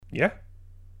Yeah.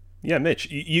 Yeah, Mitch,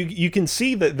 you can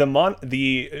see the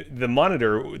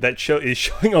monitor that is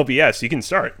showing OBS. You can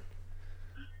start.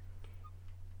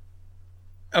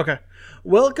 Okay.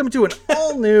 Welcome to an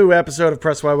all-new episode of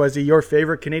Press YYZ, your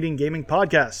favorite Canadian gaming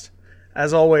podcast.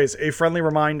 As always, a friendly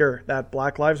reminder that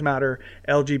Black Lives Matter,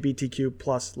 LGBTQ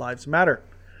plus lives matter.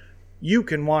 You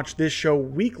can watch this show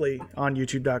weekly on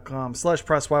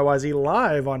youtube.com/PressYYZ,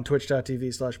 live on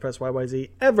twitch.tv/PressYYZ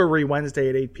every Wednesday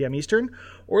at 8 p.m. Eastern,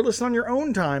 or listen on your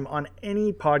own time on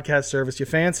any podcast service you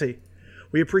fancy.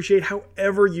 We appreciate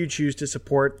however you choose to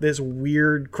support this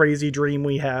weird, crazy dream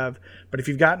we have. But if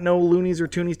you've got no loonies or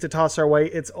toonies to toss our way,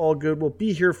 it's all good. We'll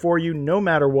be here for you no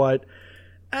matter what.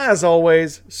 As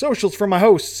always, socials for my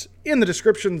hosts in the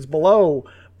descriptions below.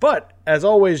 But, as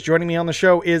always, joining me on the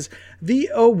show is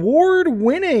the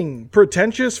award-winning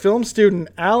pretentious film student,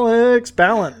 Alex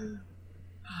Ballin.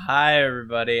 Hi,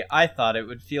 everybody. I thought it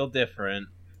would feel different.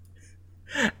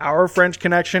 Our French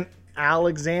connection,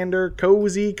 Alexander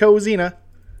Kozina.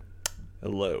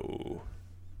 Hello.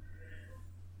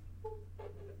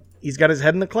 He's got his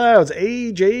head in the clouds,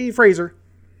 AJ Fraser.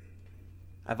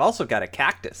 I've also got a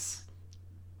cactus.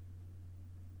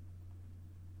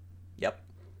 Yep.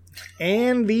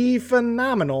 And the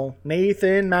phenomenal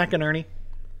Nathan McInerney.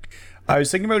 I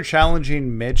was thinking about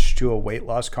challenging Mitch to a weight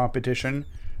loss competition,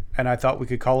 and I thought we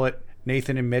could call it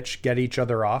Nathan and Mitch Get Each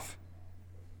Other Off.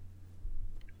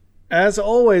 As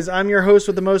always, I'm your host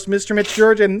with the most, Mr. Mitch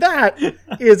George, and that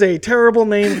is a terrible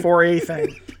name for a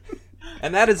thing.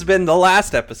 And that has been the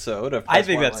last episode of I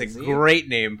think that's a YYZ. great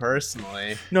name,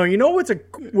 personally. No, you know what's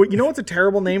a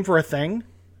terrible name for a thing?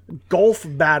 Golf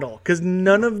Battle, because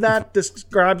none of that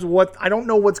describes what. I don't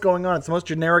know what's going on. It's the most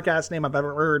generic ass name I've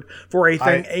ever heard for a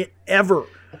thing ever.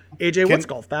 AJ, what's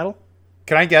Golf Battle?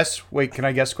 Can I guess? Wait, can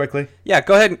I guess quickly? Yeah,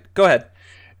 go ahead.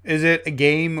 Is it a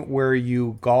game where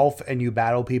you golf and you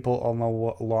battle people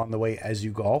along the way as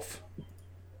you golf?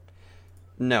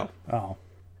 No. Oh, all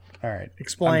right.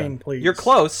 Explain, please. You're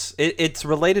close. It's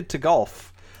related to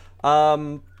golf.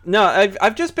 No,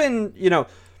 I've just been,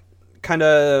 kind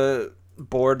of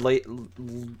bored,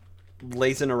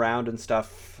 lazing around and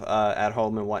stuff at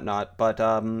home and whatnot. But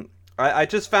I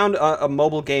just found a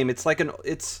mobile game. It's like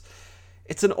it's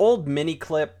an old mini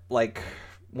clip, like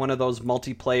one of those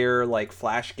multiplayer like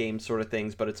flash game sort of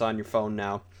things, but it's on your phone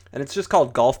now, and it's just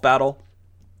called Golf Battle,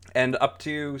 and up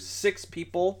to 6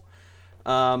 people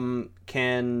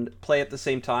can play at the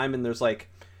same time, and there's like,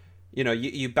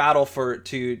 you battle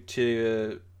to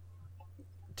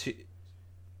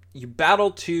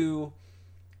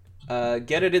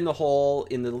get it in the hole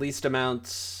in the least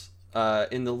amounts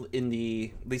in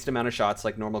the least amount of shots,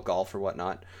 like normal golf or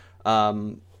whatnot.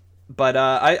 But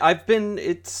I've been.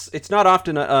 It's not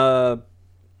often.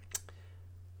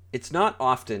 It's not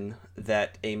often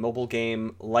that a mobile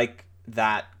game like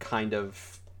that kind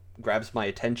of grabs my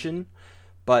attention.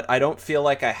 But I don't feel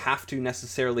like I have to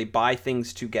necessarily buy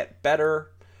things to get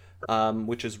better,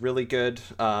 which is really good.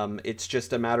 It's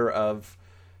just a matter of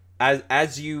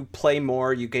as you play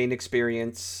more, you gain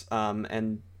experience,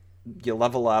 and you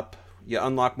level up. You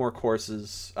unlock more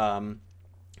courses.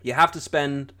 You have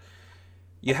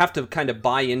to kind of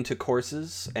buy into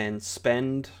courses and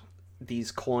spend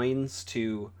these coins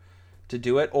to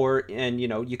do it, and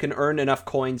you can earn enough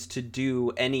coins to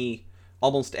do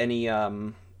almost any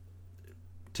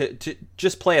to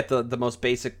just play at the most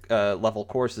basic level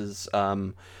courses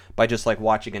by just like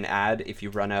watching an ad if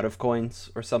you run out of coins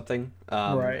or something.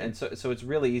 Right. And so it's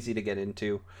really easy to get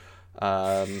into.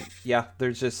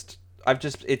 It's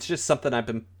just something I've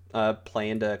been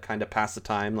playing to kind of pass the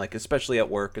time, like especially at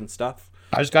work and stuff.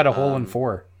 I just got a hole in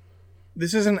 4.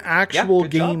 This is an actual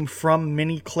good game job. from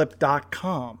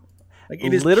miniclip.com. Like,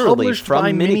 it is Literally published from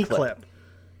by Miniclip. Miniclip.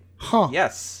 Huh.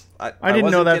 Yes, I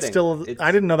didn't know wasn't that kidding.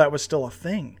 I didn't know that was still a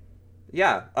thing.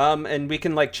 Yeah, and we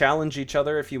can like challenge each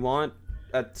other if you want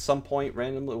at some point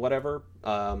randomly, whatever.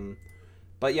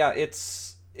 But yeah,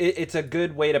 it's a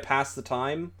good way to pass the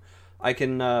time. I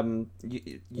can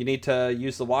you need to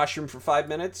use the washroom for 5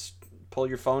 minutes, pull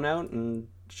your phone out and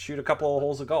shoot a couple of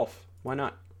holes of golf. Why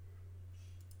not?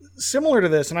 Similar to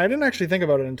this, and I didn't actually think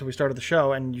about it until we started the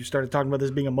show and you started talking about this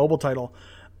being a mobile title.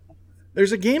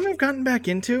 There's a game I've gotten back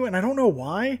into, and I don't know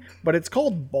why, but it's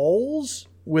called Balls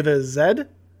with a Z.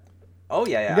 Oh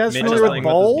yeah. You guys Mitch familiar is with playing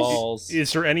Balls? his balls.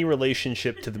 Is there any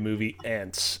relationship to the movie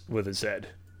Ants with a Z?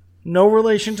 No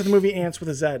relation to the movie Ants with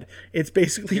a Z. It's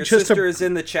basically Your just sister is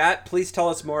in the chat. Please tell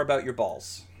us more about your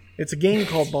balls. It's a game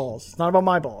called Balls. It's not about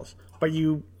my balls, but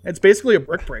it's basically a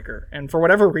brick breaker. And for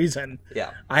whatever reason,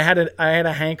 Yeah. I had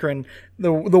a hankering.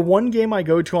 The one game I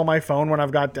go to on my phone when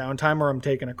I've got downtime or I'm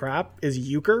taking a crap is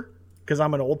Euchre, because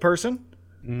I'm an old person.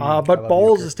 But love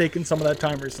Balls euchre. has taken some of that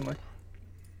time recently.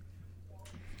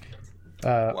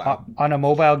 On a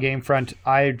mobile game front,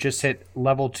 I just hit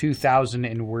level 2,000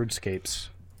 in Wordscapes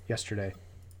yesterday.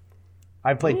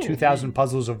 I played 2,000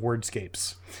 puzzles of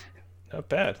Wordscapes. Not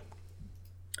bad.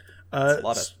 a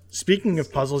lot of- Speaking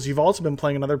of puzzles, you've also been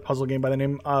playing another puzzle game by the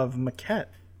name of Maquette.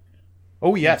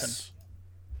 Oh, yes.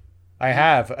 I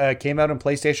have. Came out on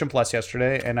PlayStation Plus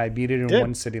yesterday, and I beat it in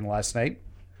one sitting last night.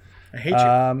 I hate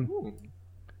you.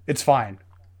 It's fine.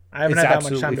 I haven't it's had that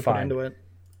much time absolutely to fine. put into it.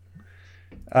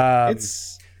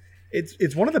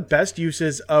 It's one of the best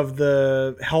uses of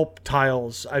the help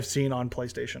tiles I've seen on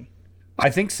PlayStation. I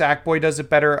think Sackboy does it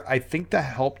better. I think the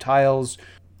help tiles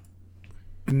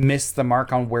miss the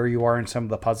mark on where you are in some of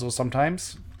the puzzles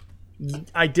sometimes.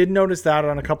 I did notice that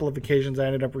on a couple of occasions. I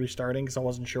ended up restarting because I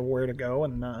wasn't sure where to go,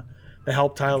 and the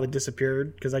help tile had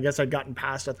disappeared because I guess I'd gotten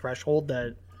past a threshold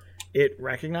that it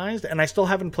recognized, and I still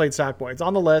haven't played Sackboy. It's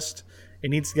on the list. It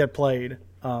needs to get played,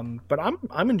 but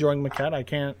I'm enjoying Maquette. I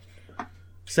can't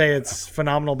say it's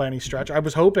phenomenal by any stretch. I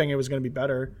was hoping it was going to be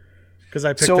better because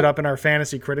I picked it up in our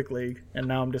fantasy critic league, and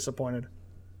now I'm disappointed.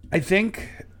 I think,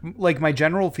 like, my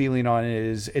general feeling on it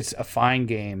is it's a fine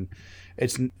game.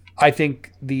 I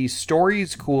think the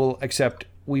story's cool, except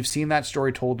we've seen that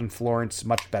story told in Florence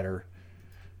much better.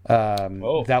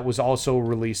 That was also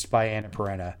released by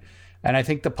Annapurna. And I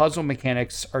think the puzzle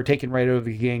mechanics are taken right out of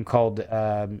a game called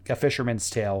A Fisherman's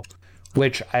Tale,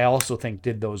 which I also think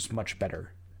did those much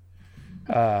better.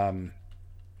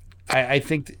 I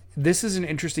think this is an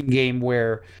interesting game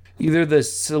where either the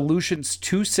solution's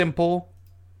too simple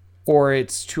or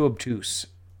it's too obtuse,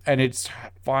 and it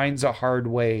finds a hard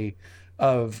way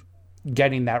of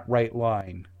getting that right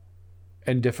line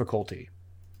and difficulty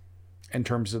in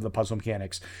terms of the puzzle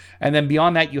mechanics. And then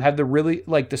beyond that, you have the really,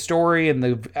 like, the story,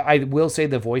 and I will say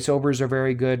the voiceovers are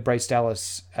very good. Bryce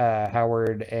Dallas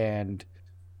Howard and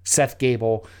Seth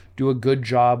Gable do a good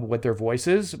job with their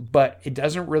voices, but it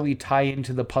doesn't really tie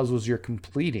into the puzzles you're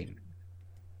completing.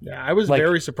 Yeah, I was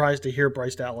very surprised to hear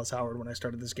Bryce Dallas Howard when I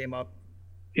started this game up.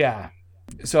 Yeah.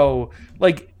 So,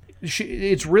 like,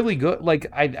 it's really good. Like,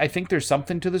 I think there's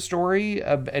something to the story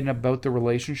and about the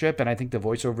relationship, and I think the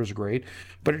voiceovers are great,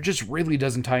 but it just really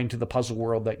doesn't tie into the puzzle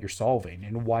world that you're solving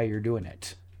and why you're doing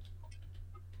it.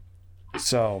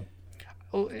 So,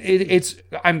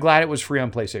 I'm glad it was free on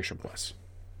PlayStation Plus.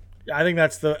 I think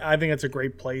it's a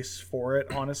great place for it,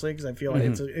 honestly, because I feel like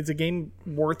it's a game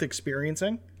worth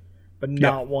experiencing, but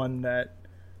not one that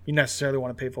you necessarily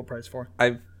want to pay full price for.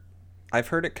 I've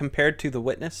heard it compared to The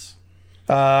Witness.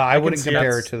 I wouldn't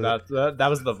compare it to that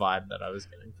was the vibe that I was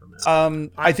getting from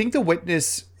it. I think The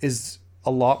Witness is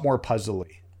a lot more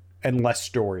puzzly and less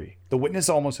story. The Witness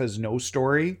almost has no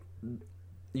story.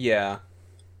 Yeah.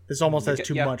 This almost has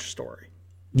too much story.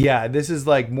 Yeah, this is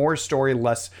like more story,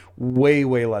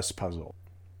 way less puzzle.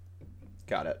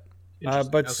 Got it.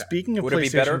 But speaking of Would PlayStation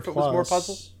it be better if it was more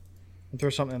puzzle? I'll throw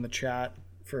something in the chat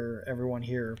for everyone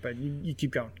here, but you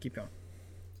keep going.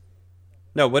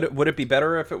 No, would it be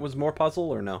better if it was more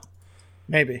puzzle or no?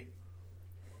 Maybe.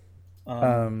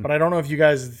 But I don't know if you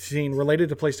guys have seen, related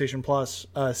to PlayStation Plus,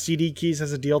 CD Keys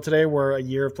has a deal today where a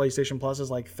year of PlayStation Plus is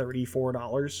like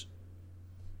 $34.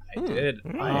 I did.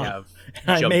 I have.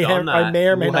 I may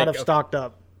or may not have stocked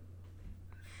up.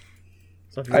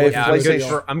 So if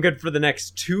you're I'm good for the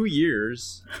next 2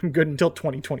 years. I'm good until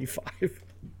 2025.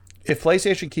 If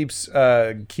PlayStation keeps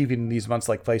keeping these months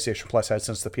like PlayStation Plus has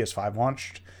since the PS5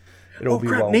 launched, it'll be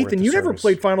well worth Nathan, the you never service.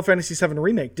 played Final Fantasy VII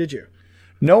Remake, did you?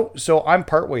 No, so I'm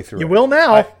partway through. You will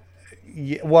now.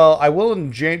 Well, I will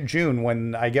in June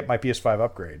when I get my PS5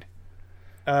 upgrade.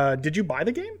 Did you buy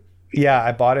the game? Yeah,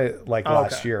 I bought it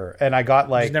last year, and I got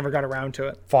Just never got around to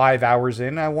it. 5 hours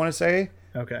in, I want to say.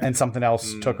 Okay. And something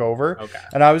else took over. Okay.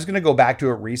 And I was going to go back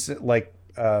to it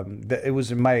it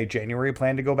was in my January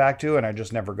plan to go back to, and I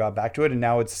just never got back to it. And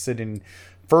now it's sitting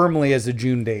firmly as a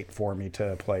June date for me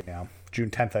to play now. June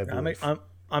 10th, I believe.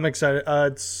 I'm excited.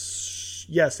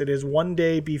 It is 1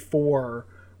 day before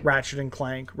Ratchet and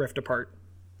Clank Rift Apart.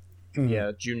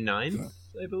 Yeah, June 9th,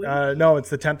 I believe. No, it's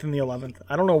the 10th and the 11th.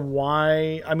 I don't know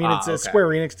why. I mean, it's a Square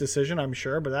Enix decision, I'm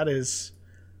sure, but that is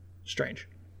strange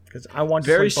because I want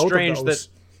to play both of those.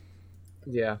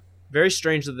 Very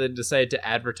strange that they decided to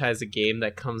advertise a game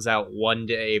that comes out 1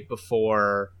 day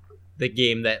before the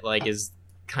game that is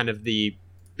kind of the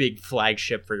big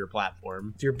flagship for your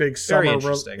platform. It's your big Very summer.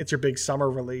 interesting. It's your big summer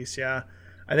release. Yeah,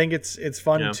 I think it's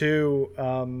fun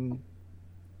too.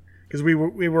 Because we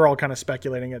were all kind of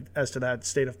speculating as to that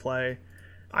state of play.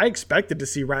 I expected to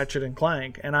see Ratchet and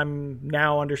Clank, and I'm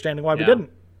now understanding why we didn't.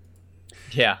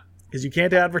 Yeah. Because you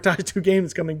can't advertise two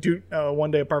games coming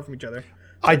 1 day apart from each other.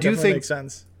 I do Definitely think makes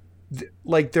sense.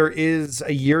 like there is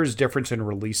a year's difference in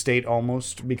release date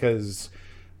almost, because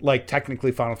like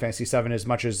technically Final Fantasy VII, as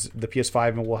much as the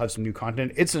PS5 will have some new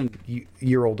content, it's a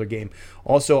year older game.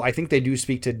 Also, I think they do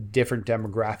speak to different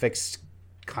demographics,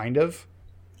 kind of.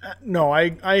 No,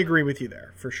 I agree with you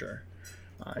there for sure.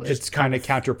 It's kind of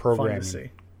counter fun to programming.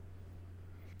 see.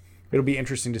 It'll be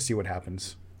interesting to see what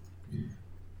happens.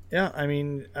 Yeah, I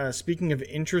mean, speaking of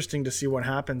interesting to see what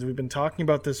happens, we've been talking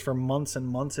about this for months and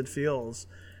months, it feels.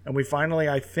 And we finally,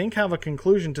 I think, have a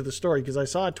conclusion to the story, because I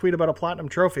saw a tweet about a platinum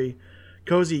trophy.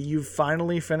 Cozy, you've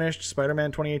finally finished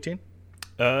Spider-Man 2018?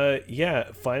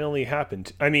 Yeah, finally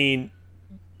happened. I mean,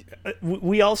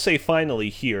 we all say finally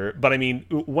here, but I mean,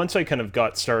 once I kind of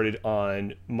got started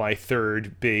on my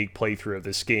third big playthrough of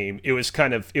this game, it was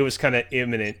kind of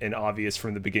imminent and obvious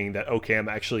from the beginning that, okay, I'm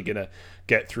actually gonna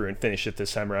get through and finish it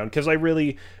this time around, because I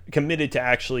really committed to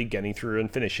actually getting through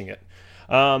and finishing it.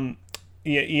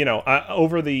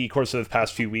 Over the course of the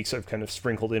past few weeks, I've kind of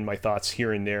sprinkled in my thoughts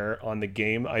here and there on the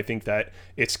game. I think that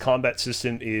its combat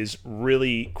system is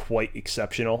really quite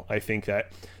exceptional. I think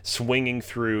that swinging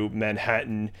through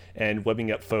Manhattan and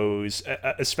webbing up foes,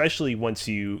 especially once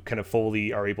you kind of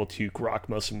fully are able to grok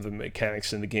most of the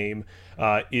mechanics in the game,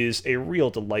 is a real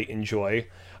delight and joy.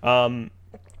 I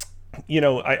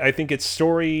think its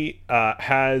story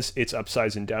has its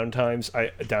upsides and downtimes.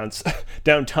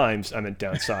 Downtimes, I meant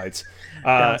downsides.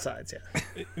 Downsides, yeah.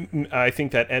 I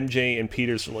think that MJ and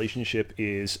Peter's relationship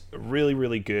is really,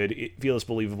 really good. It feels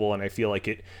believable, and I feel like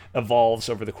it evolves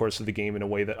over the course of the game in a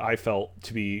way that I felt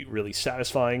to be really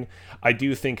satisfying. I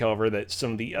do think, however, that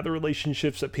some of the other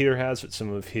relationships that Peter has with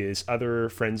some of his other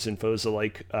friends and foes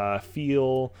alike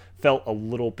felt a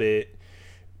little bit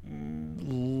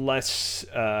less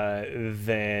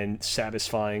than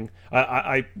satisfying.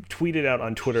 I tweeted out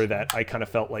on Twitter that I kind of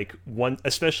felt like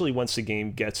especially once the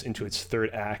game gets into its third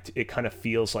act, it kind of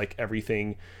feels like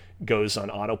everything goes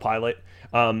on autopilot.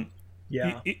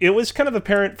 Yeah, it was kind of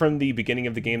apparent from the beginning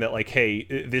of the game that, like,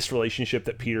 hey, this relationship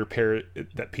that Peter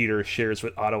shares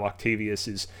with Otto Octavius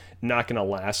is not going to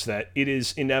last, that it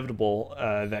is inevitable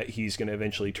that he's going to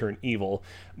eventually turn evil.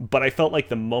 But I felt like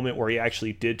the moment where he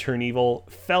actually did turn evil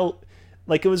felt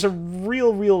like it was a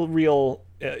real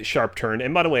sharp turn.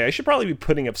 And by the way, I should probably be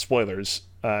putting up spoilers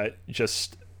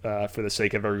just for the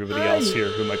sake of everybody else here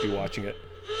who might be watching it.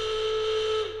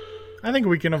 I think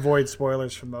we can avoid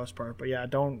spoilers for the most part, but yeah,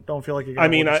 don't feel like you gotta I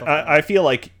mean, hold yourself back. I feel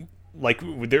like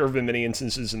there have been many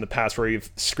instances in the past where we've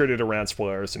skirted around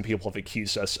spoilers and people have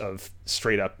accused us of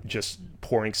straight up just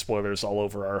pouring spoilers all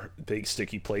over our big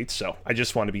sticky plates. So I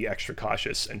just want to be extra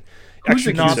cautious and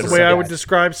extra Not the way I would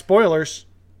describe spoilers.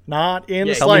 Not in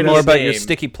the Tell me slightest. more about Name. your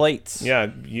sticky plates. Yeah,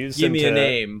 use Give them me to a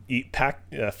name. eat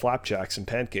flapjacks and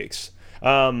pancakes.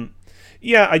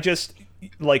 I just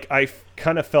I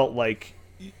kind of felt like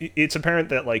it's apparent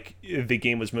that like the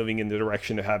game was moving in the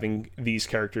direction of having these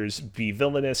characters be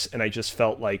villainous, and I just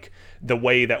felt like the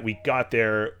way that we got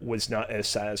there was not as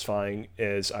satisfying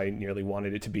as I nearly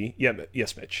wanted it to be.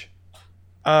 Yes, Mitch.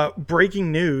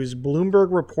 Breaking news, Bloomberg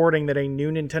reporting that a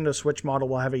new Nintendo Switch model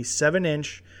will have a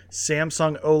 7-inch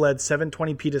Samsung OLED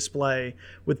 720p display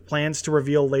with plans to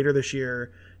reveal later this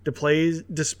year.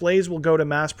 Displays will go to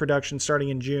mass production starting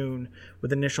in June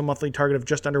with initial monthly target of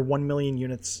just under 1 million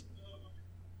units.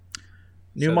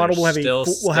 New So model will have they're still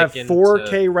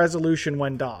 4K resolution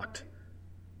when docked.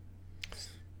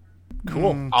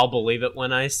 Cool. I'll believe it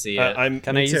when I see it.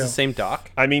 Can I use too. the same dock?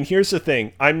 I mean, here's the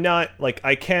thing. I'm not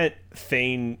I can't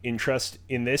feign interest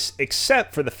in this,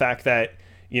 except for the fact that,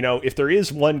 if there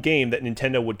is one game that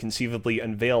Nintendo would conceivably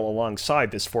unveil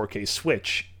alongside this 4K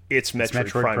Switch, it's Metroid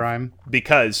Prime.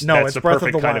 Because No, that's it's the Breath of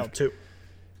perfect the kind Wild too.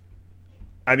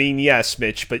 I mean, yes,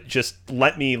 Mitch, but just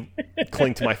let me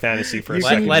cling to my fantasy for a You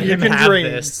second. let you him can have dream.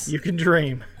 this. You can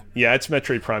dream. Yeah, it's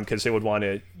Metroid Prime because they would want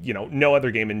to, no other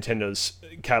game in Nintendo's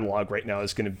catalog right now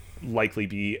is going to likely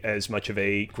be as much of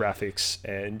a graphics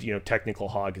and, technical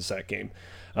hog as that game.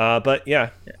 But yeah,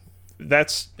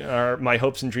 that's my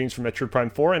hopes and dreams for Metroid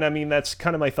Prime 4. And I mean, that's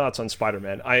kind of my thoughts on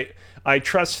Spider-Man. I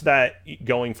trust that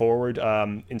going forward,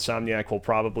 Insomniac will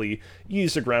probably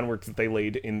use the groundwork that they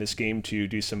laid in this game to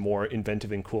do some more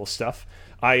inventive and cool stuff.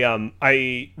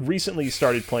 I recently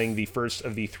started playing the first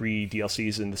of the 3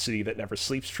 DLCs in the City That Never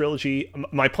Sleeps trilogy.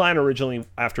 My plan originally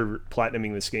after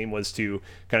platinuming this game was to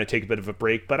kind of take a bit of a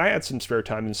break, but I had some spare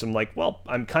time and some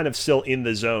I'm kind of still in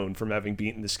the zone from having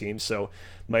beaten this game, so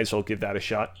might as well give that a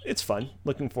shot. It's fun.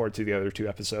 Looking forward to the other 2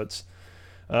 episodes.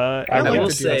 I like will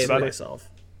to do that say- for myself.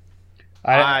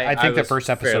 I think the was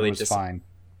first episode fairly was fine.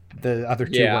 The other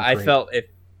 2 Yeah, weren't I great. felt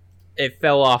it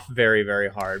fell off very, very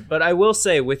hard. But I will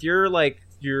say, with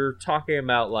you're talking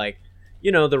about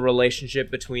the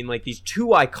relationship between like these two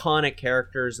iconic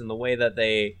characters and the way that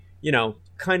they,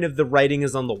 kind of the writing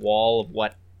is on the wall of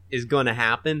what is going to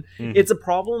happen. It's a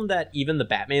problem that even the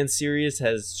Batman series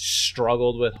has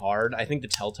struggled with hard. I think the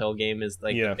Telltale game is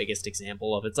like the biggest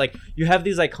example of it. It's like you have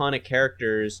these iconic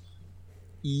characters,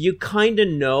 you kind of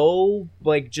know,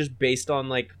 like, just based on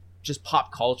like just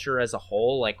pop culture as a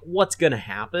whole, like what's going to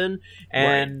happen.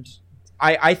 And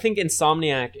I think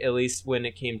Insomniac, at least when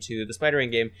it came to the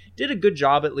Spider-Man game, did a good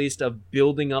job at least of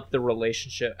building up the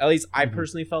relationship. At least I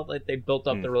personally felt like they built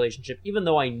up the relationship, even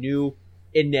though I knew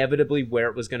inevitably where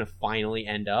it was going to finally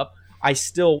end up.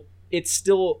 It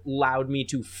still allowed me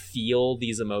to feel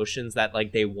these emotions that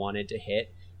like they wanted to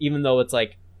hit, even though it's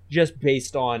like just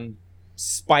based on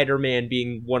Spider-Man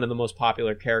being one of the most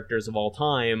popular characters of all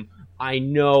time. I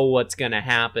know what's going to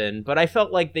happen, but I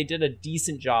felt like they did a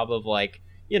decent job of like,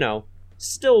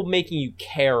 still making you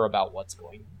care about what's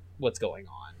going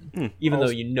on, even though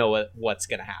you know what's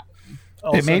going to happen.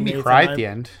 Also, it made me cry at the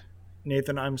end.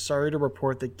 Nathan, I'm sorry to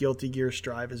report that Guilty Gear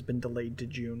Strive has been delayed to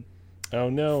June. Oh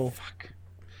no! Fuck.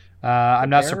 I'm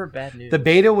not. The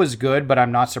beta was good, but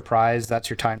I'm not surprised. That's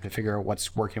your time to figure out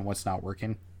what's working, what's not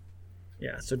working.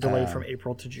 Yeah, so delayed from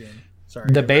April to June.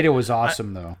 Sorry. The beta was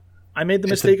awesome, though. I made the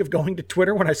mistake of going to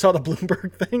Twitter when I saw the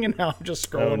Bloomberg thing, and now I'm just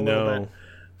scrolling a little bit.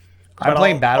 I'm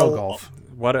playing Battle Golf.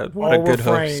 What a good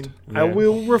host. Yeah. I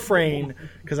will refrain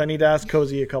because I need to ask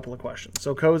Cozy a couple of questions.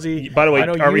 So Cozy, by the way,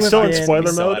 are we still in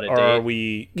spoiler mode, or are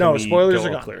we? No, spoilers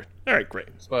are gone. Clear? All right, great.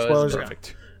 Spoilers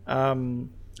perfect. Are gone.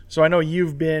 So I know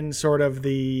you've been sort of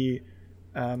the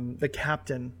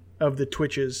captain of the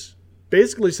Twitches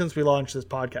basically since we launched this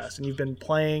podcast, and you've been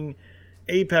playing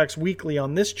Apex weekly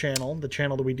on this channel, the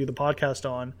channel that we do the podcast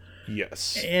on.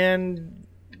 Yes. And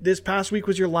this past week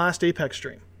was your last Apex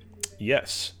stream.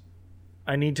 Yes.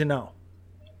 I need to know.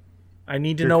 I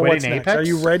need to know what's next. Are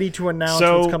you ready to announce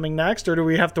what's coming next, or do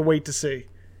we have to wait to see?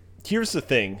 Here's the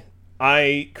thing.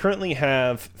 I currently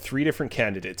have 3 different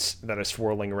candidates that are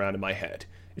swirling around in my head.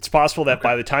 It's possible that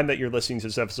by the time that you're listening to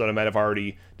this episode, I might have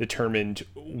already determined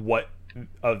what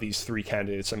of these 3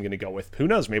 candidates I'm going to go with. Who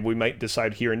knows? Maybe we might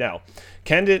decide here and now.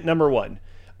 Candidate number 1.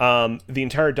 The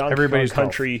entire Donkey Kong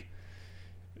Country...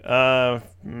 let's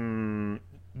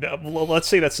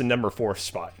say that's the number 4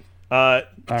 spot.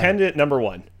 Candidate number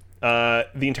 1.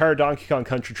 The entire Donkey Kong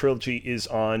Country trilogy is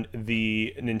on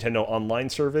the Nintendo Online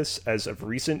service as of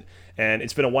recent, and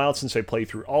it's been a while since I played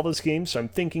through all those games, so I'm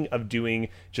thinking of doing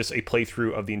just a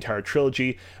playthrough of the entire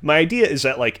trilogy. My idea is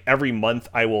that like every month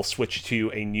I will switch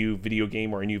to a new video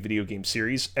game or a new video game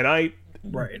series, and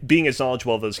being as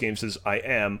knowledgeable of those games as I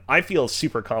am, I feel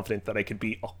super confident that I could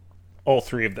beat all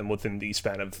 3 of them within the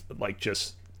span of like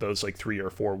just those like 3 or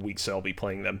 4 weeks that I'll be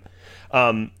playing them.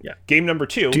 Game number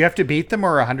 2. Do you have to beat them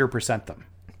or 100% them?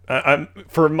 I'm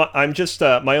just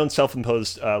my own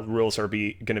self-imposed rules are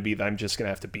going to be that I'm just going to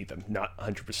have to beat them, not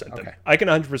 100% them. I can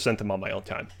 100% them on my own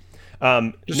time.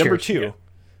 Number 2.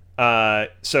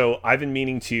 So I've been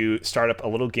meaning to start up a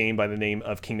little game by the name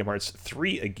of Kingdom Hearts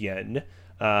 3 again,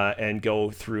 and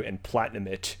go through and platinum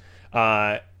it.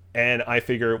 And I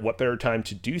figure what better time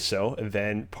to do so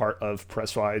than part of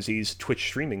PressYZ's Twitch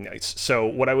streaming nights. So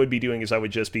what I would be doing is I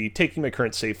would just be taking my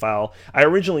current save file. I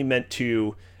originally meant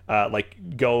to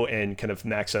go and kind of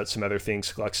max out some other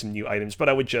things, collect some new items, but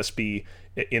I would just be,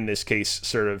 in this case,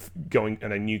 sort of going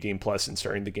on a New Game Plus and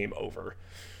starting the game over.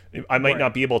 I might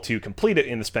not be able to complete it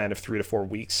in the span of 3 to 4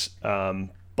 weeks,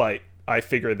 but I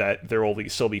figure that there will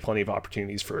still be plenty of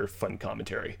opportunities for fun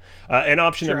commentary. And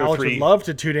option number 3... Alex would love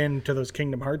to tune in to those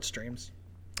Kingdom Hearts streams.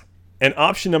 And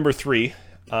option number 3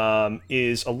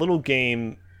 is a little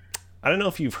game... I don't know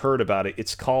if you've heard about it.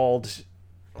 It's called...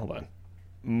 Hold on.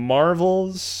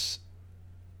 Marvel's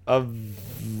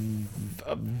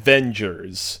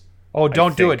Avengers. Oh,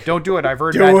 don't do it. Don't do it. I've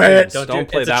heard do it. Don't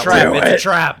play that one. It's a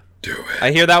trap. Do it.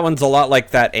 I hear that one's a lot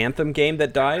like that Anthem game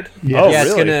that died. Yeah,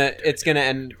 really? It's gonna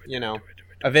end.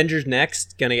 Avengers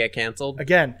Next gonna get canceled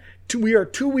again. We are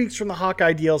 2 weeks from the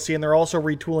Hawkeye DLC, and they're also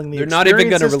retooling the. They're not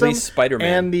even gonna release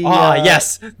Spider-Man. And the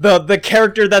yes, the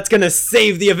character that's gonna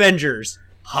save the Avengers,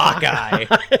 Hawkeye.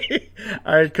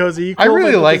 All right, Cozy. You I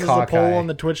really like Hawkeye. A poll on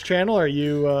the Twitch channel. Are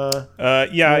you? Yeah,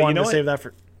 you know what? Save that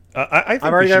for. I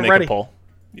think we should make a poll.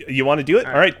 You want to do it?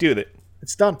 All right, do it.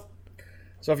 It's done.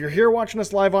 So if you're here watching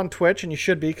us live on Twitch, and you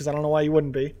should be, because I don't know why you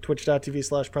wouldn't be,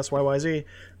 twitch.tv/PressYYZ,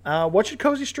 what should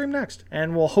Cozy stream next?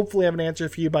 And we'll hopefully have an answer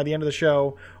for you by the end of the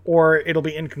show, or it'll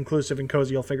be inconclusive, and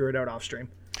Cozy will figure it out off stream.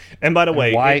 And by the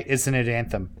way... why isn't it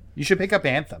Anthem? You should pick up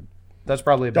Anthem. That's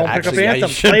probably a bad Don't pick up Anthem.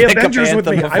 Play Avengers with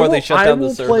me. I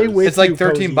will play with it's like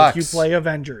 $13. If you play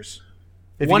Avengers.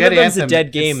 If One you of get them's a Anthem,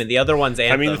 dead game, and the other one's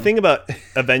Anthem. I mean, the thing about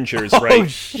Avengers, right,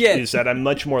 shit. is that I'm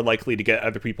much more likely to get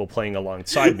other people playing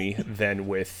alongside me than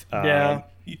with Yeah.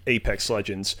 Apex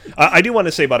Legends. I do want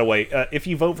to say, by the way, if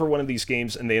you vote for one of these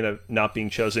games and they end up not being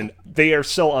chosen, they are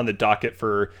still on the docket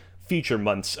for future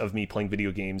months of me playing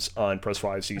video games on Press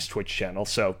YZ's Twitch channel,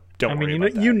 so don't worry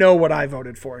about that. You know what I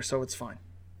voted for, so it's fine.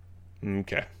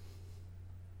 Okay.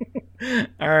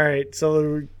 All right,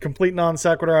 so complete non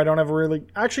sequitur. I don't have a really.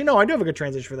 Actually, no, I do have a good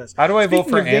transition for this. How do I vote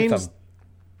Speaking for of games-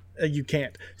 Anthem? You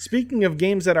can't. Speaking of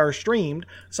games that are streamed,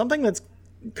 something that's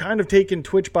kind of taken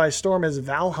Twitch by storm is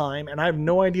Valheim, and I have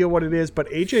no idea what it is, but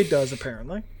AJ does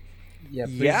apparently. Yeah,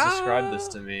 please Yeah. describe this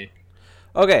to me.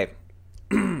 Okay.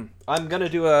 I'm going to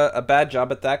do a bad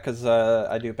job at that because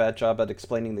I do a bad job at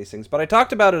explaining these things. But I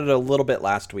talked about it a little bit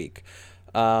last week.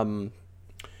 So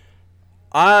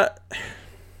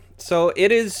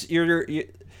it is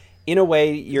in a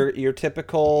way your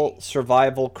typical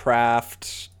survival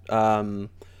craft sort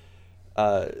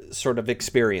of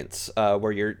experience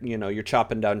where you're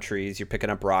chopping down trees, you're picking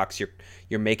up rocks,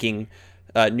 you're making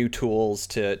new tools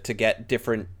to get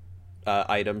different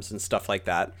items and stuff like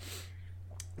that.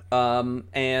 But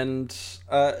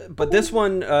this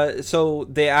one, so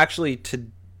they actually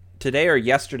today or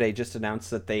yesterday just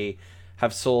announced that they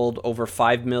have sold over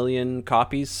 5 million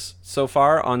copies so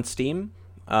far on Steam,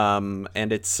 and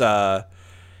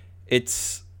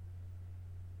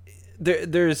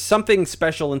there's something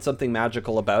special and something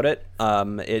magical about it.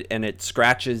 It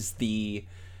scratches the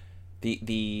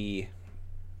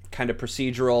kind of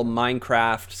procedural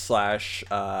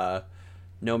Minecraft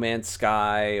 / No Man's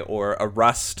Sky or a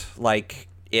Rust like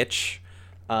itch,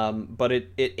 but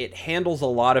it handles a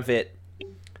lot of it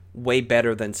way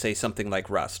better than, say, something like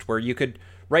Rust, where you could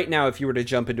right now, if you were to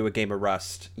jump into a game of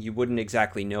Rust, you wouldn't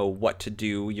exactly know what to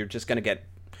do. You're just going to get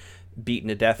beaten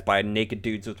to death by naked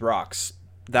dudes with rocks.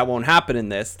 That won't happen in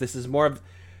this. This is more of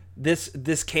this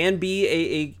can be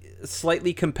a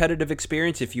slightly competitive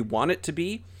experience if you want it to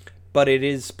be, but it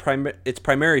is its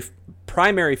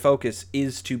primary focus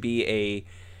is to be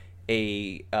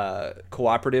a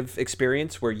cooperative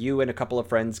experience where you and a couple of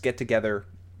friends get together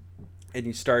and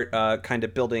you start kind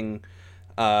of build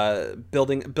a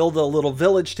little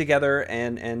village together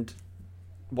and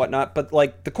whatnot. But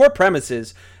like the core premise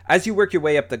is, as you work your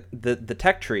way up the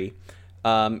tech tree,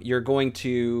 you're going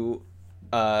to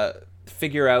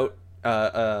figure out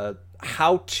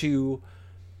how to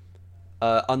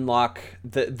unlock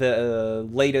the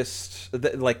latest,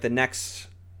 the next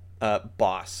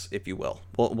boss, if you will.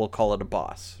 We'll call it a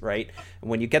boss, right? And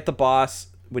when you get the boss,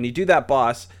 when you do that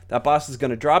boss is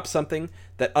going to drop something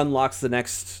that unlocks the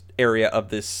next area of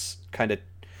this kind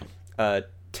of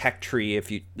tech tree, if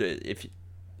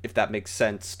that makes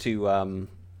sense, to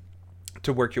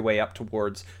work your way up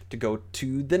towards to go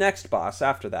to the next boss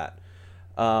after that.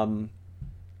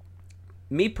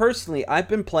 Me personally, I've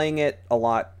been playing it a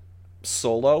lot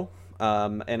solo,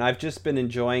 and I've just been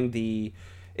enjoying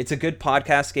it's a good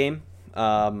podcast game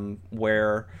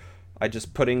where I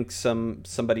just putting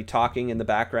somebody talking in the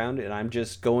background and I'm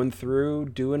just going through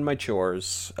doing my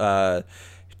chores,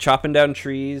 chopping down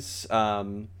trees.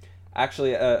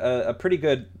 Actually, a pretty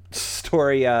good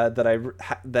story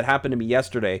that happened to me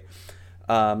yesterday.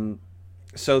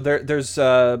 So there's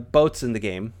boats in the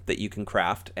game that you can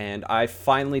craft, and I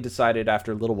finally decided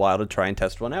after a little while to try and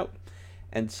test one out.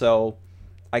 And so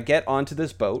I get onto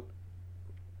this boat,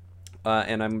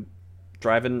 and I'm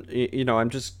driving,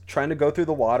 I'm just trying to go through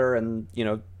the water and,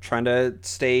 trying to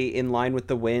stay in line with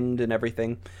the wind and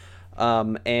everything.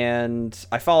 And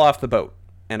I fall off the boat,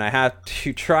 and I have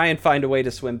to try and find a way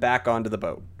to swim back onto the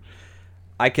boat.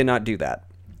 I cannot do that.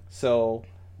 So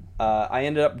I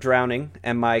ended up drowning,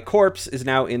 and my corpse is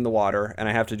now in the water, and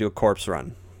I have to do a corpse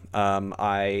run.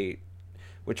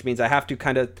 Which means I have to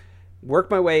kind of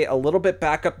work my way a little bit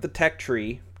back up the tech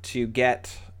tree to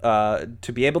get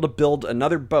to be able to build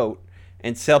another boat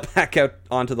and sail back out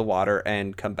onto the water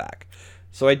and come back.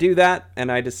 So I do that,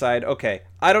 and I decide, okay,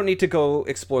 I don't need to go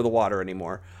explore the water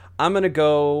anymore. I'm going to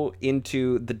go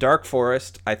into the dark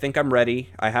forest. I think I'm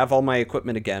ready. I have all my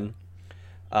equipment again.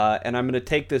 And I'm going to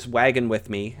take this wagon with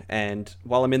me, and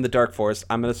while I'm in the dark forest,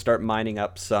 I'm going to start mining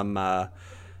up some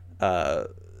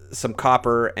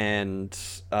copper and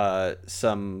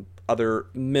some other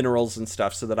minerals and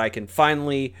stuff so that I can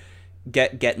finally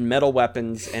get metal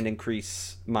weapons and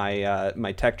increase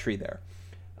my tech tree there.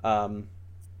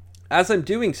 As I'm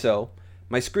doing so,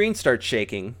 my screen starts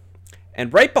shaking,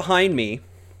 and right behind me,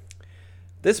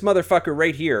 this motherfucker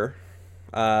right here,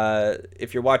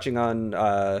 if you're watching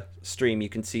on stream, you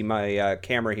can see my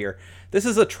camera here. This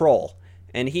is a troll,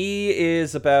 and he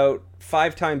is about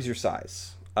 5 times your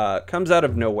size. comes out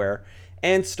of nowhere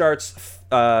and starts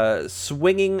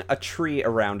swinging a tree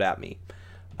around at me.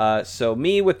 So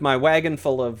me with my wagon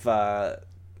full of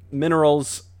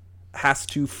minerals has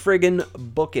to friggin'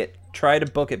 try to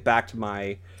book it back to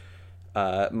my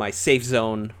my safe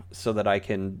zone so that I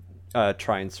can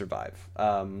try and survive.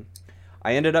 I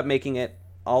ended up making it.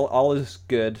 All is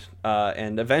good,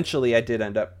 and eventually I did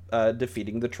end up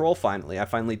defeating the troll. I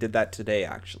finally did that today,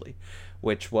 actually,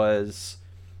 which was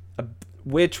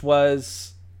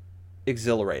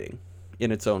exhilarating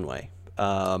in its own way.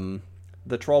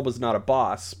 The troll was not a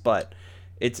boss, but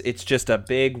it's just a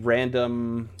big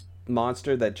random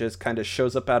monster that just kind of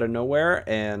shows up out of nowhere.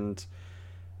 And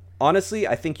honestly,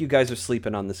 I think you guys are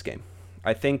sleeping on this game.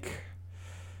 I think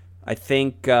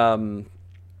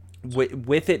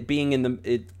with it being in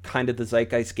the kind of the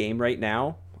zeitgeist game right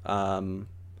now, the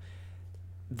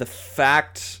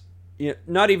fact,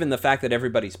 not even the fact that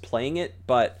everybody's playing it,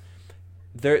 but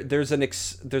there's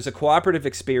a cooperative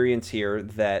experience here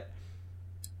that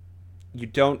you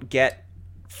don't get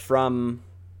from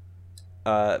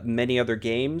many other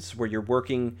games where you're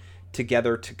working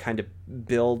together to kind of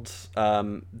build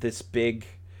this big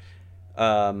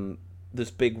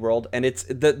world. And it's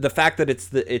the fact that it's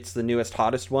the newest,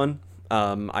 hottest one,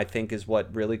 I think is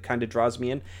what really kind of draws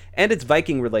me in. And it's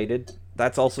Viking related.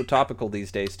 That's also topical these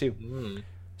days too.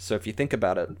 So if you think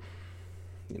about it,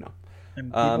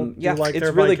 And yeah, like it's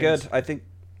their really Vikings. good. I think,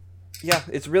 yeah,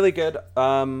 it's really good.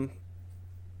 I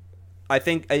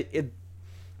think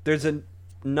it's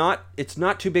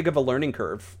not too big of a learning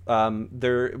curve.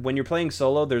 When you're playing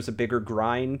solo, there's a bigger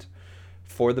grind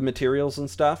for the materials and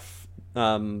stuff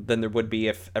than there would be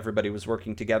if everybody was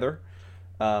working together.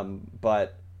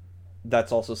 But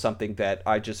that's also something that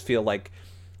I just feel like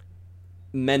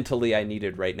mentally I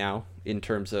needed right now in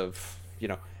terms of,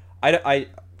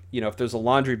 if there's a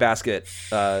laundry basket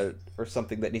or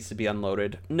something that needs to be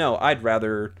unloaded, no, I'd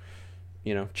rather,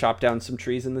 chop down some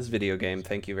trees in this video game.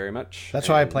 Thank you very much. That's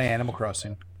why I play Animal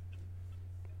Crossing.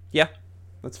 Yeah,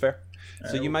 that's fair.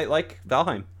 So you might like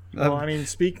Valheim. Well, I mean,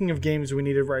 speaking of games we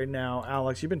needed right now,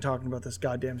 Alex, you've been talking about this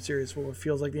goddamn series for what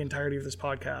feels like the entirety of this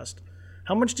podcast.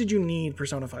 How much did you need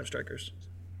Persona 5 Strikers?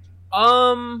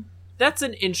 That's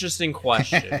an interesting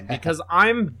question because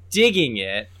I'm digging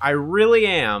it. I really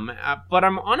am. But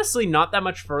I'm honestly not that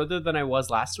much further than I was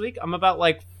last week. I'm about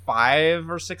like 5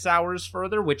 or 6 hours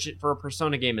further, which for a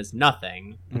Persona game is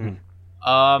nothing.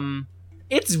 Mm-hmm.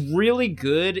 It's really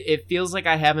good. It feels like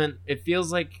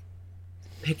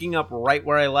picking up right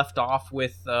where I left off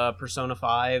with Persona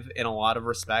 5 in a lot of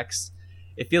respects.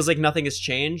 It feels like nothing has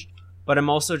changed, but I'm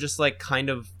also just like kind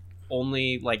of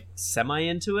only like semi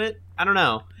into it. I don't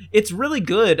know. It's really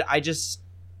good. I'm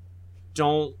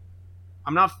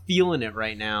not feeling it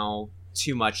right now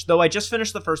too much. Though I just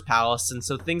finished the first palace, and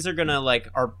so things are gonna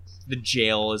the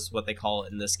jail is what they call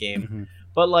it in this game. Mm-hmm.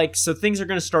 But so things are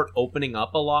gonna start opening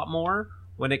up a lot more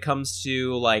when it comes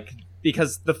to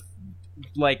because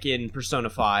in Persona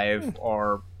 5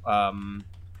 or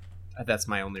that's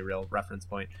my only real reference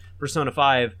point. Persona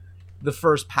 5, the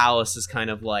first palace is kind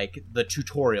of like the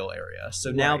tutorial area.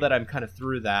 So now that I'm kind of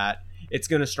through that, it's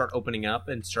going to start opening up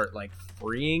and start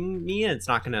freeing me, and it's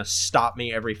not going to stop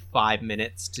me every 5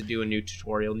 minutes to do a new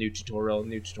tutorial.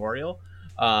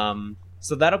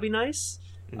 So that'll be nice.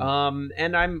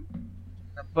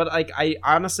 But I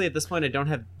honestly at this point I don't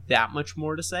have that much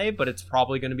more to say, but it's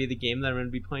probably going to be the game that I'm going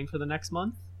to be playing for the next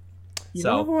month. You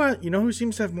know who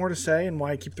seems to have more to say and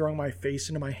why I keep throwing my face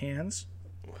into my hands?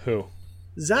 Who?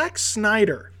 Zack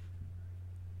Snyder.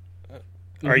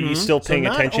 Are you still paying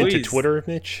not attention to always- Twitter,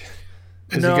 Mitch?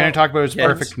 Is he going to talk about his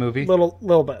perfect movie?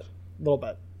 Little bit.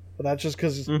 But that's just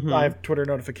because I have Twitter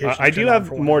notifications. I do turned on have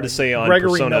for one more to reason. say on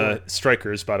Gregory Persona Miller.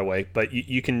 Strikers, by the way, but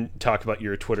you can talk about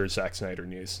your Twitter Zack Snyder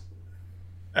news.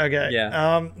 Okay.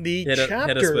 Yeah. The Hit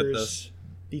us with this.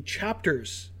 The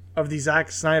chapters of the Zack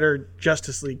Snyder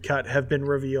Justice League cut have been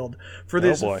revealed for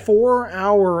this boy.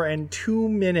 4-hour and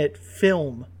 2-minute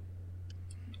film.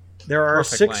 There are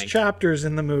Perfect 6 length. chapters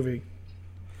in the movie.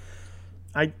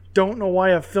 I don't know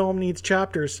why a film needs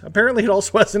chapters. Apparently, it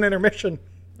also has an intermission.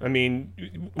 I mean,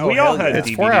 we all had It's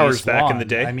DVDs 4 hours back long. in the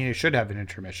day. I mean, it should have an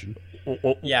intermission.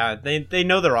 Yeah, they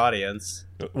know their audience.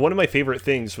 One of my favorite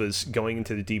things was going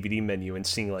into the DVD menu and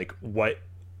seeing what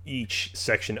each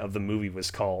section of the movie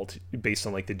was called based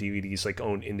on the DVD's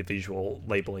own individual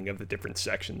labeling of the different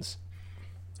sections.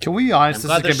 Can we be honest? I'm This is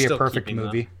glad going to they're be a still perfect keeping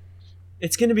movie.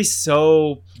 It's going to be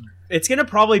so... It's going to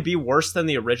probably be worse than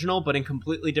the original, but in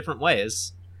completely different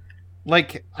ways.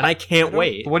 And I can't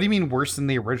wait. What do you mean worse than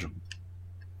the original?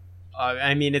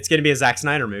 I mean, it's going to be a Zack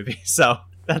Snyder movie, so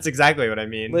that's exactly what I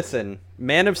mean. Listen,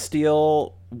 Man of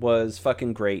Steel was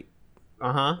fucking great.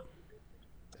 Uh-huh.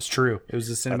 It's true. It was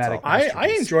a cinematic. I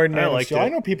masterpiece. enjoyed Man of liked Steel. it. I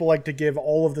know people like to give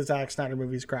all of the Zack Snyder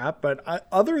movies crap, but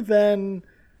other than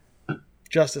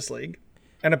Justice League,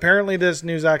 and apparently this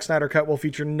new Zack Snyder cut will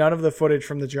feature none of the footage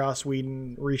from the Joss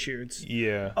Whedon reshoots.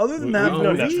 Yeah. Other than that, we've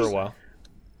known that movies- for a while.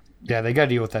 Yeah, they got to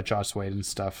deal with that Joss Whedon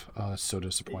stuff. Oh, that's so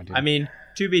disappointing. I mean,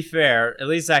 to be fair, at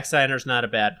least Zack Snyder's not a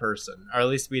bad person. Or at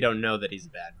least we don't know that he's a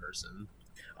bad person.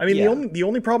 I mean, Yeah. the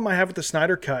only problem I have with the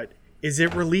Snyder cut is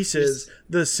it releases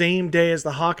the same day as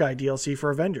the Hawkeye DLC for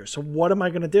Avengers. So what am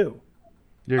I going to do?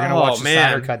 You're gonna Oh, watch the man.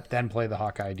 Snyder cut, then play the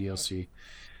Hawkeye DLC.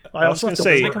 I was also gonna have to say-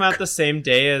 Doesn't it work. come out the same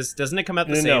day as... Doesn't it come out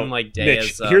the same like day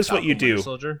Mitch, as here's what Falcon you Winter do.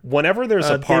 Soldier? Whenever there's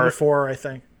a day part, before, I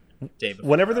think. Day before.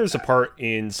 whenever there's a part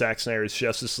in Zack Snyder's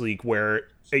Justice League where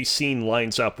a scene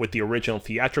lines up with the original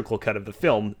theatrical cut of the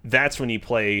film, that's when you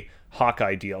play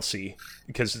Hawkeye DLC,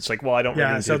 because it's like, well, I don't Yeah,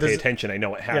 really need so to pay this- attention. I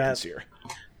know what happens here.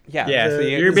 Yeah, Yeah, so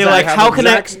you're gonna be Zack- like, how can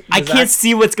I? Zack- I Zack- can't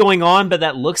see what's going on, but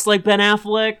that looks like Ben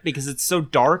Affleck because it's so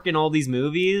dark in all these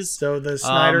movies. So the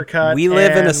Snyder cut. We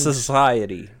live in a and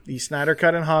society. The Snyder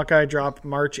cut and Hawkeye dropped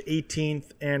March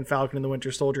 18th, and Falcon and the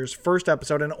Winter Soldier's first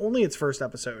episode, and only its first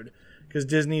episode, because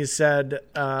Disney said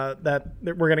that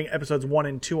we're getting episodes 1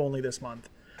 and 2 only this month.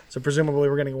 So presumably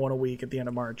we're getting one a week at the end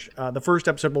of March. The first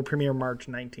episode will premiere March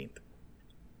 19th.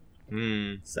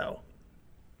 So,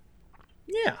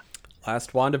 yeah.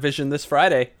 Last WandaVision this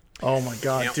Friday. Oh my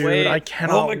god, Can't dude! wait. I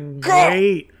cannot my God.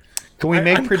 wait. Can we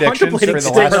make I'm predictions for contemplating the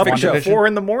staying last up until WandaVision? 4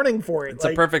 in the morning for it. It's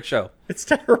a perfect show. It's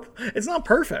terrible. It's not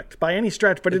perfect by any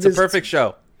stretch, but It's it a is perfect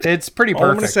show. It's pretty All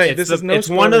I'm perfect. gonna say, It's, this the- is no it's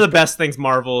one of spoilers, the but best things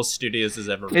Marvel Studios has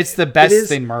ever made. It's the best It is-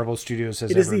 thing Marvel Studios has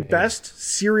It ever is the made. best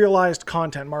serialized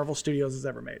content Marvel Studios has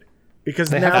ever made.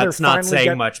 Because They now have- they're That's not finally saying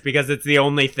get- much because it's the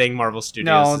only thing Marvel Studios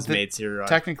No, has made serialized.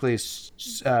 technically,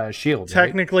 Shield.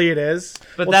 Technically, it is.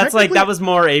 But Well, that's like technically- that was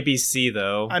more ABC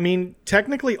though. I mean,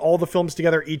 technically, all the films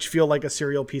together each feel like a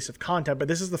serial piece of content. But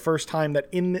this is the first time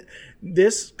that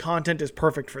this content is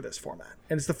perfect for this format,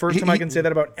 and it's the first time I can say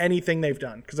that about anything they've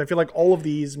done. Because I feel like all of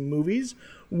these movies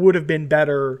would have been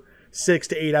better 6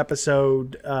 to 8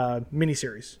 episode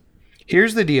miniseries.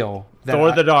 Here's the deal. that Thor: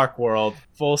 I- The Dark World,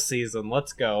 full season.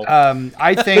 Let's go.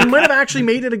 I They think might have actually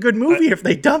made it a good movie if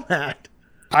they'd done that.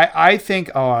 I think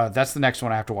that's the next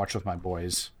one I have to watch with my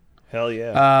boys. Hell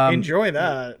yeah. Enjoy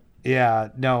that. Yeah,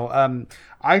 no.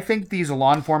 I think these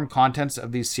long form contents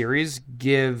of these series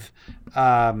give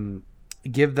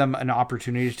them an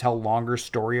opportunity to tell longer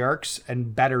story arcs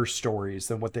and better stories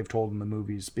than what they've told in the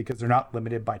movies because they're not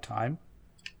limited by time.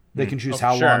 They can choose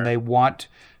how sure. long they want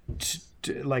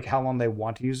how long they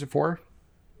want to use it for.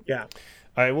 Yeah.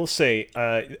 I will say,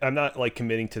 I'm not like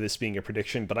committing to this being a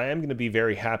prediction, but I am going to be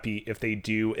very happy if they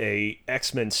do a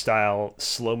X-Men style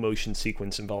slow motion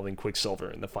sequence involving Quicksilver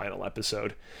in the final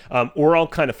episode. We're all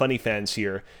Kind of Funny fans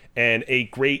here, and a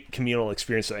great communal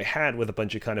experience that I had with a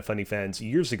bunch of Kind of Funny fans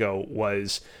years ago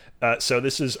was. So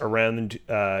this is around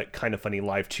Kind of Funny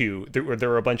Live 2. There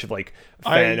were a bunch of like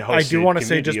fan hosted I do want to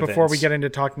say just community before we events. get into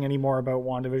talking any more about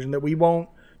WandaVision that we won't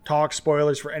talk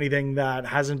spoilers for anything that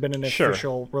hasn't been an Sure.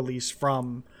 official release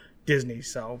from Disney.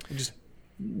 So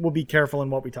we'll be careful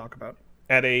in what we talk about.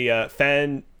 At a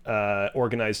fan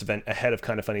organized event ahead of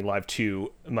Kind of Funny Live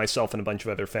 2, myself and a bunch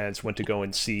of other fans went to go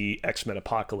and see X-Men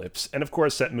Apocalypse. And of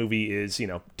course, that movie is,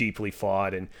 deeply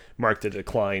flawed and marked the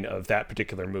decline of that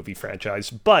particular movie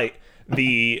franchise. But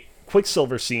the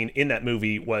Quicksilver scene in that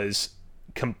movie was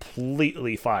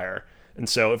completely fire. And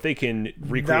so if they can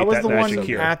recreate That was that the magic one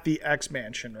here, at the X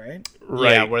Mansion, right?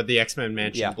 right? Yeah, where the X-Men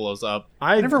mansion Yeah. blows up.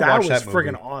 never that watched was that movie.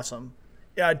 friggin' awesome.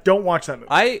 Yeah, don't watch that movie.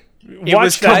 I It was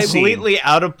Watch that scene. completely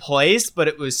out of place, but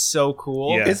it was so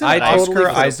cool. Yeah. Isn't I Oscar totally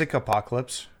forgot- Isaac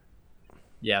Apocalypse?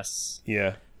 Yes.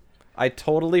 Yeah. I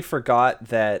totally forgot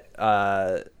that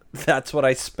that's what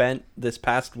I spent this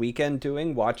past weekend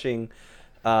doing, watching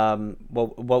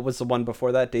what was the one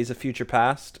before that? Days of Future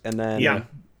Past, and then Yeah.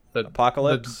 The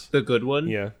Apocalypse. the good one.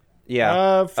 Yeah.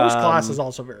 Yeah. First Class is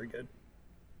also very good.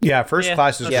 Yeah, First Yeah.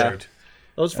 Class is Yeah. good.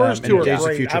 Those first and two are Days of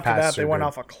great. Future After Past that, they are went good.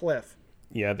 off a cliff.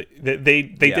 Yeah. They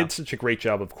Yeah. did such a great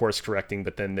job of course correcting,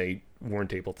 but then they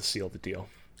weren't able to seal the deal.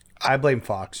 I blame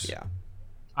Fox. Yeah.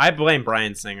 I blame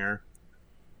Bryan Singer.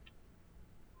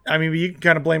 I mean, you can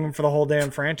kind of blame him for the whole damn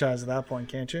franchise at that point,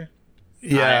 can't you?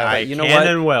 Yeah, I you know can what?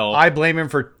 and will. I blame him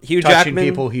for Hugh touching Jackman-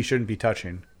 people he shouldn't be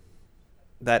touching.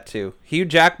 That too. Hugh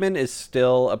Jackman is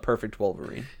still a perfect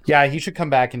Wolverine. Yeah, he should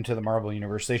come back into the Marvel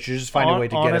universe. They should just find a way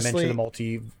to Honestly, get him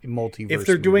into the multiverse. If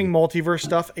they're movie. doing multiverse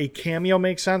stuff, a cameo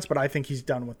makes sense, but I think he's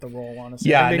done with the role,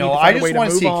 honestly. Yeah, And they no, need to I find a just way wanna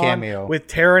move see a on cameo. with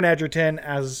Taron Egerton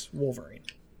as Wolverine.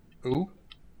 Ooh.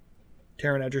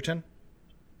 Taron Egerton.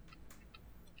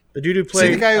 The dude who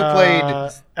played the guy who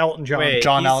played Elton John. Wait,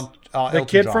 John he's- Allen, the Elton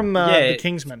kid John. from Yeah, the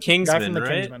Kingsman. Kingsman, Guy from the right?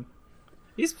 Kingsman.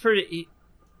 He's pretty.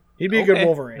 He'd be a good Okay,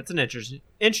 Wolverine. That's an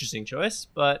interesting choice.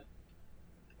 But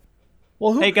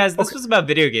Well, who, hey, guys, this okay. was about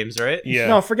video games, right? Yeah.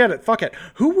 No, forget it. Fuck it.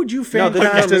 Who would you fan this is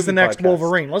cast a as the movie next podcast.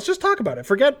 Wolverine? Let's just talk about it.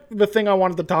 Forget the thing I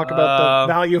wanted to talk about,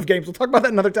 the value of games. We'll talk about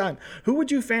that another time. Who would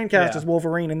you fan cast Yeah. as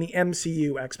Wolverine in the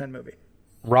MCU X-Men movie?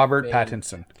 Robert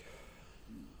Pattinson.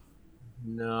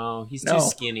 No, he's No. too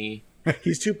skinny.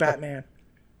 He's too Batman.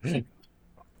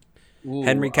 Ooh,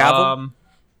 Henry Cavill?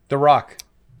 The Rock.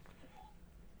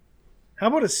 How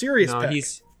about a serious No, pick?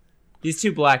 he's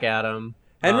too Black Adam.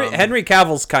 Henry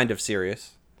Cavill's kind of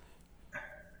serious.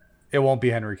 It won't be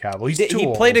Henry Cavill. He's He too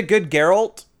old. played a good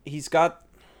Geralt. He's got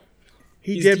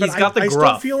He did, but he's got the I still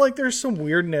gruff. feel like there's some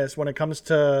weirdness when it comes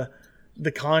to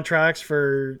the contracts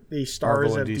for the stars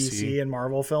Marvel of and DC. DC. and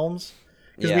Marvel films.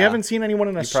 Because we Yeah. haven't seen anyone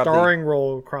in a He probably- starring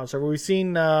role crossover. We've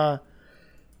seen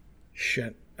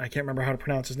shit. I can't remember how to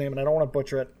pronounce his name, and I don't want to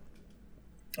butcher it.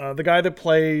 The guy that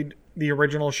played the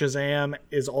original Shazam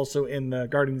is also in the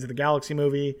Guardians of the Galaxy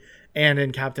movie and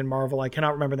in Captain Marvel. I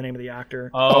cannot remember the name of the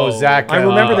actor. Oh, Zach. I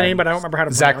remember the name, but I don't remember how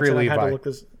to Zachary pronounce it. I had Levi. to look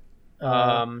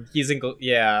this. He's in.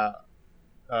 Yeah.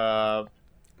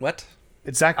 what?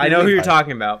 It's Zachary I know who Levi. you're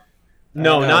talking about.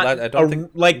 No, no, not I don't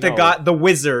think- like the no. guy, the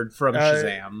wizard from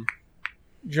Shazam.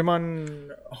 Jimon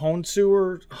Honsu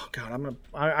or oh god, I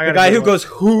The gotta guy go who look. goes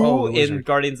who Oh, the in wizard.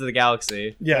 Guardians of the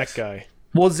Galaxy. Yes. That guy.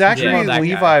 Well, Zachary Yeah, that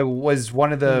Levi guy. was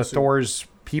one of the Thor's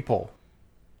people.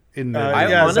 In the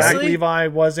Yeah, honestly- Zach Levi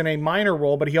was in a minor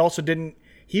role, but he also didn't.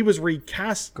 He was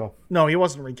recast. Go. No, he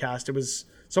wasn't recast. It was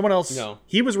someone else. No.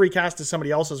 He was recast as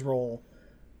somebody else's role,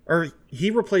 or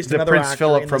he replaced The another Prince actor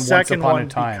Philip in from the Once second Upon a one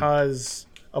Time. because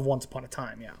of Once Upon a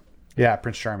Time. Yeah. yeah,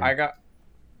 Prince Charming.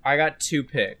 I got two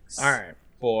picks. All right.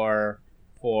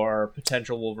 For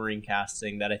potential Wolverine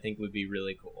casting that I think would be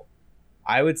really cool.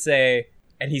 I would say,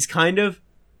 and he's kind of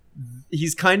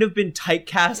been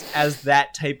typecast as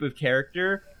that type of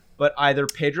character, but either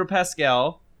Pedro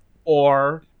Pascal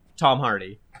or Tom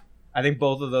Hardy. I think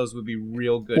both of those would be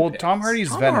real good. well, picks. Tom Hardy's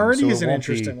Tom Venom. Hardy so is it an won't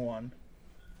interesting one.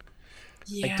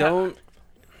 Yeah.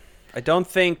 I don't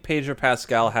think Pedro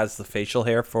Pascal has the facial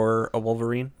hair for a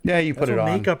Wolverine. Yeah, you put That's it what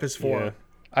on. makeup is for. Yeah.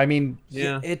 I mean,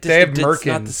 Yeah. They have It's not the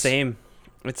Merkins. same.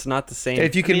 It's not the same.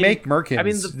 if you can mean- make Merkins, I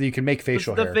mean, you can make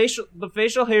facial the hair.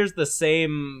 facial hair is the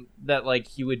same that like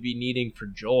he would be needing for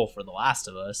Joel for The Last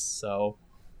of Us, so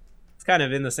it's kind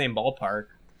of in the same ballpark.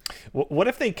 What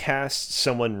if they cast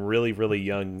someone really, really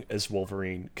young as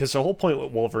Wolverine? Because the whole point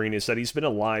with Wolverine is that he's been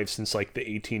alive since like the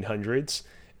 1800s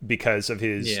because of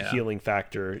his Yeah. healing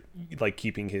factor, like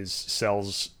keeping his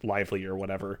cells lively or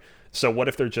whatever. So what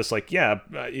if they're just like, yeah,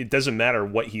 it doesn't matter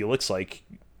what he looks like.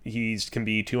 He can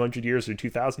be 200 years or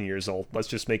 2,000 years old. Let's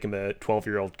just make him a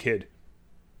 12-year-old kid.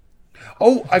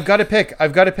 Oh, I've got a pick.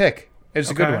 It's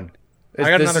a good Okay. one. I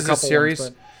got this another is couple a serious.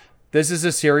 ones, This is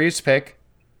a serious pick.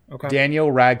 Okay.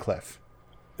 Daniel Radcliffe.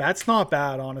 That's not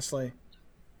bad, honestly.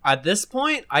 At this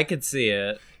point, I could see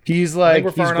it. He's we're like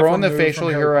far he's enough growing the removed facial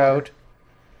from hair Harry out. Potter.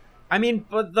 I mean,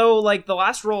 but though, like the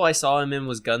last role I saw him in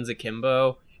was Guns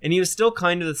Akimbo, and he was still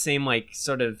kind of the same, like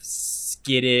sort of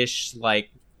skittish,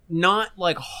 like not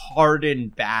like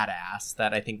hardened badass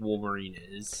that I think Wolverine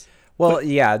is. Well,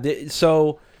 yeah.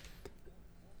 So,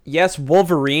 yes,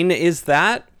 Wolverine is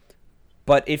that,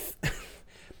 but if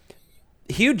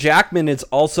Hugh Jackman is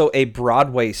also a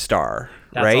Broadway star,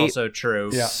 That's right? also true.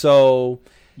 Yeah. So,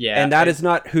 Yeah, and that is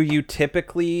not who you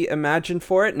typically imagine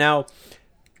for it. Now,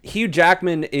 Hugh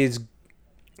Jackman is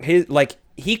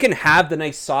he can have the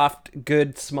nice, soft,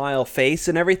 good smile face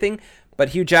and everything, but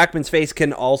Hugh Jackman's face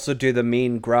can also do the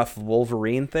mean, gruff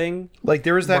Wolverine thing. Like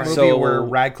there was that Right. movie So- where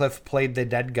Radcliffe played the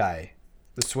dead guy,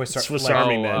 the Swiss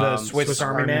Army Man. the Swiss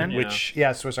Army Man? Which,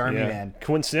 Swiss Army yeah, Man.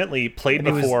 coincidentally played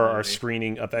he was- before our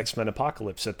screening of X-Men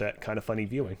Apocalypse at that kind of funny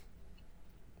viewing.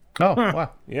 Oh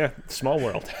wow, Yeah, small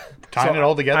world. tying it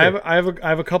all together. I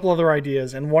have a couple other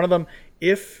ideas, and one of them,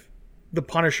 if the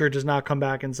Punisher does not come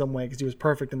back in some way because he was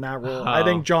perfect in that role, I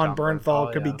think John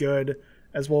Bernthal could be good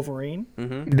as Wolverine,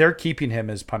 They're keeping him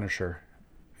as Punisher,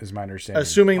 is my understanding.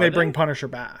 assuming they bring Punisher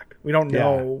back. We don't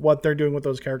know Yeah. what they're doing with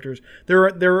those characters.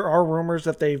 There are rumors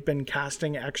that they've been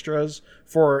casting extras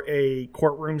for a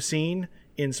courtroom scene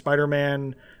in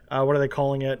Spider-Man. What are they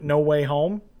calling it? No Way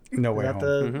Home. no Is way that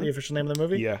home. the official name of the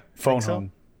movie? Yeah. Phone so?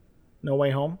 home. No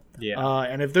Way Home. Yeah.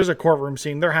 And if there's a courtroom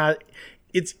scene,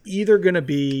 it's either going to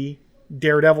be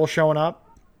Daredevil showing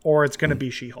up or it's going to be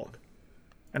She-Hulk.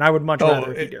 And I would much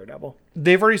rather it be Daredevil.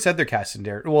 They've already said they're casting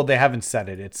Daredevil. Well, they haven't said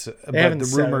it. It's but haven't the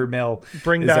said rumor it. mill.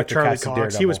 Bring is back that they're Charlie casting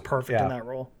Cox. He was Daredevil. perfect Yeah. in that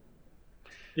role.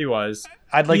 He was.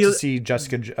 I'd like He- to see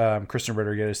Kristen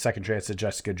Ritter get a second chance at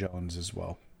Jessica Jones as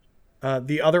well.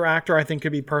 The other actor I think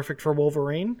could be perfect for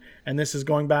Wolverine, and this is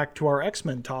going back to our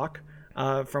X-Men talk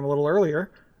from a little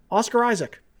earlier, Oscar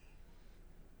Isaac.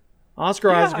 Oscar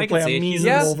Yeah, Isaac I can can play see it.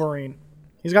 amazing He's- Wolverine.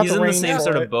 He's got He's the in the range same for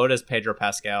sort it. of boat as Pedro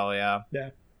Pascal, yeah. Yeah.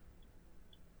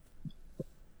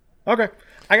 Okay.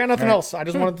 I got nothing else. I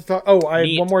just wanted to talk. Oh, I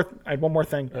Neat. had one more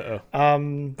thing.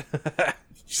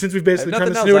 Since we've basically nothing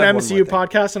turned this else, into I an have one more MCU thing.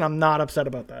 podcast, and I'm not upset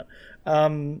about that.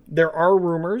 There are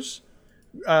rumors.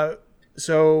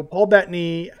 So Paul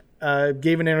Bettany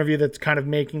gave an interview that's kind of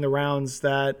making the rounds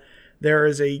that there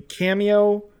is a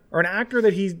cameo or an actor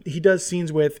that he does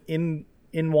scenes with in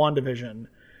WandaVision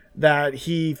that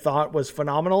he thought was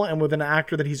phenomenal, and with an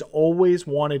actor that he's always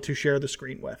wanted to share the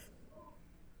screen with.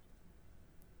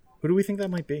 Who do we think that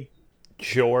might be?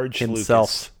 George Himself.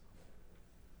 Lucas.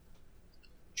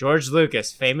 George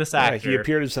Lucas, famous Yeah, actor. he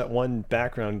appeared as that one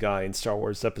background guy in Star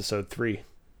Wars Episode 3.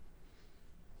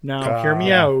 Now, hear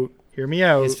me out. Hear me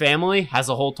out. His family has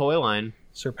a whole toy line.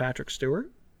 Sir Patrick Stewart?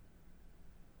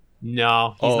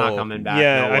 No, he's not Oh, coming back.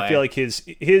 Yeah, no I way. feel like his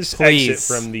exit Please.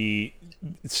 from the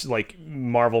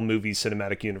Marvel movie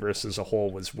cinematic universe as a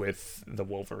whole was with the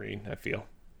Wolverine, I feel.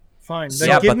 Fine. Then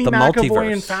Yeah, give but me the McAvoy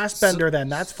multiverse. and Fassbender then.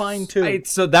 That's fine too.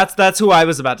 So that's who I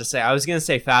was about to say. I was gonna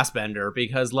say Fassbender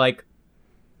because like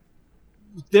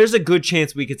there's a good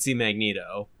chance we could see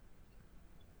Magneto.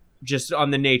 Just on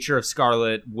the nature of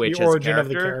Scarlet Witch the as a origin of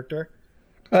the character. character.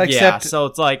 Yeah, Except so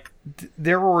it's like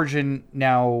their origin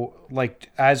now,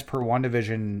 like as per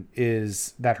WandaVision,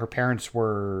 is that her parents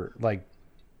were like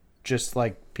just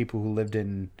like people who lived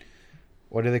in,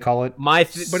 what do they call it? my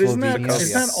But isn't that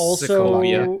Sokovia. also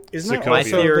Sokovia. isn't that Sokovia. my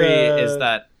also theory the- is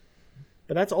that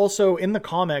But that's also in the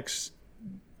comics.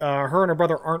 Her and her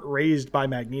brother aren't raised by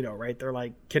Magneto, right? They're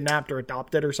like kidnapped or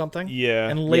adopted or something. Yeah.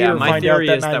 And later my find out theory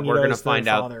that is that Magneto we're gonna is the find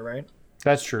out- father, right?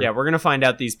 That's true. yeah, we're gonna find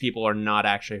out these people are not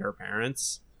actually her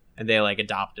parents, and they like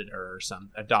adopted her or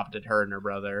adopted her and her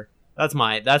brother. That's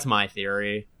my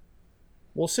theory.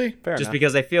 We'll see. Fair Just enough.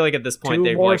 because I feel like at this point Two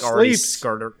they've more like already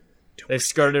sleeps.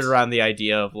 skirted around the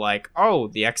idea of like, oh,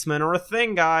 the X-Men are a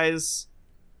thing, guys.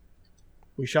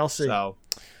 We shall see. So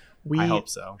we I hope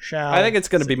so. shall. I think it's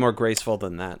going to be more graceful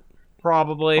than that.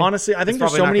 Probably. Honestly, I think It's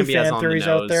there's probably so not many gonna be as fan on the theories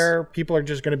out nose. there. People are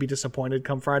just going to be disappointed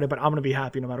come Friday, but I'm going to be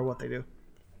happy no matter what they do.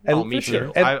 Oh, me for sure.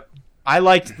 too. And- I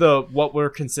liked what were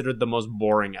considered the most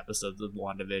boring episodes of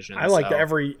WandaVision. I liked so.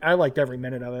 every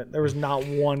minute of it. There was not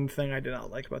one thing I did not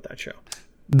like about that show.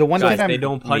 The one Guys, thing they I'm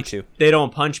don't punch. too. They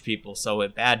don't punch people, so a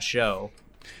bad show.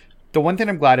 The one thing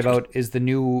I'm glad about is the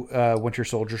new Winter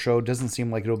Soldier show doesn't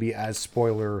seem like it'll be as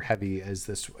spoiler heavy as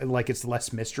this. Like it's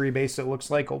less mystery based. It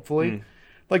looks like hopefully,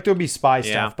 like there'll be spy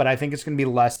stuff, but I think it's gonna be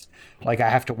less like I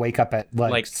have to wake up at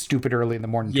like stupid early in the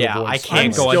morning. Yeah, to avoid I spoilers.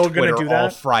 can't go still on gonna Twitter do all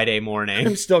that. Friday I'm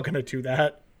morning. still going to do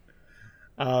that.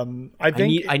 I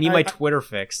think I need my Twitter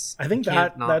fix. I think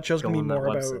can't that not show's go gonna be on that more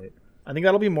about. website. I think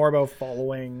that'll be more about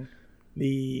following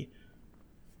the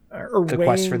or The weighing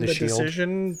quest for the shield.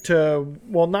 decision to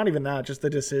not even that, just the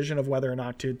decision of whether or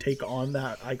not to take on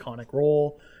that iconic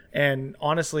role. And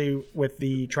honestly, with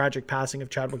the tragic passing of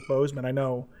Chadwick Boseman, I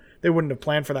know they wouldn't have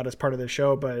planned for that as part of the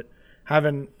show, but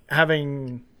having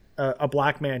a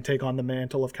black man take on the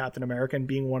mantle of Captain America and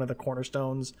being one of the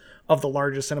cornerstones of the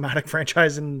largest cinematic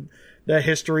franchise in the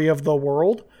history of the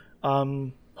world.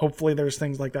 Hopefully there's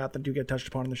things like that do get touched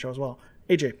upon in the show as well.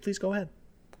 AJ, please go ahead.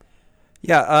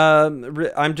 Yeah,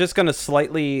 I'm just going to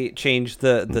slightly change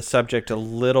the subject a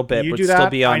little bit, You but do still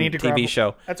that. be I on need to TV grab,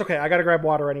 show. That's okay. I got to grab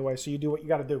water anyway, so you do what you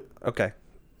got to do. Okay.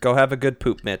 Go have a good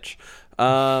poop, Mitch.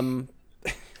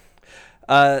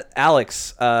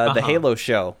 Alex, the Halo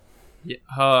show.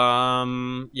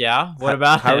 Yeah. What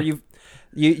about how it? are you?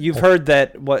 You've heard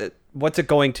that what's it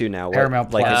going to now?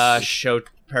 Paramount like Plus. Show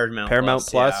Paramount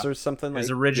Plus yeah. or something? It was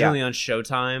like originally on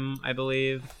Showtime, I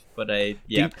believe, but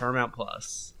Paramount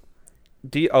Plus.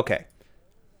 Okay.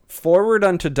 Forward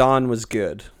Unto Dawn was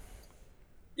good.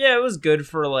 Yeah, it was good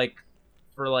for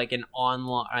an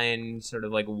online sort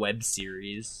of like web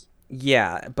series.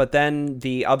 Yeah, but then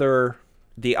the other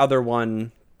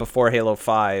one before Halo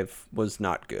 5 was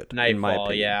not good. in my Nightfall,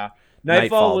 opinion. yeah.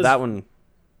 Nightfall was that one.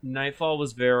 Nightfall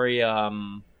was very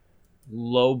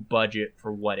low budget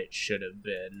for what it should have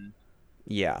been.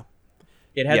 Yeah.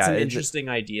 It had Yeah, some it- interesting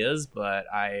ideas, but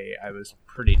I was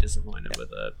pretty disappointed with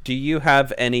it. Do you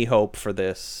have any hope for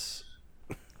this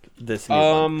new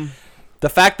one? The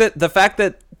fact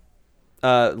that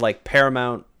like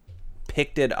Paramount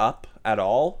picked it up at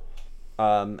all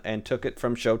and took it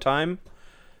from Showtime,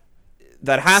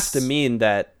 that has to mean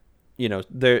that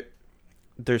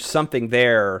there's something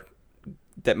there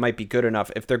that might be good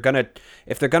enough. If they're gonna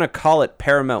call it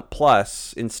Paramount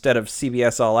Plus instead of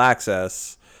CBS All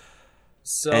Access,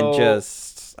 and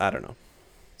just I don't know.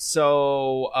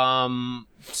 So,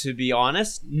 to be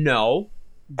honest, no.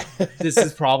 This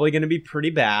is probably going to be pretty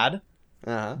bad.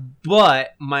 Uh-huh.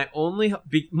 But my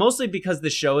mostly because the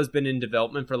show has been in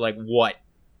development for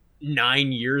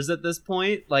 9 years at this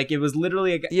point. It was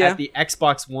literally at the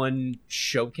Xbox One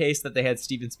showcase that they had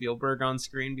Steven Spielberg on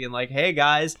screen being like, "Hey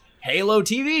guys, Halo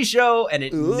TV show," and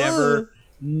it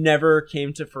never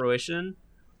came to fruition.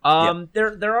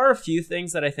 There are a few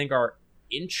things that I think are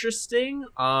interesting.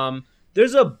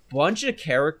 There's a bunch of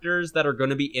characters that are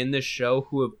going to be in this show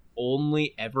who have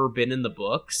only ever been in the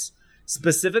books.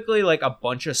 Specifically, a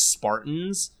bunch of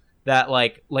Spartans that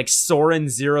Soren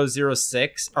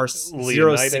 006 or Leonidas,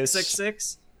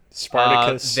 0666,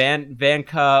 Spartacus,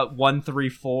 Vanka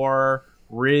 134,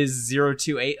 Riz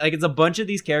 028. It's a bunch of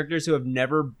these characters who have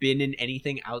never been in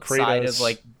anything outside Kratos.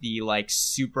 of the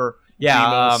super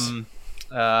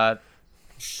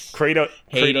Kratos,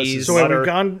 Hades. So wait,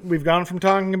 Butter. we've gone from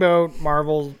talking about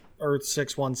Marvel Earth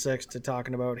 616 to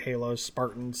talking about Halo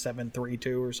Spartan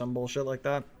 732 or some bullshit like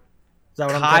that. Is that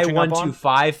what I'm Kai catching up on?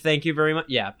 125, thank you very much.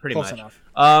 Yeah, pretty Close much. enough.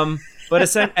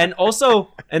 But and also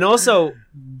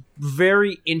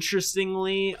very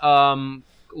interestingly, a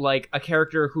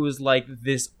character who is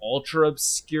this ultra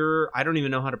obscure. I don't even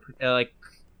know how to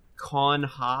Kon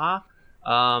Ha,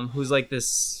 who's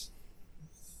this.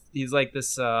 He's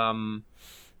this this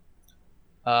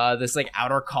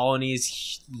outer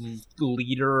colonies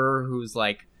leader who's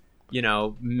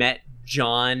met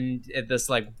John at this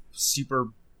super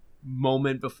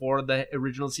moment before the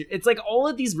original series. It's all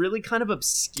of these really kind of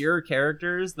obscure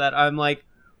characters that I'm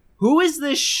who is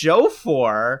this show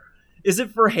for? Is it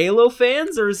for Halo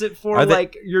fans or is it for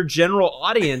your general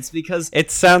audience? Because It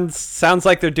sounds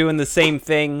like they're doing the same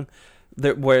thing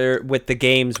where with the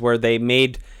games where they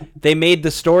made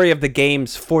the story of the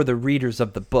games for the readers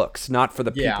of the books, not for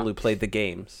the people who played the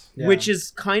games. Yeah. which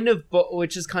is kind of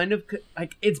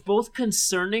it's both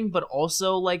concerning but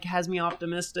also has me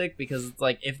optimistic because it's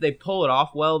if they pull it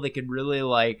off well, they could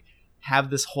really have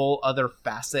this whole other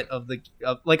facet of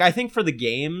I think for the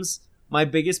games, my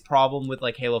biggest problem with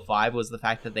Halo 5 was the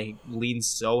fact that they leaned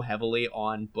so heavily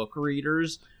on book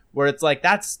readers, where it's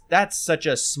that's such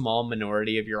a small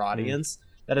minority of your audience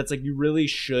that it's you really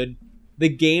should, the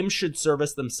game should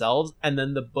service themselves and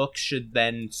then the book should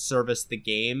then service the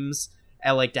games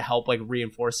and to help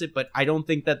reinforce it. But I don't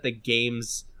think the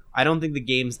games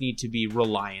need to be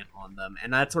reliant on them,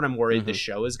 and that's what I'm worried the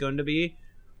show is going to be.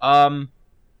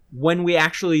 When we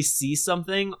actually see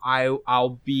something,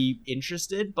 I'll be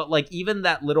interested, but even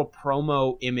that little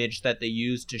promo image that they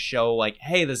used to show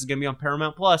hey, this is gonna be on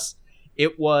Paramount Plus,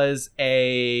 it was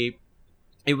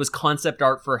concept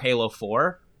art for Halo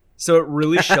 4, so it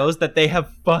really shows that they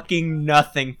have fucking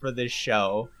nothing for this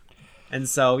show. And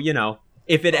so,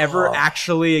 if it ever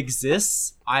actually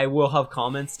exists, I will have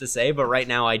comments to say, but right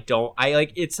now I don't.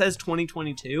 It says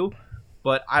 2022,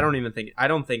 but I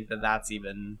don't think that that's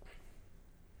even.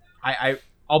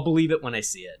 I'll believe it when I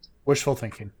see it. Wishful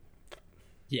thinking.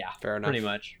 Yeah, Fair enough. pretty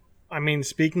much. I mean,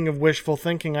 speaking of wishful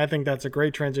thinking, I think that's a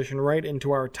great transition right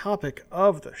into our topic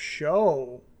of the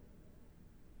show.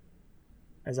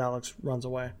 As Alex runs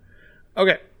away.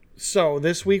 Okay, so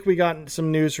this week we got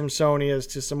some news from Sony as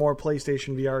to some more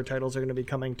PlayStation VR titles are going to be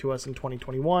coming to us in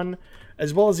 2021,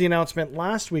 as well as the announcement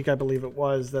last week, I believe it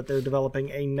was, that they're developing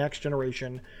a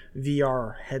next-generation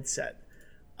VR headset.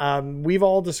 We've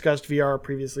all discussed VR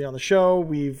previously on the show.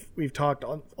 We've talked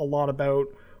a lot about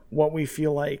what we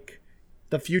feel like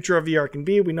the future of VR can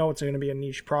be. We know it's going to be a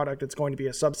niche product. It's going to be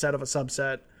a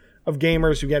subset of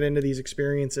gamers who get into these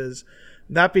experiences.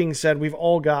 That being said, we've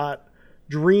all got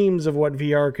dreams of what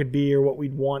VR could be or what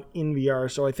we'd want in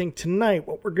VR. So I think tonight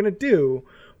what we're going to do,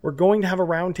 we're going to have a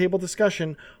roundtable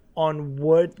discussion on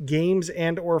what games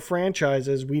and or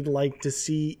franchises we'd like to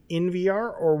see in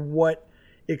VR or what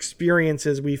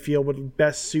experiences we feel would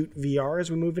best suit VR as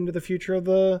we move into the future of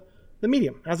the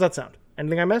medium. How's that sound?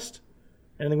 Anything I missed?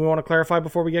 Anything we want to clarify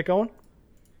before we get going?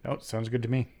 No, sounds good to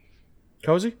me.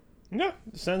 Cozy? Yeah,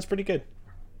 sounds pretty good.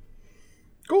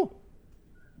 Cool.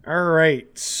 All right.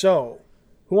 So,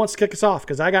 who wants to kick us off?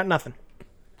 Because I got nothing.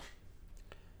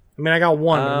 I mean, I got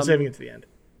one, but I'm saving it to the end.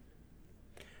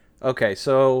 Okay,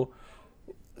 so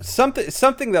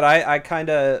something that I kind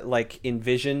of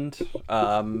envisioned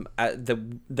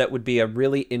that would be a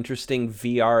really interesting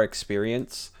VR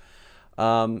experience.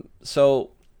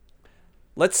 So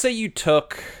let's say you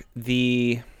took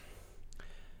the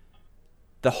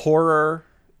horror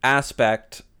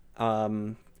aspect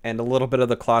and a little bit of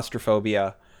the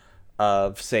claustrophobia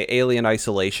of, say, Alien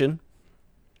Isolation,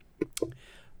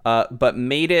 but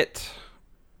made it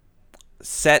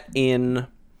set in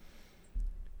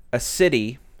a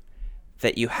city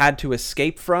that you had to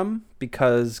escape from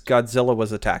because Godzilla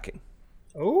was attacking.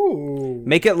 Oh,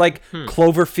 Make it like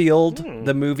Cloverfield,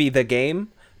 the movie, the game,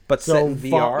 but set in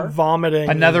VR. Vomiting.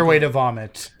 Another way to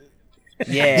vomit.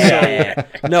 Yeah.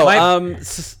 No.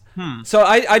 So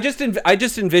I just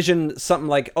envision something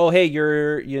like, oh hey,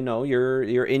 you're in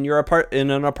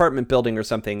an apartment building or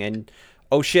something, and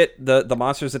oh shit, the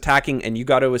monster's attacking, and you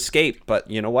got to escape. But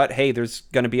you know what? Hey, there's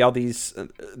gonna be all these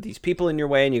people in your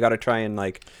way, and you got to try and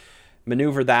like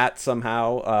maneuver that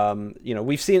somehow.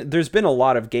 We've seen there's been a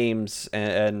lot of games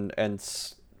and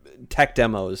tech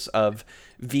demos of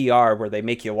VR where they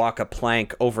make you walk a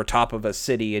plank over top of a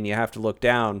city and you have to look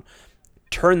down.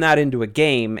 Turn that into a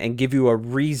game and give you a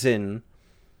reason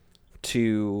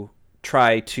to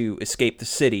try to escape the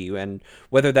city, and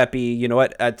whether that be,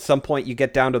 at some point you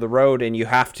get down to the road and you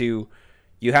have to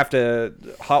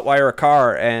hotwire a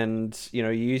car, and you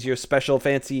use your special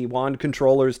fancy wand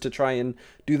controllers to try and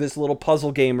do this little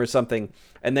puzzle game or something,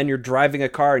 and then you're driving a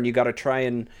car and you got to try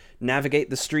and navigate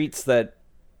the streets that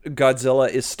Godzilla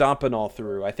is stomping all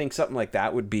through. I think something like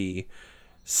that would be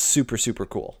super, super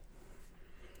cool.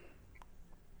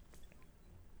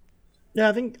 Yeah,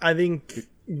 I think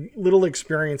little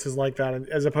experiences like that,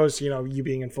 as opposed to you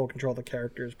being in full control of the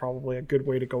character, is probably a good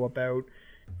way to go about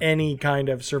any kind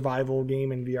of survival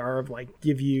game in VR. Of like,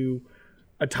 give you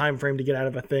a time frame to get out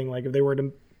of a thing. Like if they were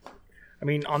to,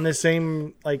 on this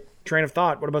same like train of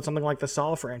thought, what about something like the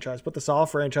Saw franchise? Put the Saw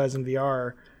franchise in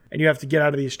VR, and you have to get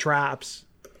out of these traps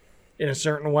in a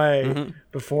certain way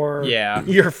before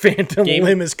your phantom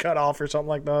limb is cut off or something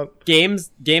like that. Games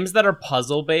that are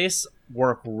puzzle based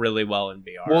work really well in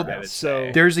VR. Well,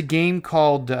 so there's a game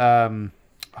called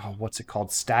what's it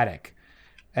called? Static,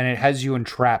 and it has you in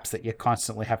traps that you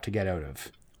constantly have to get out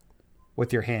of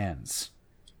with your hands.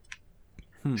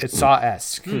 It's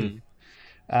Saw-esque.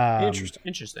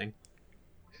 Interesting.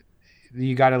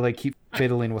 You got to like keep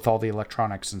fiddling with all the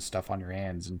electronics and stuff on your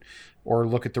hands, or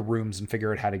look at the rooms and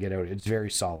figure out how to get out. It's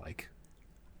very Saw-like.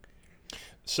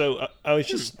 So I was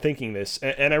just thinking this,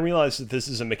 and I realized that this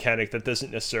is a mechanic that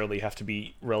doesn't necessarily have to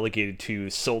be relegated to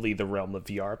solely the realm of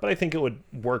VR, but I think it would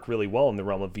work really well in the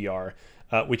realm of VR,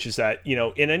 which is that,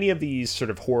 in any of these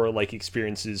sort of horror-like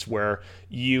experiences where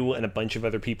you and a bunch of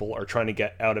other people are trying to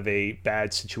get out of a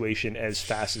bad situation as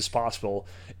fast as possible,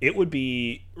 it would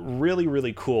be really,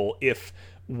 really cool if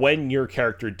when your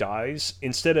character dies,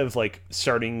 instead of like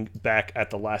starting back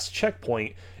at the last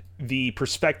checkpoint, the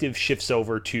perspective shifts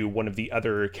over to one of the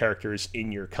other characters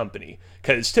in your company.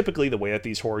 Because typically the way that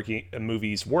these horror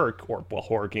movies work, or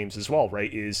horror games as well,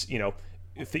 right, is,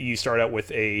 if you start out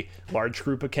with a large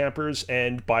group of campers,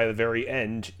 and by the very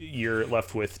end, you're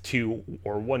left with 2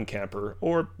 or 1 camper,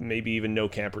 or maybe even no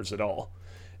campers at all.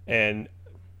 And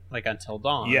like Until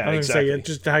Dawn. Yeah, I was exactly. gonna say,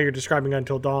 just how you're describing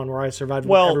Until Dawn, where I survived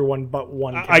with everyone but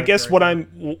one character. I guess what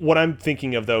I'm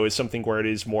thinking of, though, is something where it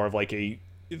is more of like a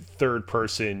third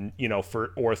person,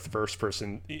 or first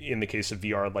person in the case of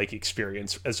VR like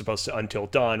experience, as opposed to Until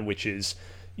Dawn, which is,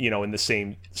 in the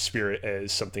same spirit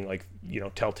as something like,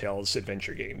 Telltale's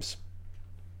adventure games.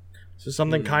 So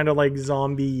something kind of like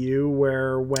Zombie U,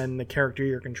 where when the character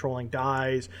you're controlling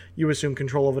dies, you assume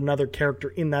control of another character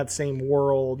in that same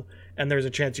world, and there's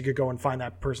a chance you could go and find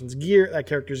that person's gear, that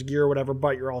character's gear or whatever,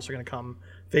 but you're also going to come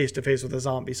face to face with a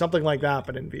zombie. Something like that,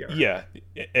 but in VR. Yeah,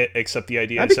 except the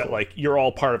idea is that cool. Like you're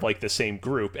all part of like the same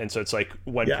group, and so it's like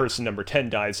when person number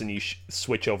 10 dies, and you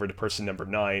switch over to person number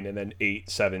 9, and then 8,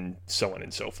 7, so on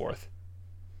and so forth.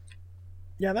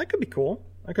 Yeah, that could be cool.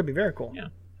 That could be very cool. Yeah.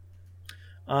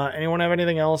 Anyone have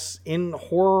anything else in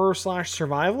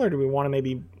horror/survival, or do we want to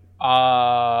maybe?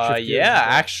 Actually,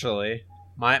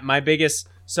 my biggest.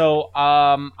 So,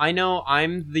 I know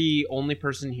I'm the only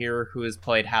person here who has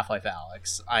played Half-Life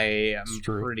Alyx. I am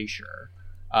pretty sure.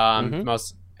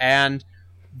 And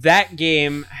that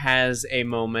game has a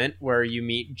moment where you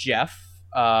meet Jeff,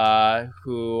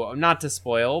 who, not to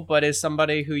spoil, but is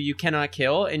somebody who you cannot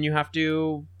kill, and you have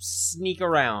to sneak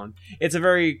around. It's a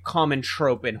very common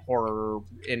trope in horror,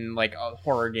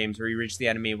 horror games, where you reach the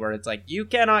enemy where it's like, you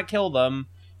cannot kill them,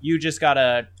 you just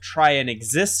gotta try and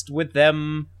exist with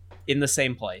them in the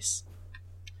same place.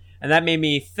 And that made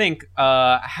me think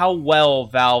how well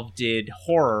Valve did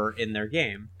horror in their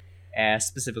game,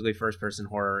 specifically first-person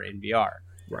horror in VR.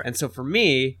 Right. And so for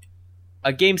me,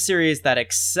 a game series that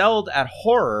excelled at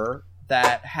horror,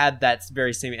 that had that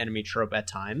very same enemy trope at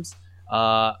times,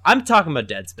 I'm talking about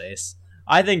Dead Space.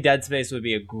 I think Dead Space would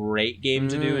be a great game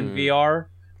to do in VR.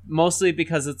 Mostly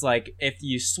because it's like, if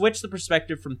you switch the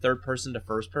perspective from third person to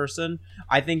first person,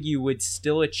 I think you would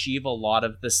still achieve a lot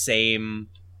of the same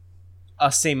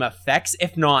effects,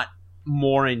 if not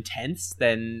more intense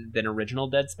than original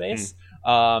Dead Space.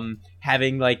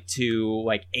 Having like to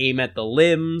like aim at the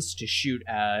limbs to shoot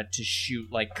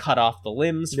like cut off the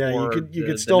limbs. Yeah, for you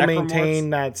could the still necromorphs. maintain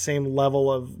that same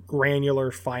level of granular,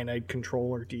 finite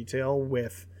controller detail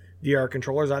with VR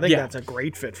controllers. I think that's a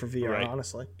great fit for VR, Right.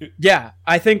 honestly. Yeah,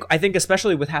 I think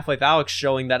especially with Half-Life Alyx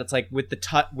showing that it's like with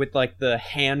the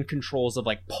hand controls of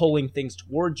like pulling things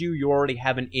towards you, you already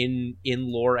have an in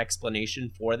lore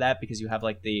explanation for that, because you have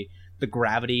like the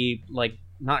gravity, like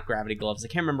not gravity gloves. I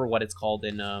can't remember what it's called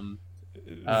in The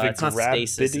it's not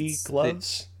stasis, gravity it's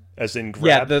gloves, as in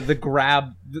yeah, grab. the grab.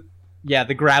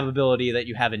 The grab ability that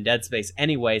you have in Dead Space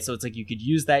anyway, so it's like you could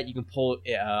use that. You can pull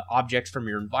objects from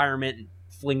your environment and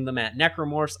fling them at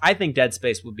necromorphs. I think Dead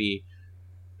Space would be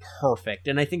perfect,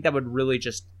 and I think that would really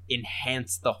just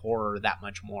enhance the horror that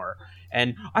much more.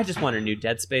 And I just want a new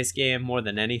Dead Space game more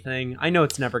than anything. I know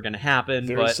it's never going to happen,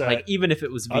 There's but like even if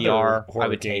it was Other VR, I horror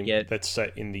would game take it. that's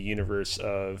set in the universe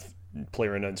of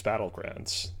PlayerUnknown's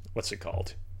Battlegrounds. What's it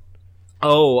called?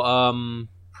 Oh,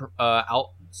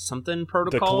 something The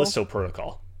protocol. Callisto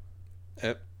Protocol.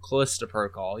 Callisto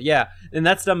Protocol, yeah, and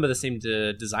that's done by the same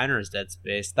designer as Dead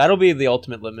Space. That'll be the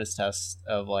ultimate litmus test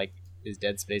of like, is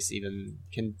Dead Space even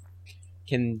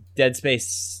can Dead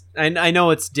Space? I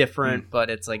know it's different, but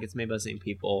it's like it's made by the same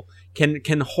people. Can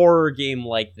horror game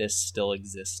like this still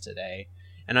exist today?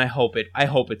 And I hope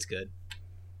it's good.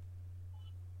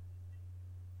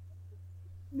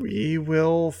 We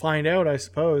will find out, I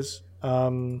suppose.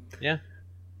 Yeah.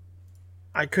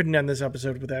 I couldn't end this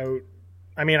episode without...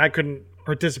 I mean, I couldn't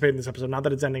participate in this episode, not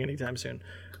that it's ending anytime soon,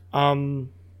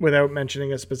 without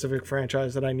mentioning a specific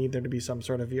franchise that I need there to be some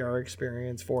sort of VR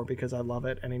experience for, because I love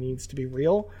it and it needs to be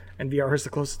real, and VR is the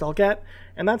closest I'll get,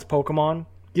 and that's Pokemon.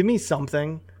 Give me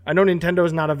something. I know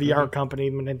Nintendo's not a VR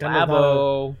company. Nintendo's not a...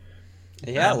 Labo.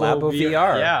 Yeah, Labo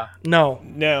VR. Yeah. No.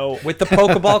 No. With the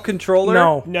Pokeball controller?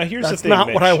 No. Now here's That's the thing, not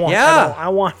Mitch. what I want. Yeah. I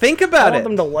want. Think about I want it.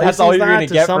 them to That's license all you're that gonna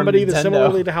to get from somebody Nintendo.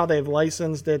 similarly to how they've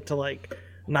licensed it to like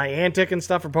Niantic and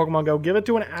stuff for Pokemon Go. Give it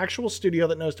to an actual studio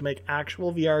that knows to make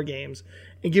actual VR games,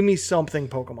 and give me something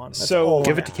Pokemon. That's So- all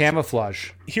Give I it to ask.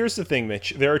 Camouflage. Here's the thing,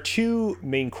 Mitch. There are two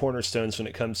main cornerstones when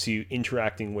it comes to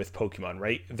interacting with Pokemon,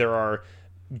 right? There are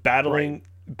battling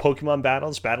Pokemon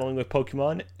battles, battling with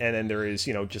Pokemon, and then there is,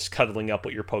 just cuddling up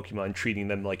with your Pokemon, treating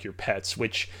them like your pets,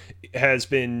 which has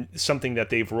been something that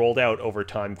they've rolled out over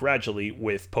time gradually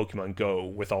with Pokemon Go,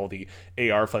 with all the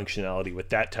AR functionality with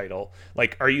that title.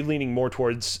 Like, are you leaning more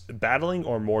towards battling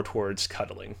or more towards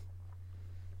cuddling?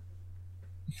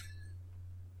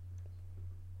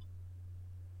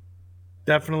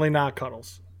 Definitely not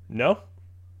cuddles. No?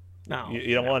 No.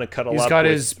 You don't want to cuddle He's up got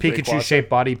with his Rayquaza? Pikachu-shaped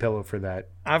body pillow for that.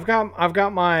 I've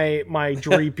got my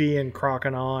Dreepy and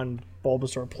Croconon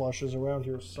Bulbasaur plushes around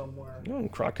here somewhere. Oh,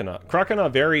 Croconaw.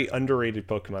 Croconaw, very underrated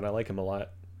Pokemon. I like him a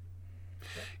lot.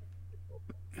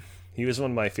 He was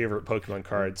one of my favorite Pokemon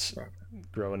cards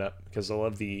growing up because I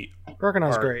love the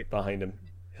Croconaw's art great. behind him.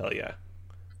 Hell yeah.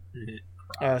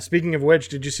 Speaking of which,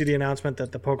 did you see the announcement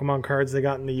that the Pokemon cards they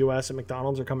got in the U.S. at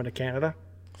McDonald's are coming to Canada?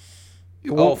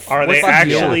 Oh, Are what's they the deal with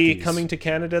actually these? coming to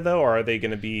Canada, though, or are they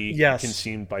going to be Yes.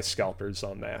 consumed by scalpers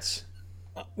en masse?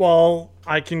 Well,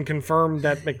 I can confirm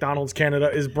that McDonald's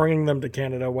Canada is bringing them to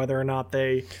Canada. Whether or not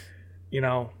they,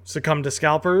 succumb to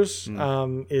scalpers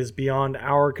is beyond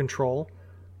our control.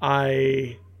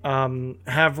 I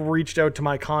have reached out to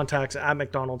my contacts at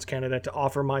McDonald's Canada to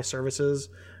offer my services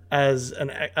as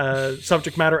a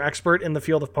subject matter expert in the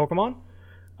field of Pokemon.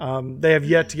 They have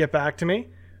yet to get back to me.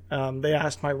 They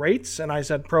asked my rates, and I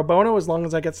said pro bono as long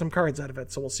as I get some cards out of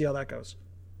it. So we'll see how that goes.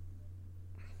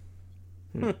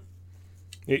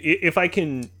 If I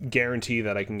can guarantee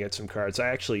that I can get some cards, I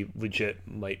actually legit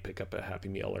might pick up a Happy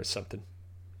Meal or something.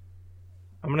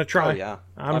 I'm going to try. Oh, yeah.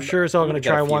 I'm sure as hell going to get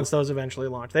a try few. once those eventually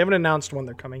launch. They haven't announced when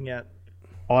they're coming yet.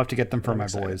 I'll have to get them for my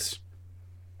excited. boys.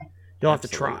 You'll have to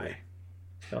Absolutely. try.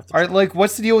 You'll have to All right, like,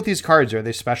 what's the deal with these cards? Are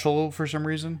they special for some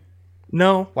reason?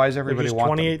 No. Why does They're everybody just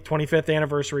want them? 25th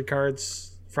anniversary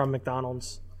cards from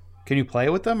McDonald's. Can you play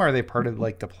with them? Are they part of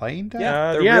like the playing deck?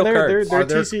 Yeah. They're real cards. They're Are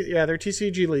there- they're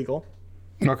TCG legal.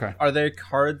 Okay. Are there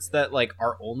cards that like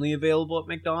are only available at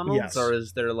McDonald's, Yes. or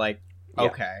is there like Yeah.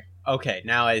 okay,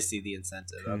 now I see the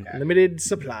incentive. Okay. Limited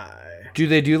supply. Do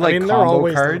they do like they're combo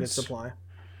always limited cards? supply.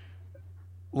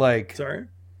 Like Sorry?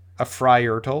 a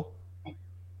Fryertle?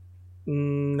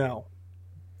 No.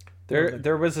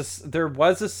 There was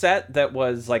a set that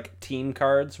was like team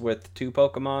cards with two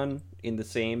Pokemon in the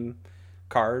same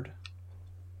card,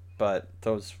 but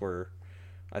those were,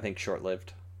 I think,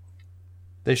 short-lived.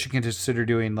 They should consider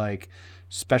doing like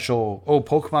special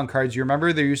Pokemon cards. You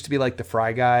remember there used to be like the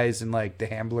Fry Guys and like the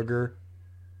Hamburger.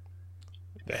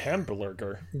 The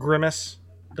Hamburger. Grimace.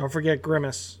 Don't forget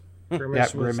Grimace.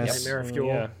 Grimace was Grimace. Nightmare Fuel.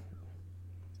 Yeah.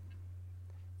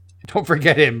 Don't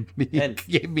forget him. He And-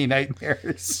 gave me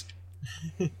nightmares.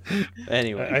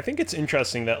 Anyway, I think it's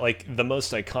interesting that like the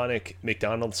most iconic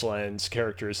McDonald's Land's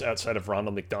characters outside of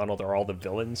Ronald McDonald are all the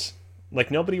villains.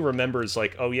 Like nobody remembers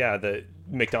like, oh yeah, the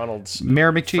McDonald's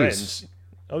Mayor McCheese. friends.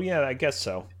 Oh yeah, I guess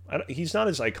so. He's not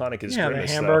as iconic as Yeah,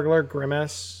 Grimace, the though. Hamburglar,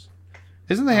 Grimace,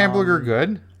 Isn't the Hamburger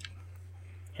good?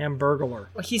 Hamburglar.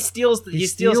 Well, he steals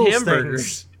hamburgers.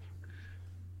 things.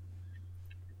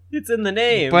 It's in the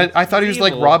name. But I thought he was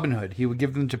like Evil. Robin Hood. He would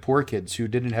give them to poor kids who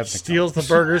didn't have Steals the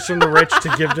burgers from the rich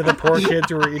to give to the poor kids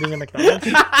who are eating at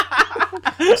McDonald's.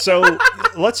 So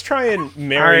let's try and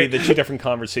marry All right. the two different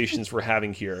conversations we're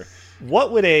having here.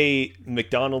 What would a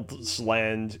McDonald's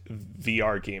Land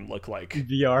VR game look like?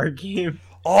 VR game.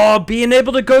 oh, being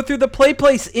able to go through the play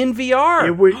place in VR.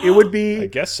 It would be I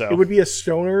guess so. It would be a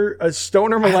stoner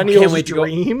can't millennial's wait to go-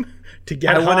 dream to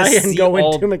get I wanna high and see go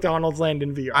all- into McDonald's Land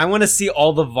in VR. I want to see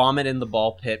all the vomit in the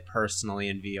ball pit personally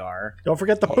in VR. Don't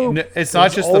forget the poop. It's not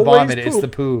There's just the always vomit, it's poop. the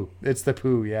poo. It's the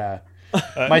poo, yeah.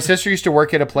 My sister used to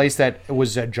work at a place that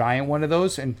was a giant one of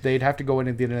those, and they'd have to go in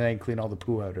at the end of the night and clean all the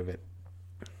poo out of it.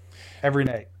 Every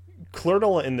night.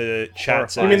 Klurtle in the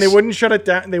chat says, I mean, they wouldn't shut it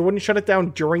down. They wouldn't shut it down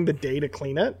during the day to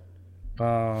clean it.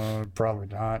 Probably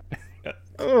not.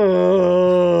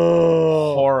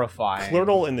 Oh, Horrifying.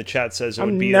 Klurtle in the chat says it would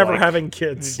I'm be never like having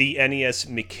kids. the NES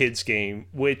McKids game,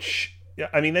 which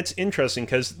I mean that's interesting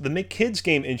because the McKids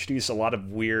game introduced a lot of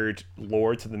weird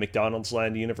lore to the McDonald's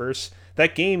Land universe.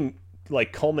 That game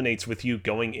like culminates with you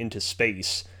going into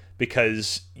space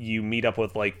because you meet up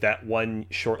with like that one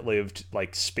short-lived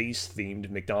like space-themed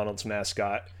McDonald's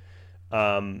mascot.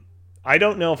 I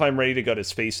don't know if I'm ready to go to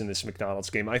space in this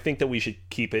McDonald's game. I think that we should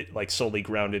keep it like solely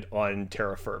grounded on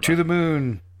terra firma. To the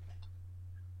moon.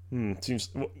 Seems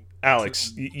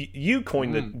Alex, you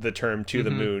coined the term "to the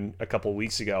moon" a couple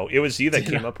weeks ago. It was you that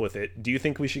came up with it. Do you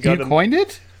think we should go You to? coined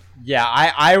it? Yeah,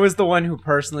 I was the one who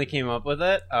personally came up with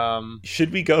it.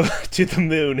 Should we go to the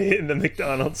moon in the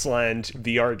McDonald's Land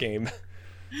VR game?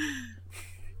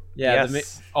 Yeah,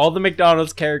 Yes. all the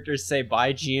McDonald's characters say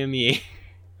 "Bye GME."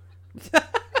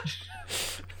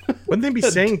 Wouldn't they be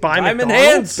saying buy Diamond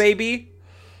McDonald's? hands, baby.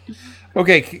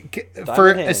 Okay,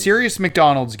 for a hands. serious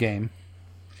McDonald's game,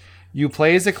 you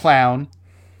play as a clown,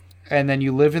 and then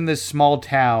you live in this small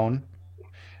town,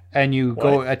 and you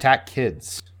go What? attack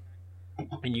kids.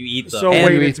 And you eat them. So And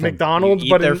wait, you it's eat them. McDonald's, You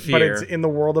eat but their but fear. it's in the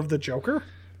world of the Joker.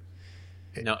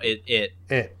 No, it.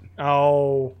 It.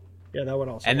 Oh, yeah, that would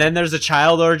also. And then there's a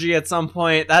child orgy at some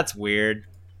point. That's weird.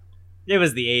 It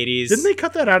was the 80s. didn't they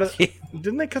cut that out of?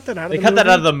 Didn't they cut that out of? They the cut that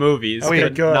movie? out of the movies, Okay,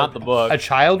 but good. not the book. A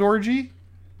child orgy?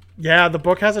 Yeah, the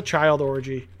book has a child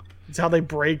orgy. It's how they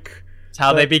break. It's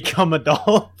how they become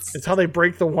adults. It's how they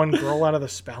break the one girl out of the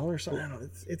spell or something. I don't know.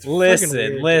 It's friggin' Listen,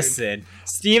 weird, dude. listen.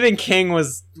 Stephen King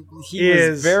was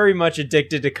Is- very much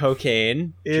addicted to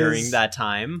cocaine during Is- that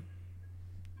time.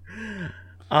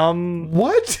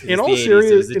 What? In It was all the 80s.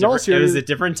 serious, it was a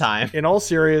different time. in all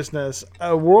seriousness,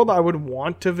 a world I would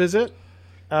want to visit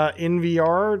in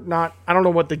VR. Not, I don't know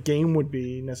what the game would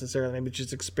be necessarily, but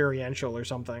just experiential or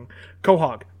something.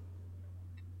 Quahog.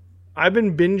 I've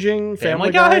been binging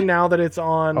Family Guy Guy? now that it's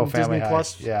on Oh, Family Disney Guy,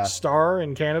 Plus yeah. Star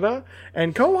in Canada,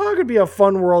 and Quahog would be a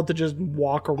fun world to just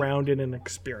walk around in and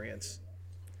experience.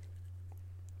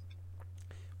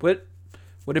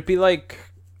 Would it be like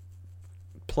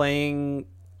playing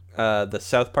the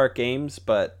South Park games,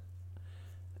 but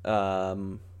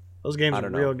Those games I are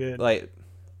don't know, real good. like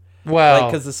Well,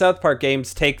 because the South Park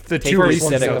games take The take two the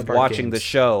recent aesthetic South of Park watching the games.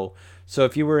 show. So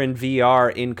if you were in VR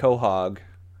in Quahog,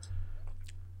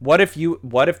 what if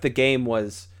the game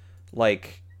was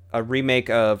like a remake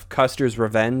of Custer's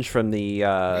Revenge from the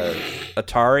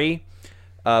Atari,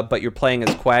 but you're playing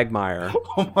as Quagmire?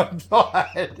 oh my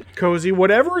god. Cozy,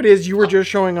 whatever it is you were just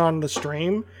showing on the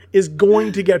stream is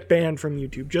going to get banned from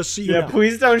YouTube. Just so you know.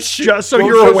 please don't shoot. Just so Don't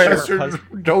you're show aware.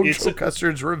 Don't It's show a-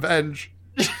 Custard's revenge.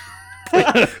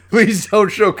 Please don't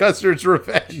show Custard's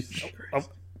revenge.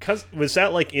 Was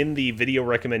that like in the video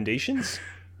recommendations?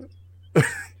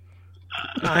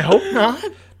 I hope not.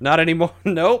 Not anymore.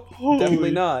 Nope,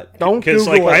 definitely not. Don't Because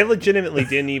Google like it. I legitimately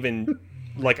didn't even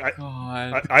like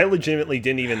God. I legitimately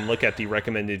didn't even look at the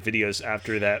recommended videos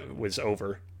after that was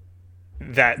over.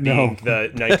 That being the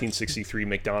 1963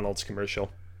 McDonald's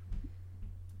commercial.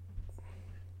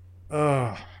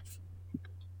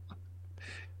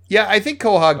 Yeah, I think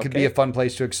Quahog could be Okay. a fun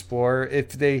place to explore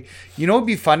if they, it'd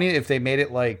be funny if they made it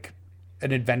like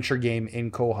an adventure game in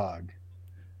Quahog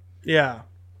Yeah.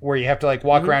 where you have to like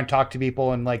walk around, talk to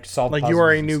people, and like solve Like puzzles you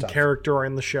are a and new stuff. character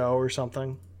in the show or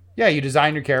something. Yeah, you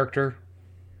design your character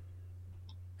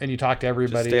and you talk to Just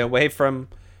everybody. stay away from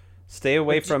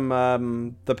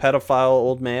the pedophile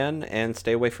old man and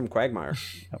stay away from Quagmire.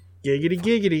 Giggity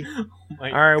giggity. Oh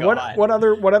my All right, God.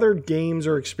 what other games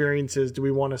or experiences do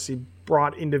we want to see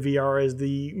brought into VR as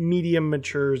the medium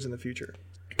matures in the future?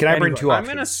 Can I bring Anybody. two I'm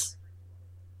options?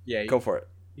 gonna. Yeah, Go for it.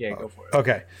 Yeah, go for it.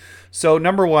 Okay. So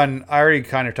number one, I already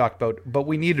kind of talked about, but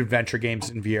we need adventure games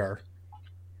in VR.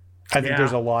 I think Yeah.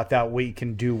 there's a lot that we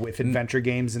can do with adventure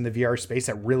games in the VR space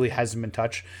that really hasn't been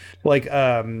touched. Like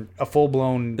a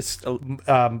full-blown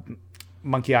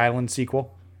Monkey Island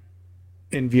sequel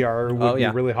in VR would be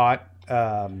yeah. really hot.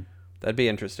 That'd be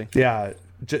interesting. Yeah,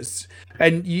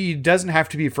 it doesn't have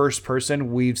to be first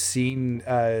person. We've seen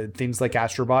things like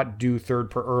Astrobot do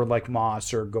or like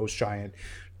Moss or Ghost Giant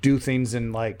do things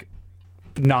in like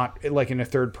not like in a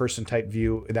third person type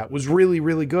view that was really,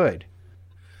 really good.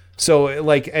 So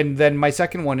like, and then my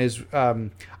second one is I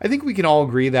think we can all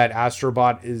agree that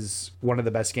Astrobot is one of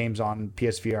the best games on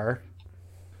PSVR.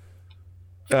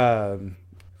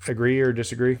 Agree or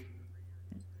disagree?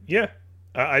 Yeah,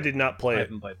 I did not play I it.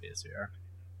 haven't played PSVR.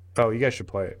 Oh, you guys should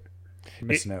play it. You're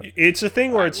missing out. It's a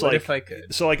thing where I it's would like, if I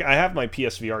could. so like I have my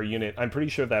PSVR unit. I'm pretty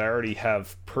sure that I already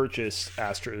have purchased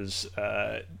Astra's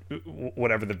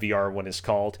whatever the VR one is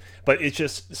called. But it's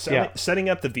just setting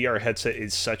up the VR headset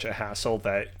is such a hassle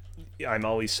that I'm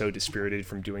always so dispirited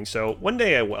from doing so. One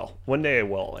day I will,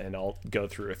 and I'll go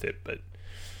through with it. But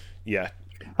yeah,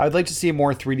 I'd like to see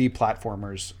more 3D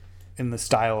platformers in the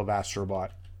style of Astrobot.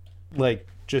 Like,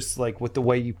 just like with the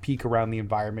way you peek around the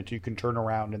environment, you can turn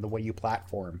around and the way you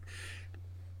platform.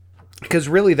 Because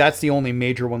really, that's the only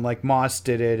major one. Like, Moss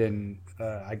did it, and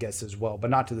I guess as well, but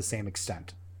not to the same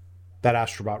extent. That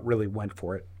Astrobot really went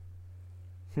for it.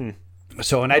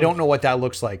 So, and I don't know what that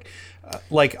looks like.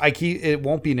 It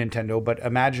won't be Nintendo, but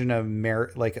imagine a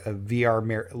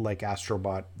VR like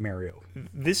Astrobot Mario.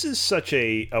 this is such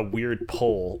a weird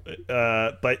poll.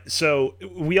 But so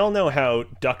we all know how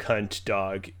Duck Hunt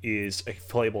Dog is a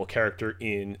playable character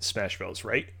in Smash Bros,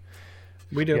 right?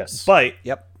 We do. Yes. But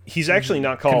Yep. he's actually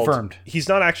not called. Confirmed. He's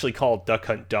not actually called Duck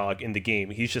Hunt Dog in the game.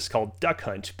 He's just called Duck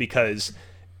Hunt because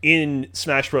in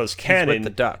Smash Bros. Canon, the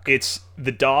duck. it's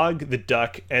the dog, the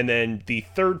duck, and then the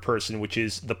third person, which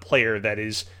is the player that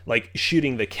is like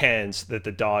shooting the cans that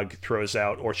the dog throws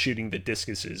out or shooting the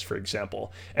discuses, for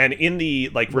example. And in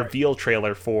the like reveal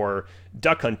trailer for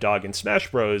Duck Hunt Dog in Smash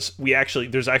Bros,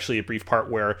 there's actually a brief part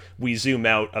where we zoom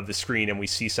out of the screen and we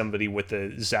see somebody with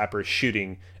the zapper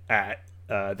shooting at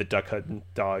the Duck Hunt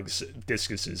Dog's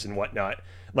discuses and whatnot.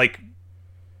 Like,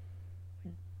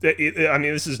 I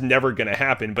mean, this is never going to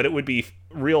happen, but it would be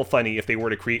real funny if they were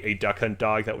to create a Duck Hunt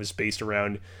Dog that was based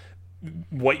around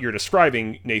what you're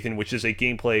describing, Nathan, which is a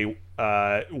gameplay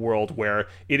world where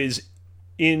it is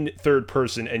in third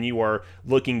person and you are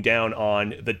looking down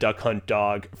on the Duck Hunt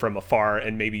Dog from afar,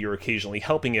 and maybe you're occasionally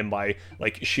helping him by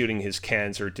like shooting his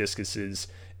cans or discuses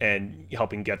and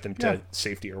helping get them to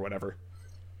safety or whatever.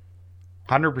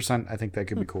 100%. I think that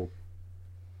could be cool.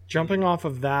 Jumping off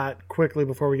of that quickly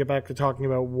before we get back to talking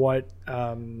about what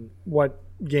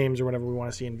games or whatever we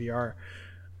want to see in VR.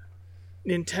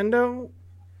 Nintendo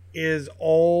has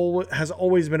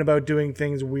always been about doing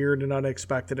things weird and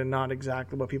unexpected and not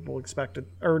exactly what people expected,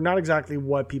 or not exactly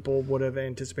what people would have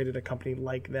anticipated a company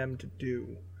like them to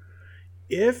do.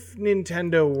 If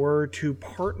Nintendo were to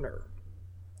partner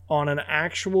on an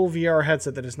actual VR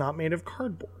headset that is not made of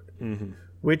cardboard,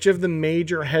 which of the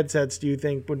major headsets do you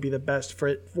think would be the best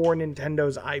for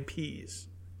Nintendo's IPs?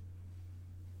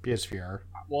 PSVR.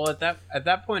 Well, at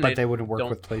that point, But they wouldn't work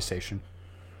with PlayStation.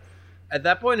 At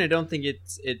that point, I don't think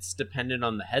it's dependent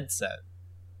on the headset,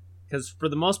 because for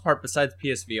the most part, besides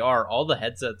PSVR, all the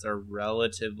headsets are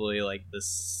relatively like the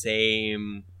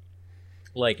same,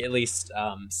 like at least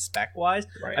spec wise.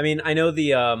 Right. I mean, I know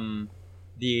the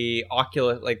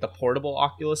Oculus, like the portable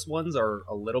Oculus ones, are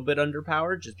a little bit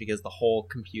underpowered just because the whole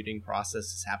computing process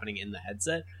is happening in the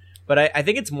headset. But I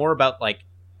think it's more about like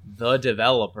the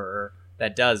developer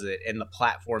that does it and the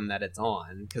platform that it's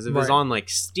on. Because if it was on like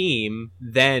Steam,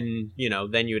 then you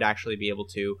would actually be able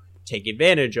to take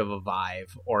advantage of a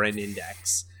Vive or an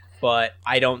Index. But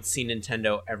I don't see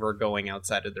Nintendo ever going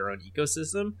outside of their own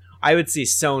ecosystem. I would see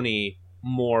Sony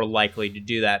more likely to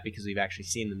do that because we've actually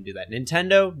seen them do that.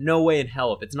 Nintendo, no way in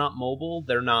hell. If it's not mobile,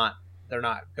 they're not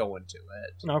going to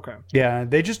it. Okay. Yeah,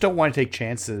 they just don't want to take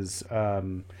chances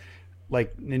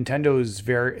Like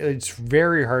it's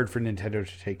very hard for Nintendo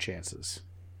to take chances.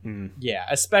 Yeah,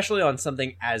 especially on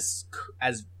something as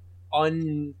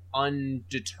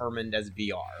undetermined as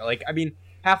VR. Like, I mean,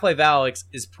 Half-Life Alyx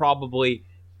is probably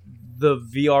the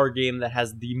VR game that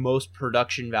has the most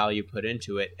production value put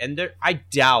into it, and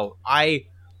I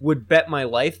would bet my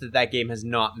life that game has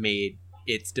not made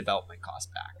its development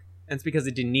cost back, and it's because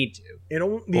it didn't need to.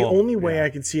 The only way I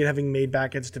could see it having made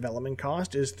back its development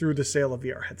cost is through the sale of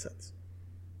VR headsets.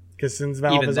 Because since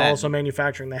Valve is also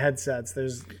manufacturing the headsets,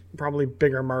 there's probably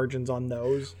bigger margins on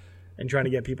those and trying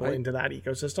to get people into that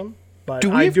ecosystem. But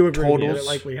I do agree with you, it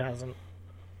likely hasn't.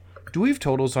 Do we have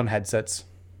totals on headsets?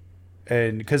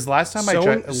 And because last time I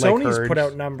checked, Sony's put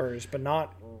out numbers, but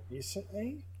not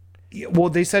recently. Yeah, well,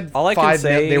 they said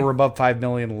they were above 5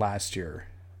 million last year.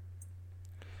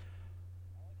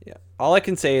 Yeah, all I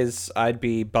can say is I'd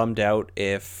be bummed out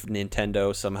if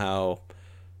Nintendo somehow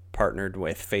partnered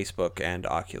with Facebook and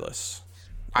Oculus.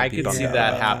 I could see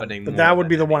that happening. But that would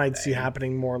be the one I'd see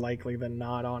happening more likely than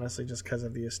not, honestly, just because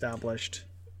of the established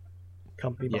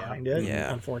company behind it.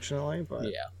 Yeah, unfortunately, but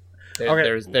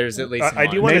there's at least I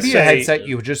do want to say a headset.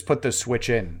 You just put the Switch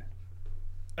in.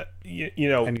 You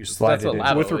know, and you slide it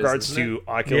in. With regards to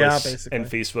Oculus and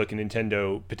Facebook and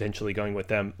Nintendo potentially going with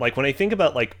them, like when I think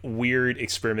about like weird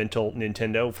experimental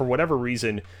Nintendo, for whatever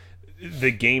reason,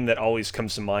 the game that always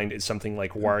comes to mind is something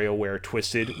like WarioWare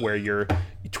Twisted, where you're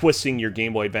twisting your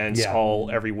Game Boy Advance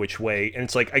all every which way. And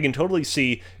it's like, I can totally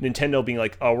see Nintendo being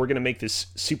like, oh, we're going to make this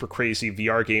super crazy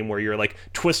VR game where you're like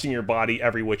twisting your body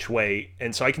every which way.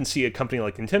 And so I can see a company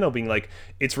like Nintendo being like,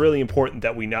 it's really important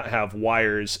that we not have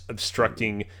wires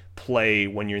obstructing play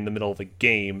when you're in the middle of a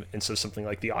game. And so something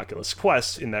like the Oculus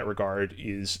Quest in that regard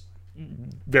is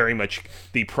very much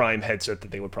the prime headset that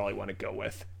they would probably want to go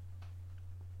with.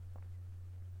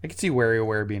 I could see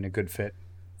WarioWare being a good fit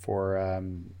for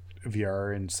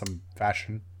VR in some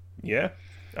fashion. Yeah,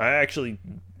 I actually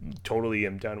totally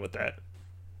am down with that.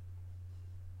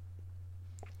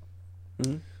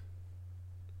 Mm-hmm.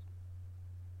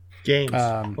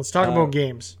 Games. Let's talk about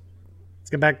games.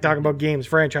 Let's get back to talking about games,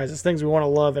 franchises, things we want to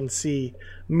love and see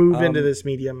move into this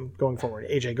medium going forward.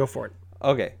 AJ, go for it.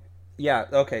 Okay. Yeah,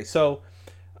 okay. So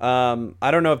I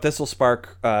don't know if this will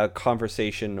spark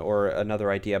conversation or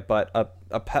another idea, but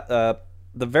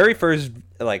the very first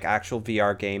like actual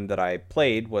VR game that I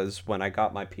played was when I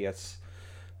got my PS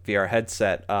VR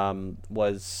headset.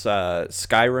 Was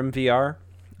Skyrim VR,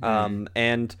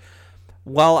 and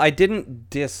while I didn't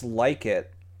dislike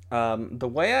it, the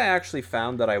way I actually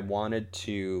found that I wanted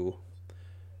to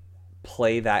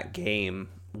play that game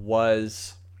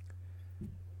was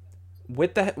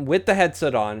with the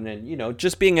headset on, and you know,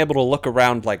 just being able to look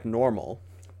around like normal.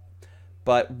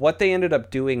 But what they ended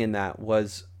up doing in that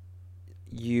was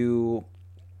you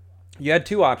had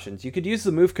two options. You could use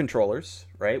the Move controllers,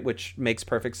 right, which makes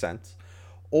perfect sense,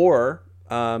 or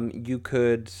you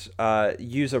could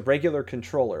use a regular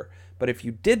controller. But if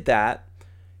you did that,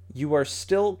 you are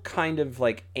still kind of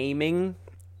like aiming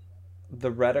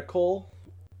the reticle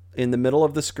in the middle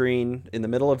of the screen, in the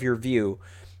middle of your view,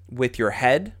 with your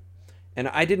head. And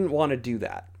I didn't want to do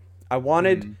that. I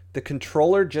wanted the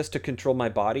controller just to control my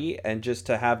body and just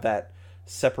to have that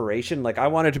separation. Like, I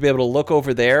wanted to be able to look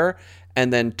over there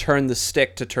and then turn the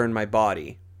stick to turn my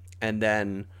body. And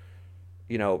then,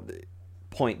 you know,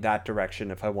 point that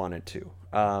direction if I wanted to.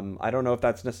 I don't know if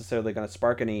that's necessarily going to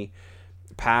spark any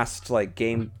past, like,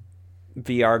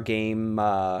 VR game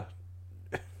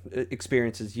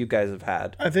experiences you guys have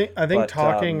had. I think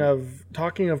talking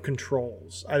of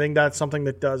controls, I think that's something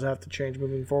that does have to change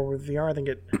moving forward with VR. I think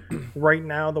right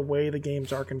now the way the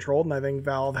games are controlled, and I think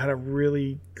Valve had a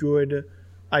really good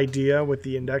idea with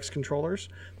the Index controllers.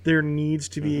 There needs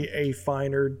to be a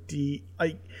finer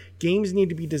games need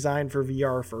to be designed for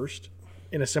VR first,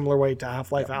 in a similar way to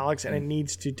Half-Life Alyx, and it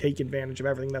needs to take advantage of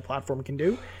everything that platform can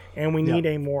do. And we need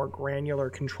a more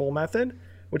granular control method,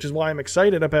 which is why I'm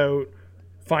excited about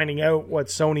finding out what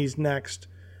Sony's next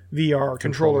VR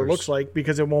controller looks like,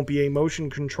 because it won't be a motion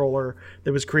controller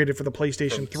that was created for the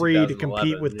PlayStation 3 to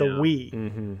compete with the Wii.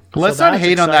 Mm-hmm. Let's not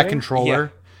hate on that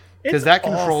controller, because that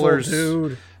controller's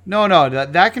dude. No,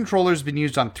 that controller's been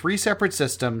used on 3 separate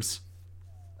systems,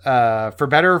 for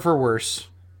better or for worse.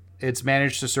 It's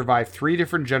managed to survive 3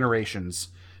 different generations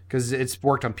because it's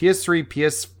worked on PS3,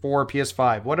 PS4,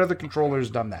 PS5. What other controller's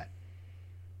done that?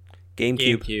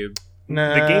 GameCube.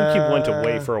 Nah, the GameCube went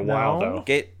away for a while, though.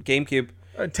 GameCube.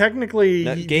 Technically,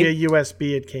 via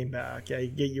USB, it came back. Yeah, you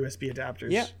get USB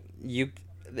adapters. Yeah,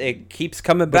 it keeps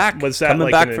coming back. Was that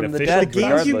coming like back from the dead? The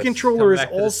GameCube controller is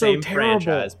also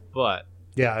terrible. but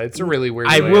Yeah, it's a really weird.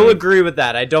 I layout. will agree with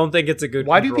that. I don't think it's a good.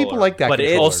 Why do controller, people like that But it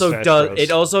controller? also Smash does. Bros.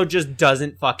 It also just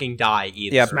doesn't fucking die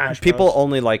either. Yeah, Smash people Bros.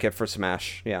 only like it for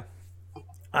Smash. Yeah.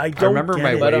 I I don't remember get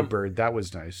my it. Wavebird. That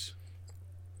was nice.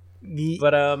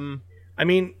 But I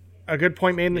mean, a good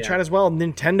point made in the Yeah. chat as well.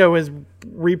 Nintendo has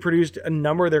reproduced a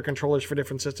number of their controllers for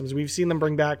different systems. We've seen them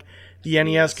bring back the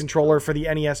NES controller for the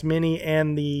NES Mini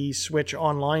and the Switch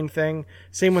Online thing.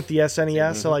 Same with the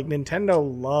SNES. So like Nintendo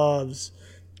loves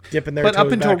dipping their But toes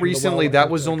up until back into the recently, well that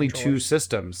with was their only two controllers.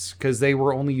 systems because they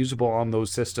were only usable on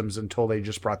those systems until they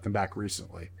just brought them back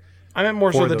recently. I meant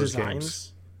more so for the those designs,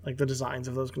 games. like the designs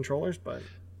of those controllers. But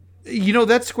You know,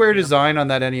 that square design on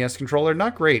that NES controller,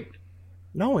 not great.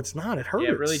 no, it's not. It hurts.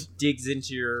 yeah, it really digs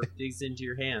into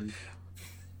your hand.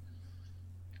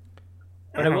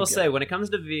 But I don't will get say, when it comes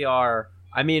to VR,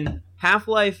 I mean,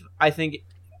 Half-Life, I think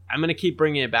I'm going to keep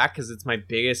bringing it back because it's my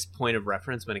biggest point of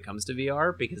reference when it comes to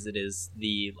VR, because it is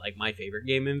my favorite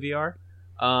game in VR.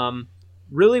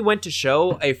 Really went to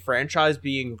show a franchise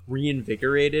being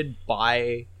reinvigorated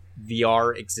by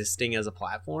VR existing as a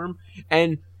platform.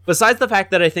 And besides the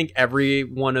fact that I think every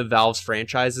one of Valve's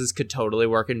franchises could totally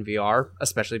work in VR,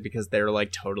 especially because they're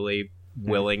like totally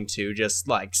willing to just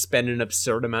like spend an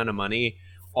absurd amount of money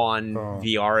on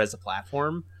VR as a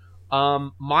platform.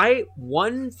 My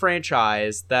one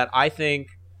franchise that I think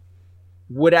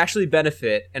would actually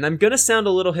benefit, and I'm gonna sound a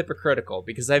little hypocritical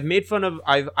because I've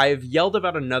yelled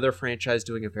about another franchise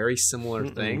doing a very similar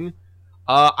thing.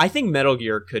 I think Metal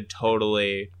Gear could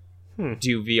totally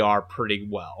do VR pretty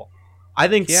well. I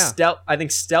think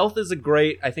stealth is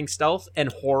I think stealth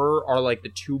and horror are like the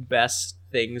two best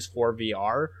things for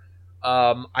VR.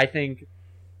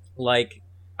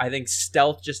 I think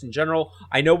stealth just in general.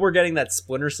 I know we're getting that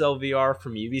Splinter Cell VR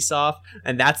from Ubisoft,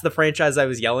 and that's the franchise I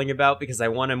was yelling about because I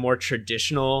want a more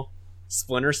traditional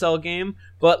Splinter Cell game.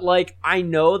 But like, I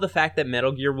know the fact that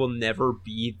Metal Gear will never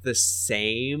be the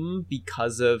same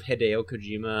because of Hideo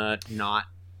Kojima not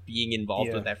being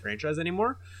involved with that franchise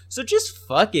anymore. So just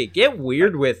fuck it, get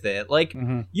weird with it. Like,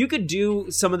 you could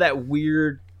do some of that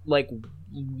weird, like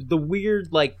the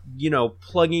weird, like, you know,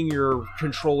 plugging your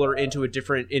controller into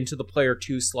the player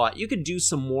 2 slot. You could do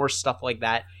some more stuff like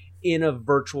that in a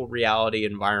virtual reality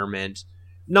environment.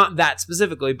 Not that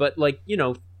specifically, but like, you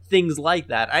know, things like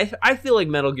that. I feel like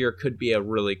Metal Gear could be a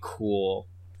really cool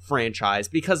franchise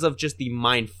because of just the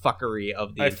mindfuckery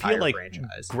of the entire feel like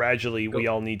franchise. gradually we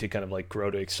all need to kind of like grow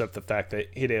to accept the fact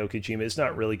that Hideo Kojima is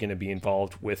not really going to be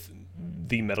involved with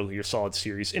the Metal Gear Solid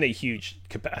series in a huge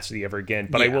capacity ever again.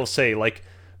 But I will say, like,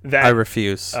 that I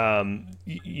refuse.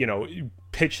 you know,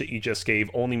 pitch that you just gave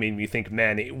only made me think,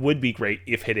 man, it would be great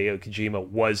if Hideo Kojima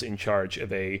was in charge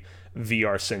of a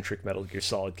VR-centric Metal Gear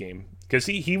Solid game. Because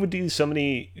he would do so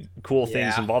many cool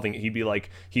things involving it.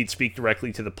 He'd speak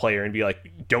directly to the player and be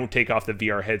like, don't take off the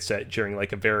VR headset during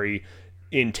like a very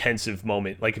intensive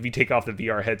moment. Like, if you take off the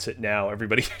VR headset now,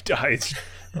 everybody dies,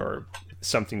 or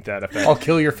something to that effect. I'll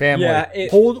kill your family. Yeah,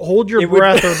 Hold your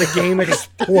breath or the game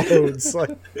explodes.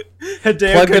 Like,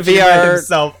 Hideo Plug the Kojima VR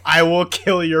himself, I will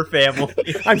kill your family.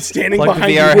 I'm standing Plug the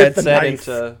behind VR you with the headset knife.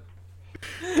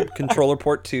 into controller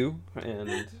port 2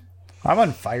 and I'm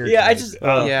on fire. Yeah, I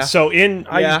tonight. just So in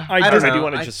I I don't do know.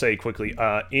 want to just say quickly,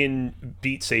 in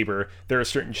Beat Saber, there are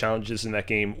certain challenges in that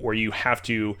game where you have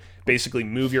to basically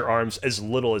move your arms as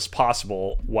little as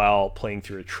possible while playing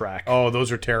through a track. Oh,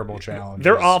 those are terrible challenges.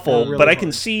 They're awful, really but I hard.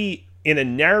 can see in a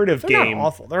narrative They're game, not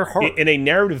awful. They're hard. in a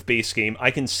narrative-based game, I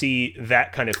can see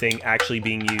that kind of thing actually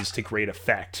being used to great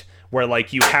effect, where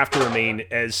like you have to remain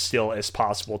as still as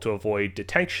possible to avoid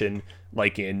detection,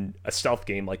 like in a stealth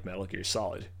game like Metal Gear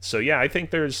Solid. So yeah, I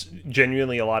think there's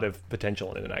genuinely a lot of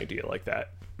potential in an idea like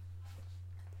that.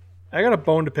 I got a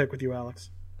bone to pick with you,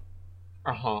 Alex.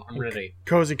 I'm ready.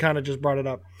 Cozy kind of just brought it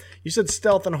up. You said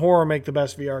stealth and horror make the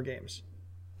best VR games.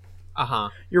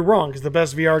 You're wrong, because the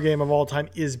best VR game of all time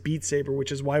is Beat Saber,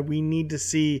 which is why we need to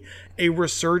see a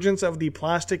resurgence of the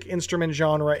plastic instrument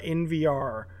genre in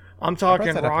VR. I'm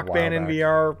talking that up a Rock while Band in back.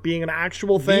 VR being an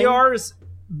actual thing. VR's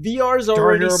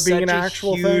already Hero such being an a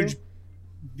actual huge. thing.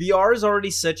 VR is already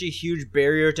such a huge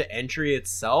barrier to entry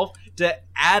itself. To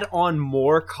add on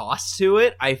more cost to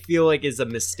it, I feel like is a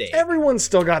mistake. Everyone's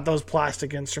still got those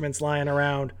plastic instruments lying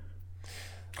around.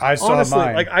 I saw Honestly,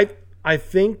 mine. like I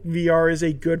think VR is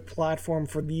a good platform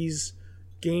for these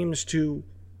games to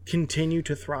continue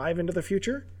to thrive into the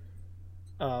future.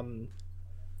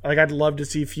 Like, I'd love to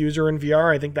see Fuser in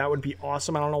VR. I think that would be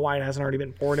awesome. I don't know why it hasn't already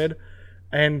been ported.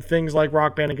 And things like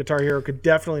Rock Band and Guitar Hero could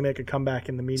definitely make a comeback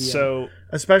in the medium. So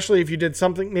Especially if you did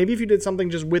something, maybe if you did something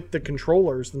just with the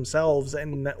controllers themselves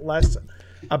and less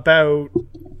about...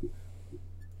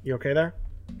 You okay there?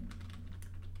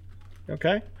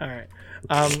 Okay, all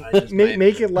right.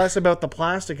 Make it less about the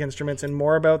plastic instruments and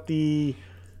more about the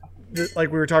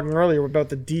like we were talking earlier about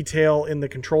the detail in the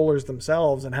controllers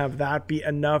themselves, and have that be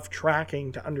enough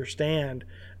tracking to understand.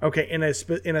 Okay, in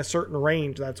a certain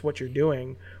range, that's what you're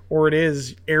doing, or it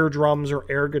is air drums or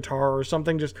air guitar or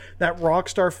something. Just that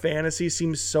Rockstar Fantasy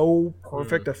seems so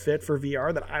perfect a fit for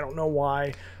VR that I don't know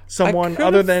why someone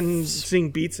other than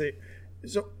seeing Beats It.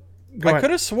 So I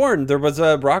could have sworn there was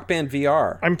a Rock Band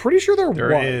VR. I'm pretty sure there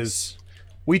was. Is.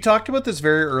 We talked about this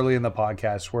very early in the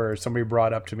podcast where somebody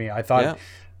brought up to me. I thought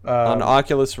on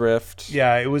Oculus Rift.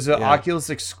 Yeah, it was an Oculus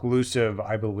exclusive,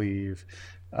 I believe.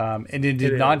 And it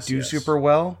did not do super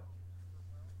well.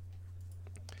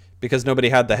 Because nobody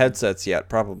had the headsets yet,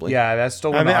 probably. Yeah, that's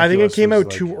still. I think it came out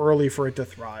too early for it to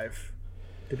thrive,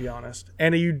 to be honest.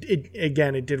 And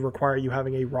it did require you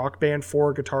having a Rock Band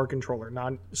 4 guitar controller.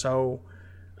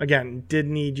 Did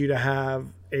need you to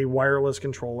have a wireless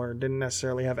controller. Didn't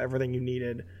necessarily have everything you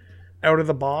needed out of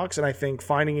the box. And I think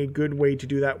finding a good way to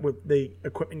do that with the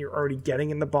equipment you're already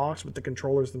getting in the box with the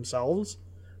controllers themselves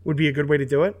would be a good way to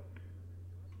do it.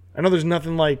 I know there's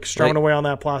nothing like strumming away on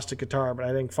that plastic guitar, but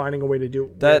I think finding a way to do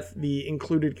it with the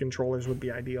included controllers would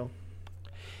be ideal.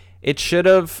 It should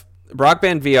have... Rock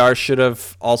Band VR should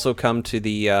have also come to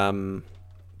the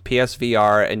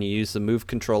PSVR, and you use the Move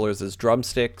controllers as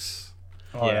drumsticks.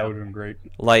 Oh, that would have been great.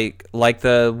 Like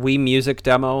the Wii Music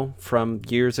demo from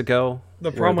years ago.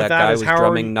 The problem with that guy is was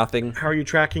drumming nothing. How are you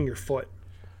tracking your foot?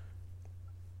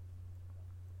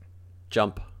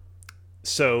 Jump.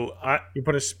 So you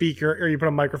put a speaker or you put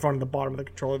a microphone at the bottom of the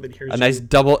controller that hears a nice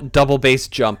double bass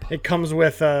jump. It comes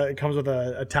with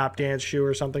a tap dance shoe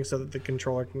or something so that the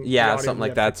controller can something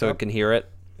like that so it can hear it.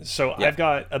 So I've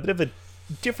got a bit of a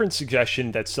different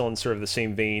suggestion that's still in sort of the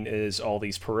same vein as all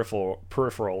these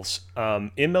peripherals.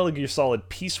 In Metal Gear Solid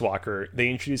Peace Walker, they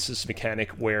introduced this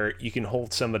mechanic where you can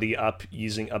hold somebody up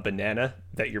using a banana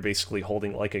that you're basically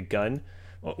holding like a gun.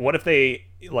 What if they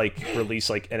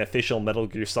release an official Metal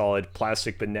Gear Solid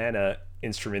plastic banana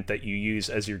instrument that you use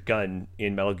as your gun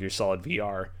in Metal Gear Solid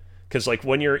VR? Because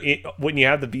when you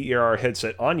have the VR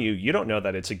headset on you, you don't know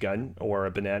that it's a gun or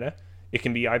a banana. It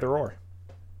can be either or.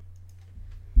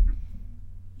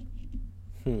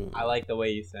 I like the way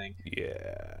you think.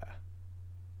 Yeah.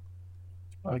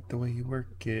 I like the way you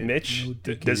work it. Mitch,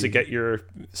 does it get your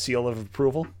seal of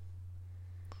approval?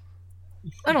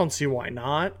 I don't see why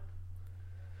not.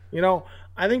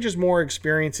 I think just more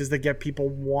experiences that get people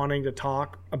wanting to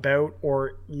talk about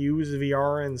or use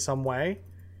VR in some way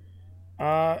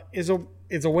is a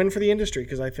win for the industry,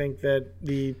 because I think that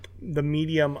the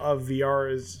medium of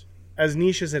VR is, as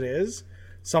niche as it is,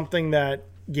 something that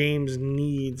games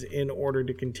needs in order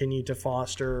to continue to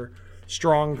foster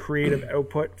strong creative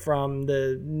output from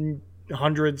the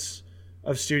hundreds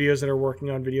of studios that are working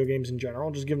on video games in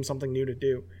general. Just give them something new to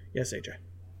do. Yes, AJ.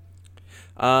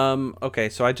 Okay,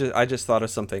 so I just thought of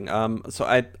something. So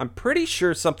I'm pretty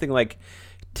sure something like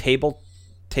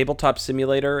Tabletop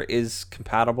Simulator is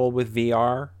compatible with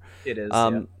VR. It is.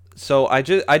 So I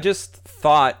just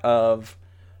thought of,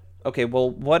 okay, well,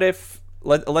 what if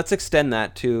let's extend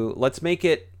that to, let's make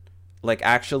it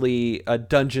actually a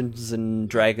Dungeons and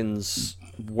Dragons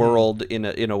world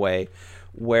in a way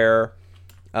where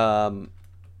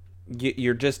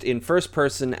you're just in first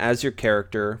person as your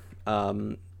character.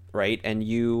 Right, and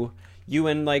you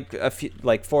and a few,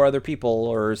 4 other people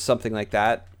or something like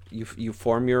that. You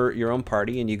form your own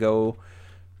party and you go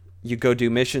do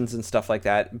missions and stuff like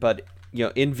that. But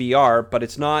in VR, but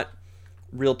it's not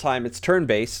real time. It's turn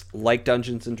based, like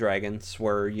Dungeons and Dragons,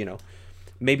 where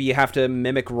maybe you have to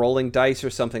mimic rolling dice or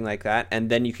something like that, and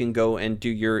then you can go and do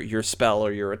your spell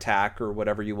or your attack or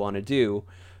whatever you want to do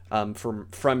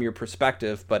from your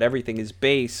perspective. But everything is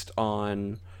based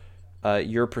on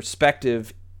your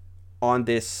perspective on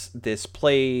this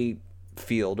play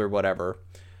field or whatever,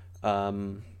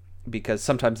 because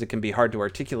sometimes it can be hard to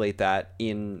articulate that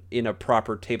in a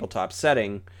proper tabletop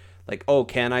setting.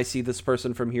 Can I see this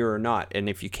person from here or not? And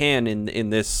if you can in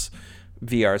this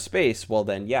VR space, well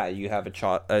then you have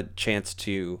a chance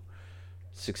to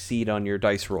succeed on your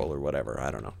dice roll or whatever.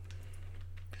 I don't know.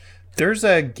 There's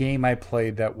a game I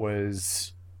played that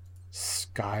was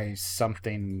Sky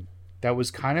something that was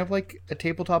kind of like a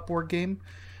tabletop board game,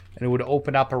 and it would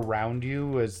open up around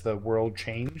you as the world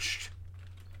changed.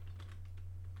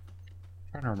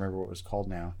 I'm trying to remember what it was called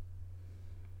now.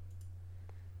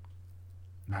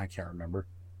 I can't remember.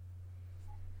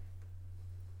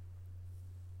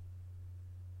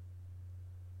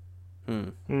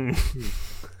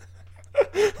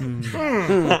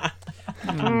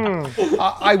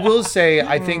 I will say,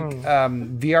 I think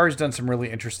VR has done some really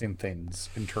interesting things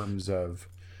in terms of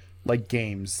like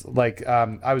games. Like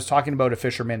I was talking about A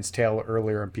Fisherman's Tale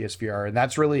earlier on PSVR, and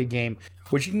that's really a game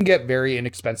which you can get very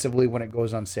inexpensively when it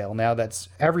goes on sale now. That's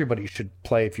everybody should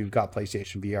play if you've got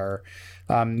PlayStation VR.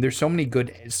 There's so many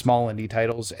good small indie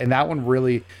titles, and that one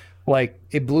really, like,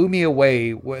 it blew me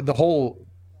away. The whole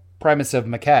premise of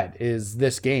Maquette is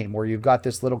this game where you've got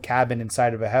this little cabin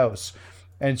inside of a house,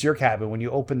 and it's your cabin. When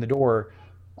you open the door,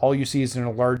 all you see is a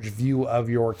large view of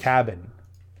your cabin.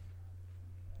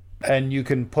 And you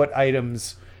can put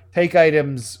take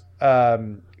items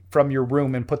from your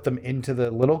room and put them into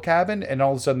the little cabin, and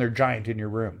all of a sudden they're giant in your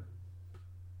room.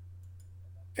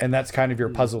 And that's kind of your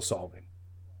puzzle solving.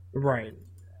 Right.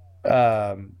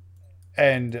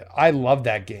 And I love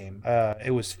that game.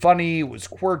 It was funny. It was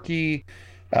quirky.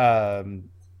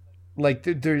 Like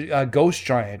there's Ghost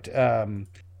Giant,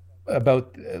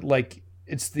 about like,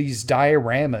 it's these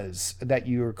dioramas that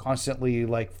you're constantly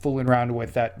like fooling around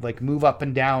with that like move up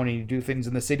and down, and you do things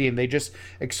in the city and they just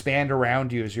expand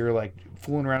around you as you're like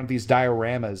fooling around with these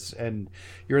dioramas, and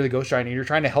you're the Ghost Giant and you're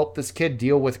trying to help this kid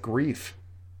deal with grief.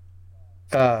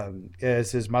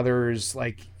 As his mother's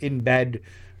like in bed,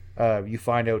 you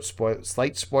find out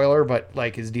slight spoiler, but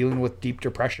like is dealing with deep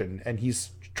depression, and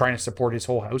he's trying to support his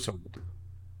whole household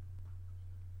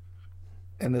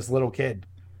and this little kid.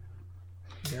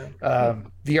 Yeah.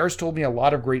 VR's told me a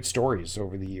lot of great stories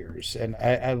over the years, and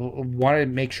I want to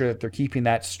make sure that they're keeping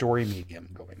that story medium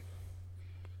going.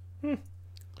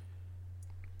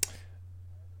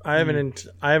 I have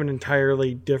an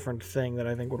entirely different thing that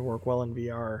I think would work well in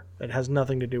VR that has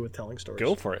nothing to do with telling stories.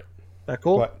 Go for it. That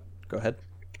cool? What? Go ahead.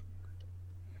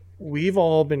 We've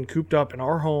all been cooped up in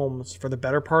our homes for the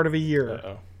better part of a year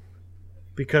Uh-oh.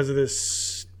 because of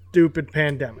this stupid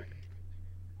pandemic.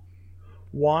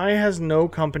 Why has no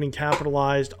company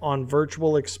capitalized on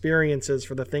virtual experiences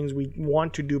for the things we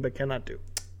want to do but cannot do?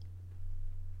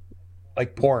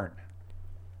 Like porn.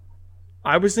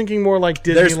 I was thinking more like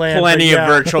Disneyland. There's plenty but of yeah,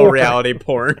 virtual porn. reality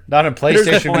porn. Not in There's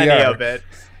PlayStation plenty VR. of it.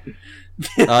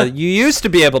 You used to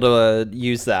be able to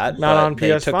use that. Not but on they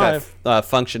took that PS5.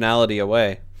 functionality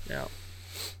away. Yeah.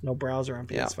 No browser on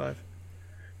Yeah. PS5.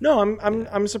 No,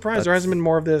 I'm surprised there hasn't been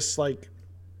more of this like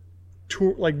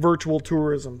virtual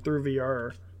tourism through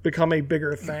VR become a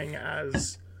bigger thing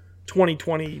as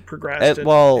 2020 progressed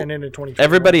and into 2020.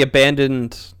 Everybody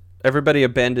abandoned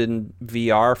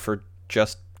VR for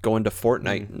just going to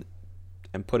Fortnite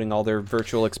and putting all their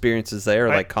virtual experiences there,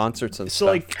 like concerts and So,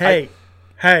 stuff. like,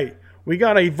 Hey, we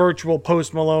got a virtual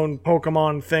Post Malone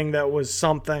Pokemon thing that was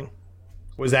something.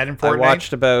 Was that in I Fortnite?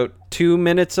 watched about 2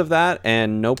 minutes of that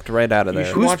and noped right out of You there.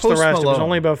 should Who's watch the Post rest. It was Malone?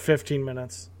 only about 15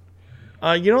 minutes.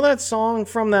 You know that song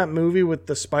from that movie with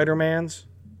the Spider-Mans?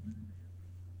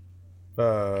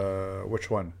 Which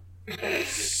one?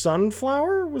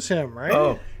 Sunflower was him, right?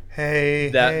 Oh, hey,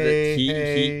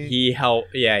 He helped.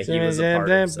 Yeah, he was a part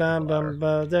of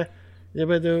Sunflower.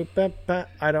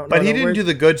 I don't know. But he didn't do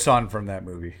the good song from that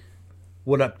movie.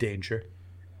 What Up, Danger?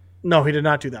 No, he did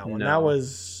not do that one. No. That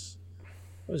was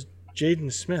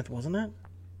Jaden Smith, wasn't it?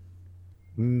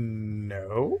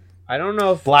 No. I don't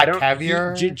know if Black I don't-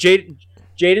 Caviar?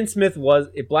 Jaden Smith was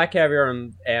Black Caviar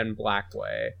and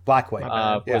Blackway. Blackway.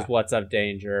 Was What's Up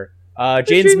Danger. did Jaden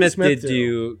Jaden Smith Smith did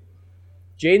do.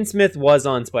 Jaden Smith was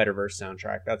on Spider-Verse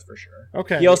soundtrack, that's for sure.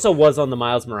 Okay. He also was on the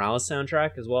Miles Morales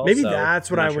soundtrack as well. Maybe so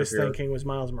that's what I'm I not sure was if you're- thinking was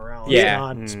Miles Morales, Yeah.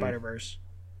 not Spider-Verse.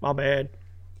 My bad.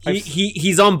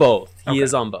 He's on both. He Okay.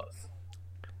 is on both.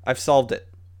 I've solved it.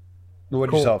 What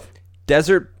Cool. yourself?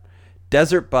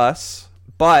 Desert bus,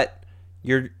 but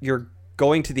you're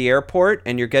going to the airport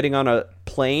and you're getting on a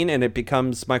plane and it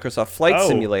becomes Microsoft Flight Oh.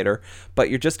 Simulator, but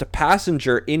you're just a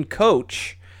passenger in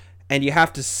coach and you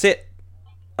have to sit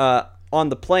on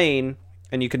the plane,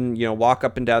 and you can walk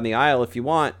up and down the aisle if you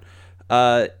want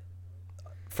for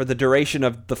the duration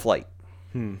of the flight.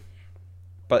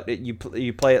 But you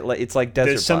play it like it's like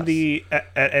Desert Does somebody at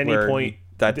any where point?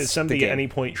 that's Did the somebody at game. any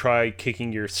point try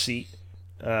kicking your seat?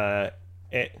 Bus.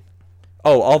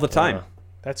 Oh, all the time.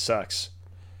 That sucks.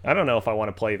 I don't know if I want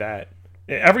to play that.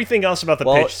 Everything else about the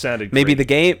Well, pitch sounded maybe great.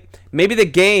 the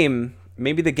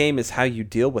game is how you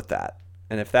deal with that.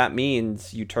 And if that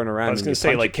means you turn around, I was and going you to say,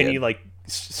 punch a like, can kid, you like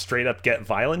straight up get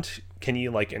violent? Can you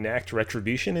like enact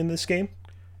retribution in this game?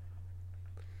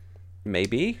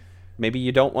 maybe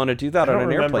you don't want to do that on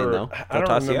an airplane though. I They'll don't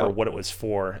toss you remember out. what it was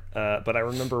for, but I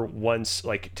remember once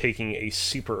like taking a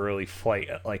super early flight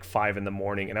at like 5 a.m,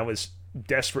 and I was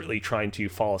desperately trying to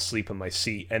fall asleep in my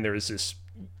seat, and there was this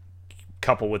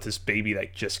couple with this baby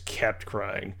that just kept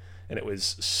crying, and it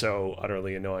was so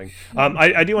utterly annoying.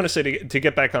 I do want to say, to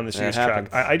get back on this news track, happens.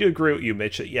 I do agree with you,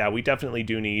 Mitch, that yeah, we definitely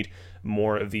do need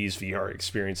more of these VR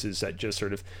experiences that just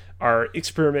sort of are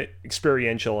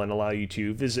experiential and allow you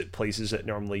to visit places that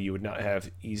normally you would not have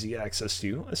easy access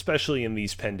to, especially in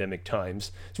these pandemic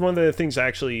times. It's one of the things that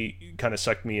actually kind of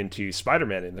sucked me into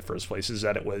Spider-Man in the first place, is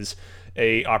that it was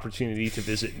a opportunity to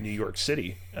visit New York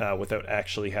City without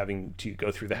actually having to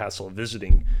go through the hassle of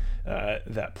visiting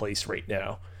that place right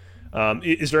now.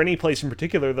 Is there any place in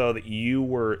particular, though, that you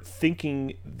were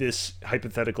thinking this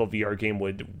hypothetical VR game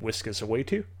would whisk us away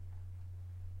to?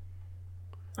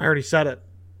 I already said it.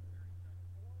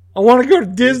 I want to go to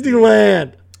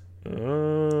Disneyland.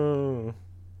 Oh.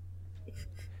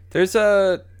 There's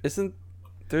a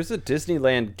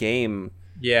Disneyland game.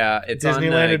 Yeah, it's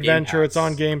Disneyland on, Adventure. Game It's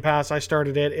on Game Pass. I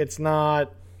started it. It's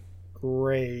not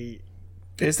great.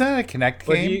 Is that a Kinect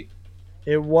But game?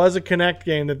 It was a Kinect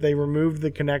game that they removed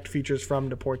the Kinect features from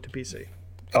to port to PC.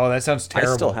 Oh, that sounds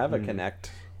terrible. I still have a Kinect.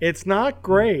 It's not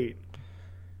great.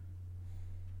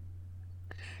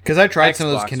 Because I tried some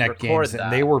of those Xbox, Kinect record games that.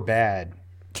 and they were bad.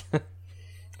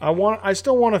 I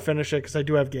still want to finish it because I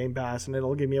do have Game Pass, and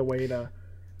it'll give me a way to,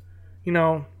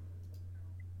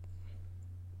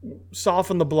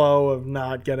 soften the blow of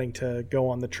not getting to go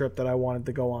on the trip that I wanted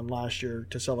to go on last year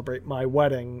to celebrate my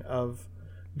wedding, of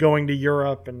going to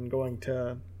Europe and going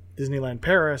to Disneyland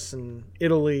Paris and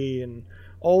Italy and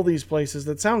all these places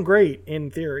that sound great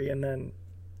in theory, and then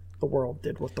the world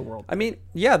did what the world did. I mean,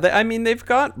 yeah, they've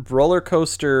got roller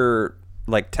coaster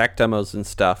like tech demos and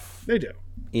stuff They do.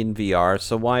 in VR.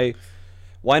 So why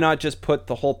not just put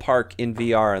the whole park in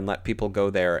VR and let people go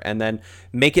there, and then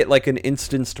make it like an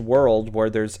instanced world where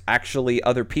there's actually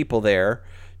other people there?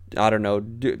 I don't know,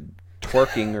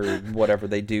 twerking or whatever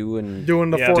they do, and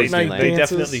Doing the Fortnite dances. They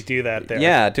definitely do that there.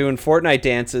 yeah, doing Fortnite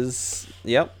dances.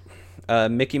 Yep,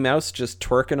 Mickey Mouse just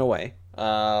twerking away.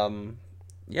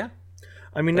 Yeah.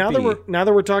 I mean, now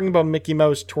that we're talking about Mickey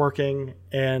Mouse twerking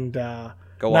and Go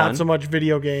not on. so much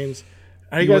video games,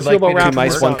 how do you You guys would feel like me about to wrapping Two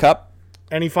mice, this one up? cup.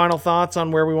 Any final thoughts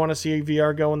on where we want to see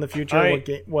VR go in the future?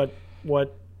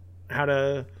 How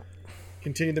to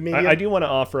continue the media? I do want to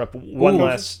offer up one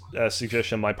last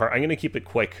suggestion on my part. I'm going to keep it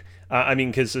quick.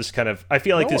 Because this kind of, I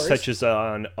feel like No this worries. touches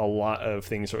on a lot of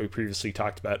things that we previously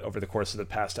talked about over the course of the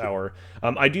past hour.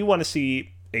 I do want to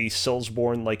see a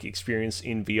Soulsborne-like experience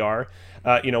in VR.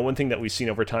 One thing that we've seen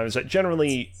over time is that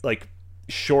generally, like,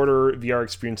 shorter VR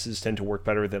experiences tend to work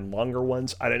better than longer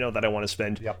ones. I don't know that I want to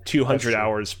spend 200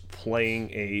 hours playing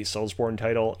a Soulsborne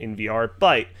title in VR,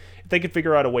 but if they could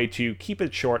figure out a way to keep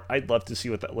it short, I'd love to see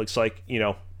what that looks like.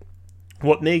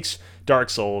 What makes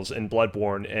Dark Souls and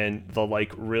Bloodborne and the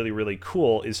like really, really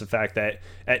cool is the fact that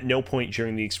at no point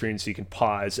during the experience you can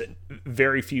pause. At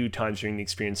very few times during the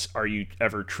experience are you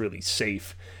ever truly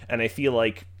safe. And I feel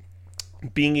like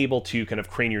being able to kind of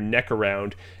crane your neck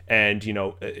around and,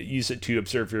 use it to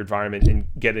observe your environment and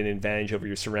get an advantage over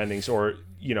your surroundings, or,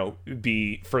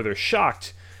 be further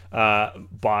shocked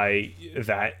by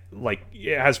that, like,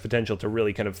 it has potential to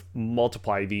really kind of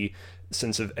multiply the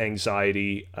sense of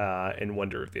anxiety and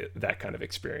wonder of that kind of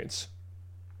experience.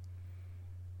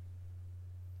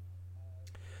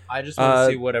 I just want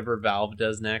to see whatever Valve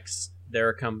does next. They're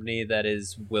a company that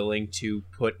is willing to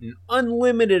put an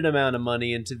unlimited amount of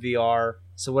money into VR.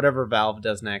 So whatever Valve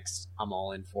does next, I'm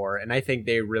all in for. And I think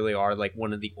they really are like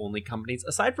one of the only companies,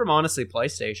 aside from honestly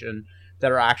PlayStation, that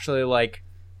are actually like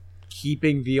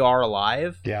keeping VR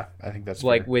alive. Yeah, I think that's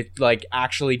like fair. with like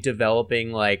actually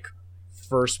developing like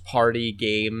first party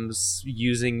games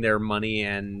using their money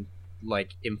and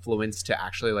like influence to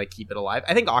actually like keep it alive.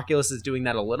 I think Oculus is doing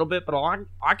that a little bit, but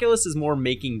Oculus is more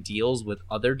making deals with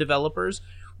other developers,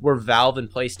 where Valve and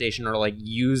PlayStation are like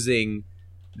using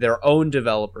their own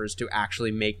developers to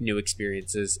actually make new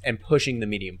experiences and pushing the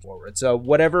medium forward. So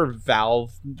whatever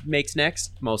Valve makes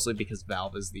next, mostly because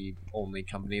Valve is the only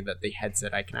company that the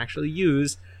headset I can actually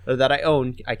use, or that I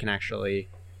own, I can actually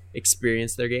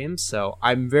experience their games. So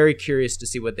I'm very curious to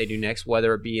see what they do next,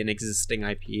 whether it be an existing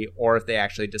IP or if they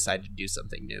actually decide to do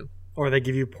something new. Or they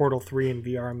give you Portal 3 in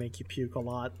VR and make you puke a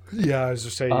lot. Yeah, I was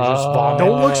just saying, you just vomit.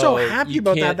 Don't look so happy you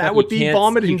about that. can't- That you would be can't-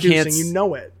 vomit-inducing. you can't- You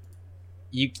know it.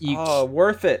 You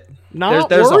Worth it. Not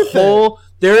there's worth a whole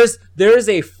it. there is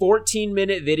a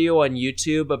 14-minute video on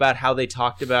YouTube about how they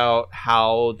talked about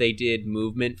how they did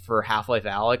movement for Half-Life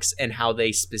Alyx and how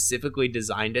they specifically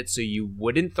designed it so you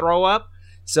wouldn't throw up.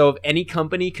 So if any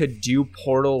company could do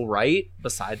Portal right,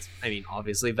 besides, I mean,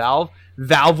 obviously Valve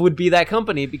would be that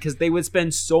company, because they would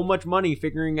spend so much money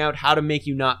figuring out how to make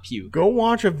you not puke. Go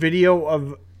watch a video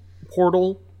of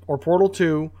Portal or Portal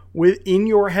 2 within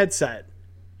your headset.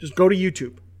 Just go to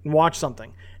YouTube and watch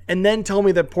something, and then tell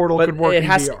me that Portal But could work it in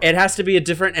has VR. it has to be a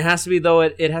different it has to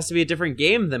be a different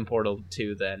game than Portal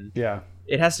 2 then. Yeah.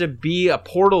 it has to be a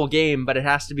Portal game, but it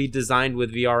has to be designed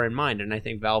with VR in mind, and I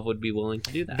think Valve would be willing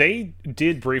to do that. They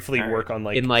did briefly work on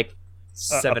in like a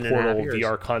 7.5 Portal years.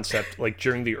 VR concept, like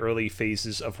during the early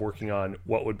phases of working on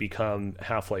what would become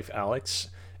Half-Life Alyx,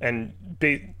 and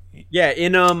in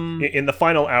the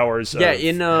final hours of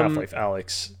Half-Life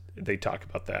Alyx, they talk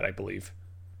about that, I believe.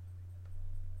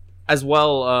 As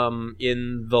well,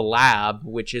 in the lab,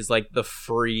 which is like the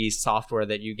free software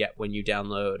that you get when you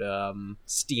download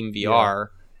Steam VR,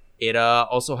 it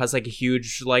also has like a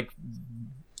huge like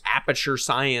Aperture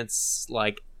Science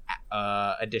like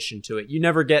addition to it. You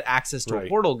never get access to a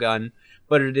portal gun,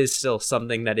 but it is still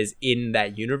something that is in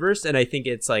that universe, and I think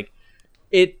it's like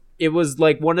it was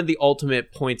like one of the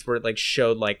ultimate points where it like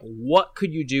showed like what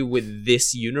could you do with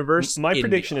this universe. My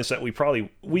prediction is that we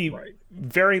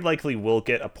very likely will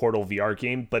get a Portal VR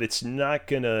game, but it's not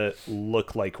gonna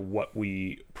look like what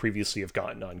we previously have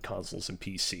gotten on consoles and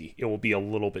PC. It will be a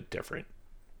little bit different.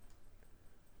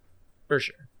 For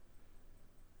sure.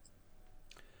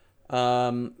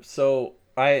 So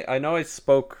I know I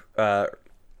spoke at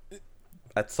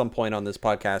some point on this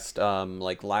podcast,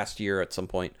 like last year at some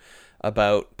point,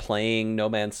 about playing No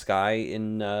Man's Sky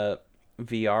in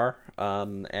VR,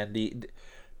 and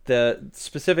the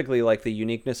specifically like the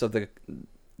uniqueness of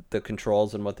the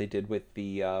controls and what they did with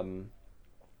the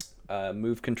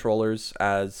Move controllers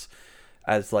as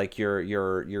like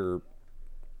your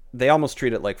they almost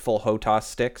treat it like full HOTAS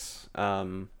sticks.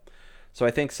 So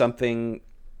I think something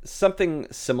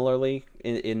similarly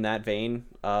in that vein,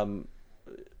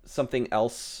 something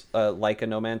else like a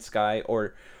No Man's Sky,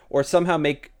 or somehow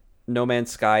make No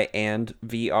Man's Sky and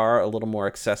VR a little more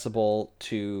accessible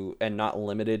to, and not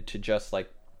limited to just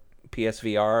like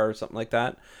PSVR or something like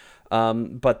that.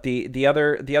 But the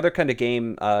other kind of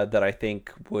game that I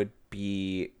think would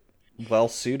be well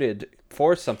suited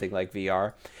for something like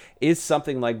VR is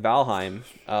something like Valheim,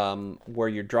 where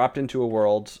you're dropped into a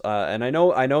world. And I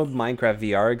know Minecraft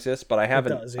VR exists, but I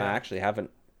haven't. I actually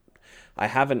haven't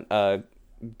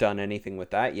done anything with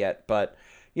that yet. But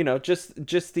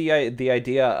just the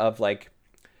idea of like,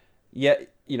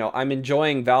 I'm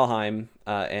enjoying Valheim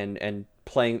and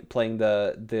playing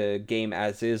the game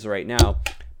as is right now,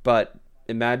 but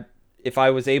imagine if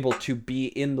I was able to be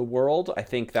in the world. I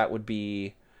think that would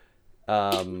be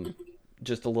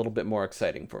just a little bit more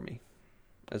exciting for me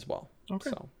as well.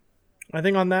 Okay. So I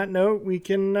think on that note, we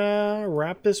can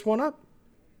wrap this one up.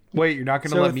 Wait, you're not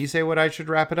going to let me say what I should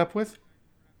wrap it up with?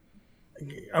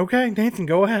 Okay, Nathan,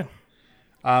 go ahead.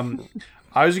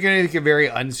 I was going to make a very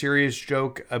unserious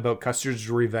joke about Custer's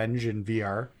Revenge in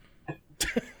VR.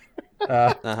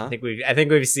 I think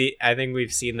we've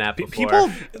seen that before.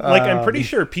 People I'm pretty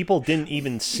sure people didn't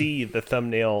even see the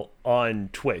thumbnail on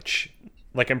Twitch.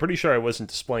 Like, I'm pretty sure I wasn't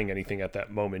displaying anything at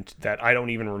that moment that I don't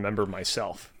even remember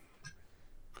myself.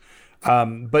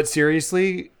 But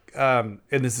seriously, and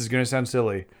this is going to sound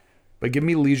silly, but give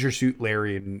me Leisure Suit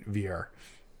Larry in VR.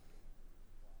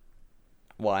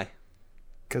 Why?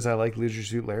 Because I like Leisure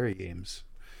Suit Larry games.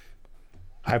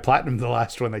 I platinumed the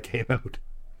last one that came out.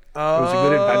 Oh, it was a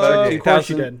good adventure game. Of course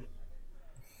you did.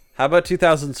 How about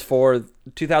 2004?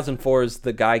 2004's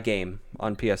The Guy game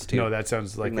on PS2. No, that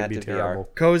sounds like it'd be terrible.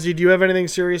 Cozy, do you have anything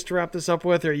serious to wrap this up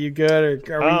with? Are you good?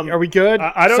 Or are we good?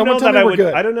 I don't Someone know tell that me I we're would.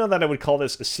 good. I don't know that I would call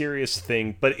this a serious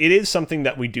thing, but it is something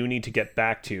that we do need to get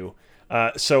back to.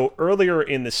 So earlier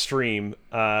in the stream,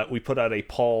 we put out a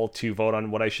poll to vote on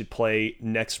what I should play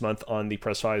next month on the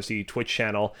Press 5Z Twitch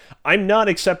channel. I'm not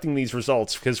accepting these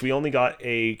results because we only got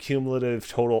a cumulative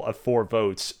total of 4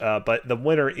 votes. But the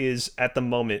winner is, at the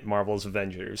moment, Marvel's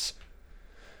Avengers.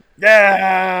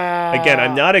 Yeah. Again,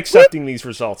 I'm not accepting these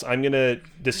results. I'm going to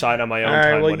decide on my own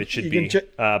time what it should be.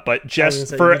 But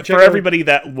just for everybody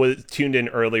that was tuned in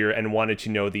earlier and wanted to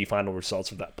know the final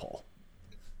results of that poll.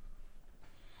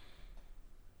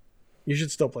 You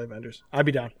should still play Avengers. I'd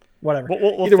be down. Whatever.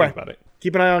 We'll Either think way, about it.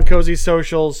 Keep an eye on Cozy's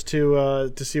socials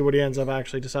to see what he ends up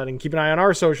actually deciding. Keep an eye on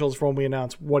our socials for when we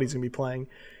announce what he's going to be playing.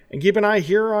 And keep an eye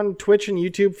here on Twitch and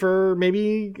YouTube for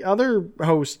maybe other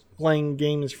hosts playing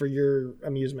games for your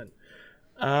amusement.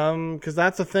 Because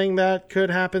that's a thing that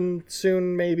could happen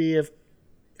soon, maybe, if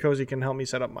Cozy can help me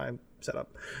set up my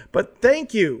setup. But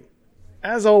thank you,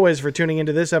 as always, for tuning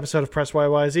into this episode of Press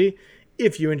YYZ.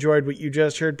 If you enjoyed what you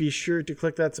just heard, be sure to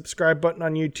click that subscribe button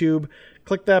on YouTube.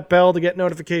 Click that bell to get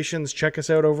notifications. Check us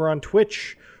out over on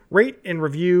Twitch. Rate and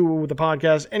review the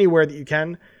podcast anywhere that you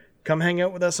can. Come hang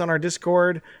out with us on our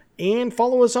Discord. And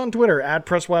follow us on Twitter at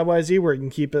PressYYZ,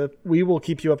 where we will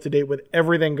keep you up to date with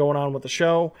everything going on with the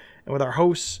show and with our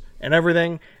hosts and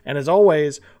everything. And as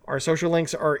always, our social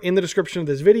links are in the description of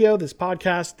this video, this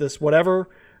podcast, this whatever.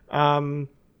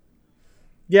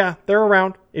 yeah, they're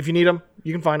around. If you need them,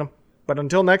 you can find them. But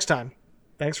until next time,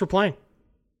 thanks for playing.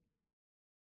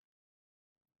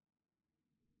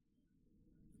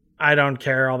 I don't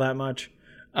care all that much.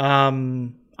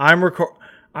 I'm recording.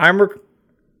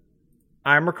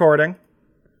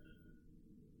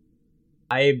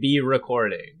 I be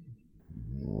recording.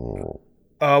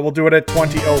 We'll do it at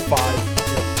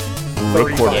 20:05.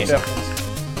 Recording. 35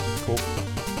 seconds. Cool.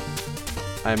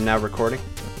 I am now recording.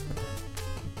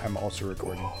 I'm also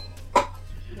recording.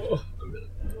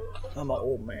 I'm an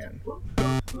old man.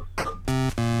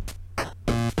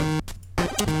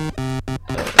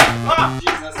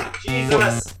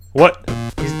 Jesus! What?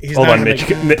 He's Hold not on, gonna Mitch.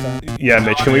 make it. Yeah,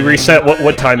 Mitch. Can we reset?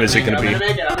 What time is it going to be? I'm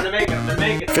gonna make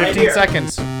it. 15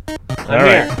 seconds. All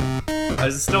right. I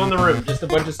was still in the room. Just a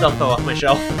bunch of stuff fell off my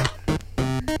shelf.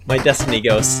 My Destiny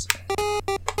ghost.